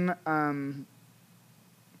Timm,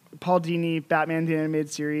 Paul Dini, Batman the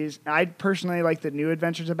Animated Series. I personally like the New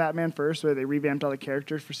Adventures of Batman first, where they revamped all the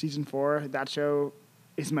characters for season 4. That show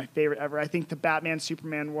is my favorite ever. I think the Batman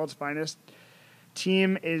Superman World's Finest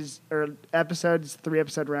team episodes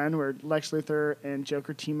 3-episode run where Lex Luthor and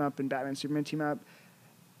Joker team up and Batman Superman team up.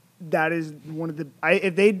 That is one of the.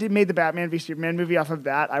 If they made the Batman v Superman movie off of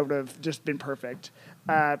that, I would have just been perfect.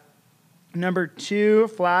 Number 2,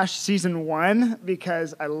 Flash season 1,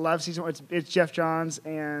 because I love season 1. It's Jeff Johns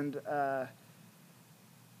and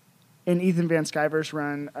Ethan Van Sciver's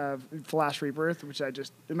run of Flash Rebirth, which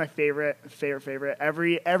is my favorite.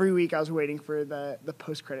 Every week I was waiting for the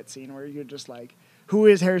post-credit scene where you're just like, who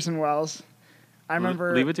is Harrison Wells? I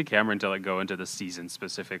remember. Leave it to Cameron to like go into the season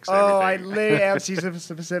specifics. I literally am season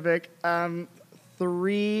specific.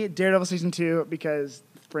 3, Daredevil season 2 because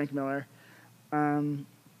Frank Miller. Then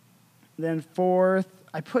 4th,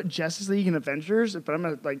 I put Justice League and Avengers, but I'm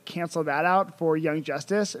gonna cancel that out for Young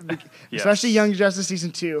Justice, especially Young Justice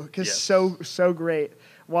season 2 because so great.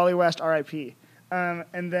 Wally West, R.I.P.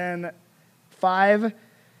 And then 5,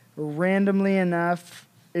 randomly enough,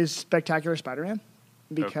 is Spectacular Spider-Man.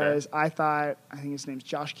 Because I think his name's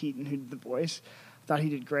Josh Keaton, who did the voice. I thought he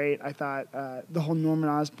did great. I thought the whole Norman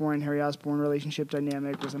Osborn, Harry Osborn relationship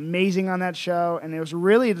dynamic was amazing on that show. And it was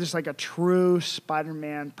really just like a true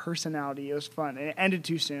Spider-Man personality. It was fun. And it ended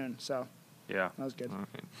too soon. So, yeah, that was good.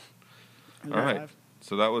 All right.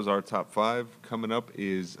 So that was our top 5. Coming up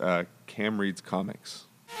is Cam Reads Comics.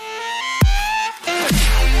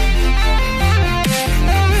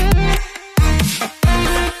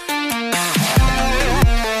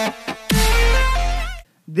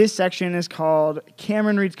 This section is called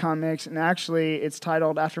Cameron Reads Comics, and actually it's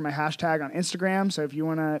titled after my hashtag on Instagram. So if you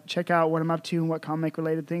want to check out what I'm up to and what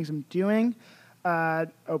comic-related things I'm doing,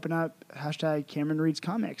 open up hashtag Cameron Reads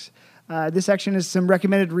Comics. This section is some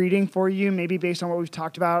recommended reading for you, maybe based on what we've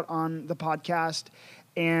talked about on the podcast,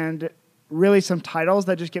 and really some titles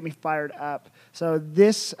that just get me fired up. So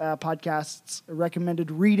this podcast's recommended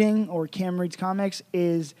reading, or Cam Reads Comics,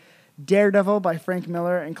 is Daredevil by Frank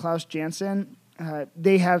Miller and Klaus Janson.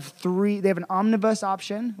 They have an omnibus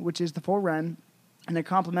option, which is the full run, and a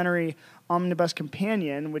complimentary omnibus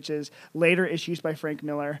companion, which is later issues by Frank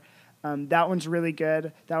Miller. That one's really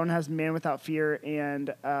good. That one has Man Without Fear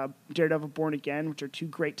and Daredevil Born Again, which are two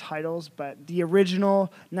great titles. But the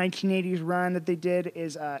original 1980s run that they did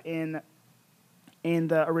is in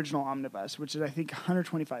the original omnibus, which is I think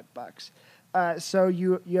 $125. So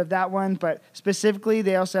you have that one, but specifically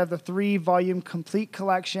they also have the 3-volume complete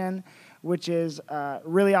collection, which is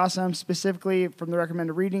really awesome. Specifically from the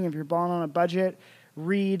recommended reading, if you're balling on a budget,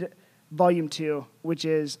 read Volume 2, which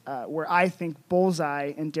is where I think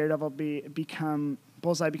Bullseye and Daredevil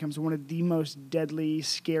Bullseye becomes one of the most deadly,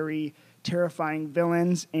 scary, terrifying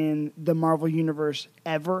villains in the Marvel Universe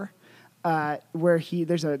ever. Where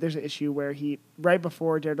there's an issue where he, right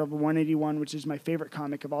before Daredevil 181, which is my favorite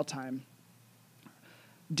comic of all time,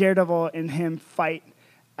 Daredevil and him fight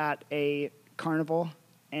at a carnival,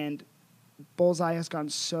 and Bullseye has gone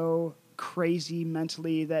so crazy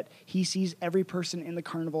mentally that he sees every person in the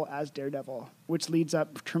carnival as Daredevil, which leads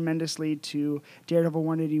up tremendously to Daredevil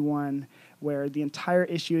 181, where the entire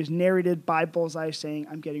issue is narrated by Bullseye saying,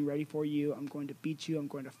 "I'm getting ready for you, I'm going to beat you, I'm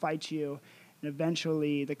going to fight you," and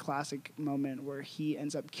eventually the classic moment where he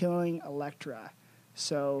ends up killing Elektra.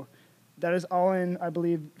 So that is all in, I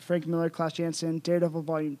believe, Frank Miller, Klaus Janson, Daredevil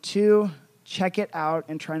Volume 2. Check it out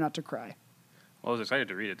and try not to cry. Well, I was excited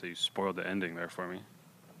to read it until you spoiled the ending there for me.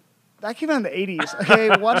 That came out in the 80s. Okay,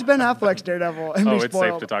 watch Ben Affleck's Daredevil and be it's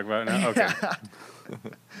spoiled. safe to talk about it now? Okay. Yeah.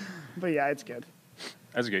 But yeah, it's good.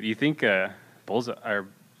 That's good. You think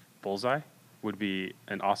Bullseye would be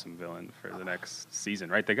an awesome villain for the next season,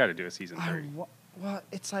 right? They got to do a season 3. Well,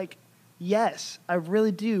 it's like, yes, I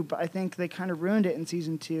really do, but I think they kind of ruined it in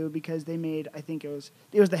season 2 because they made, I think it was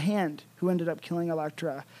the Hand who ended up killing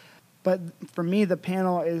Elektra. But for me, the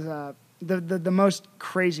panel is the most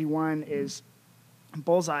crazy one is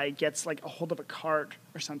Bullseye gets like a hold of a cart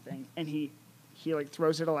or something, and he like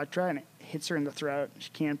throws it at Elektra, and it hits her in the throat.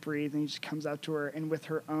 She can't breathe, and he just comes up to her, and with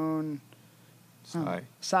her own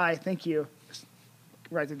sigh, thank you,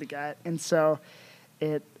 right through the gut. And so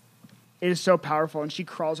it is so powerful, and she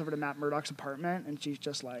crawls over to Matt Murdock's apartment, and she's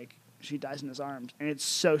just like, she dies in his arms, and it's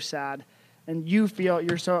so sad. And you feel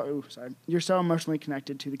you're so emotionally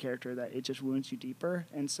connected to the character that it just wounds you deeper.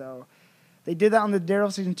 And so they did that on the Daredevil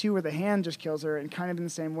season 2 where the Hand just kills her, and kind of in the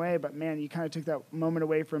same way. But man, you kind of took that moment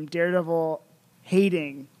away from Daredevil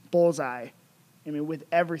hating Bullseye. I mean, with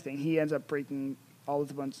everything, he ends up breaking all of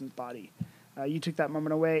the bones in his body. You took that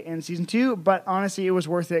moment away in season 2, but honestly, it was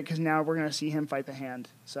worth it because now we're going to see him fight the Hand.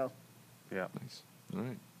 So, yeah, nice.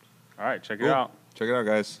 All right, check it out. Check it out,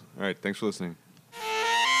 guys. All right, thanks for listening.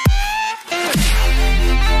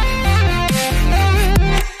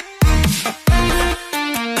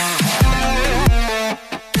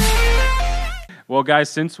 Well, guys,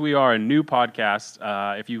 since we are a new podcast,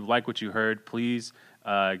 if you like what you heard, please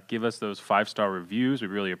give us those 5-star reviews. We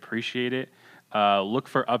really appreciate it. Look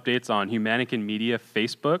for updates on Humanican Media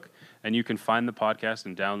Facebook, and you can find the podcast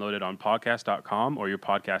and download it on podcast.com or your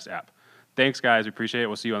podcast app. Thanks, guys. We appreciate it.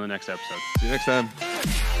 We'll see you on the next episode. See you next time.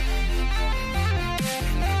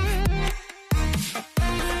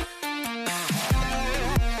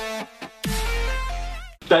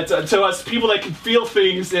 That to us people that can feel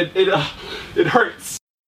things, it hurts.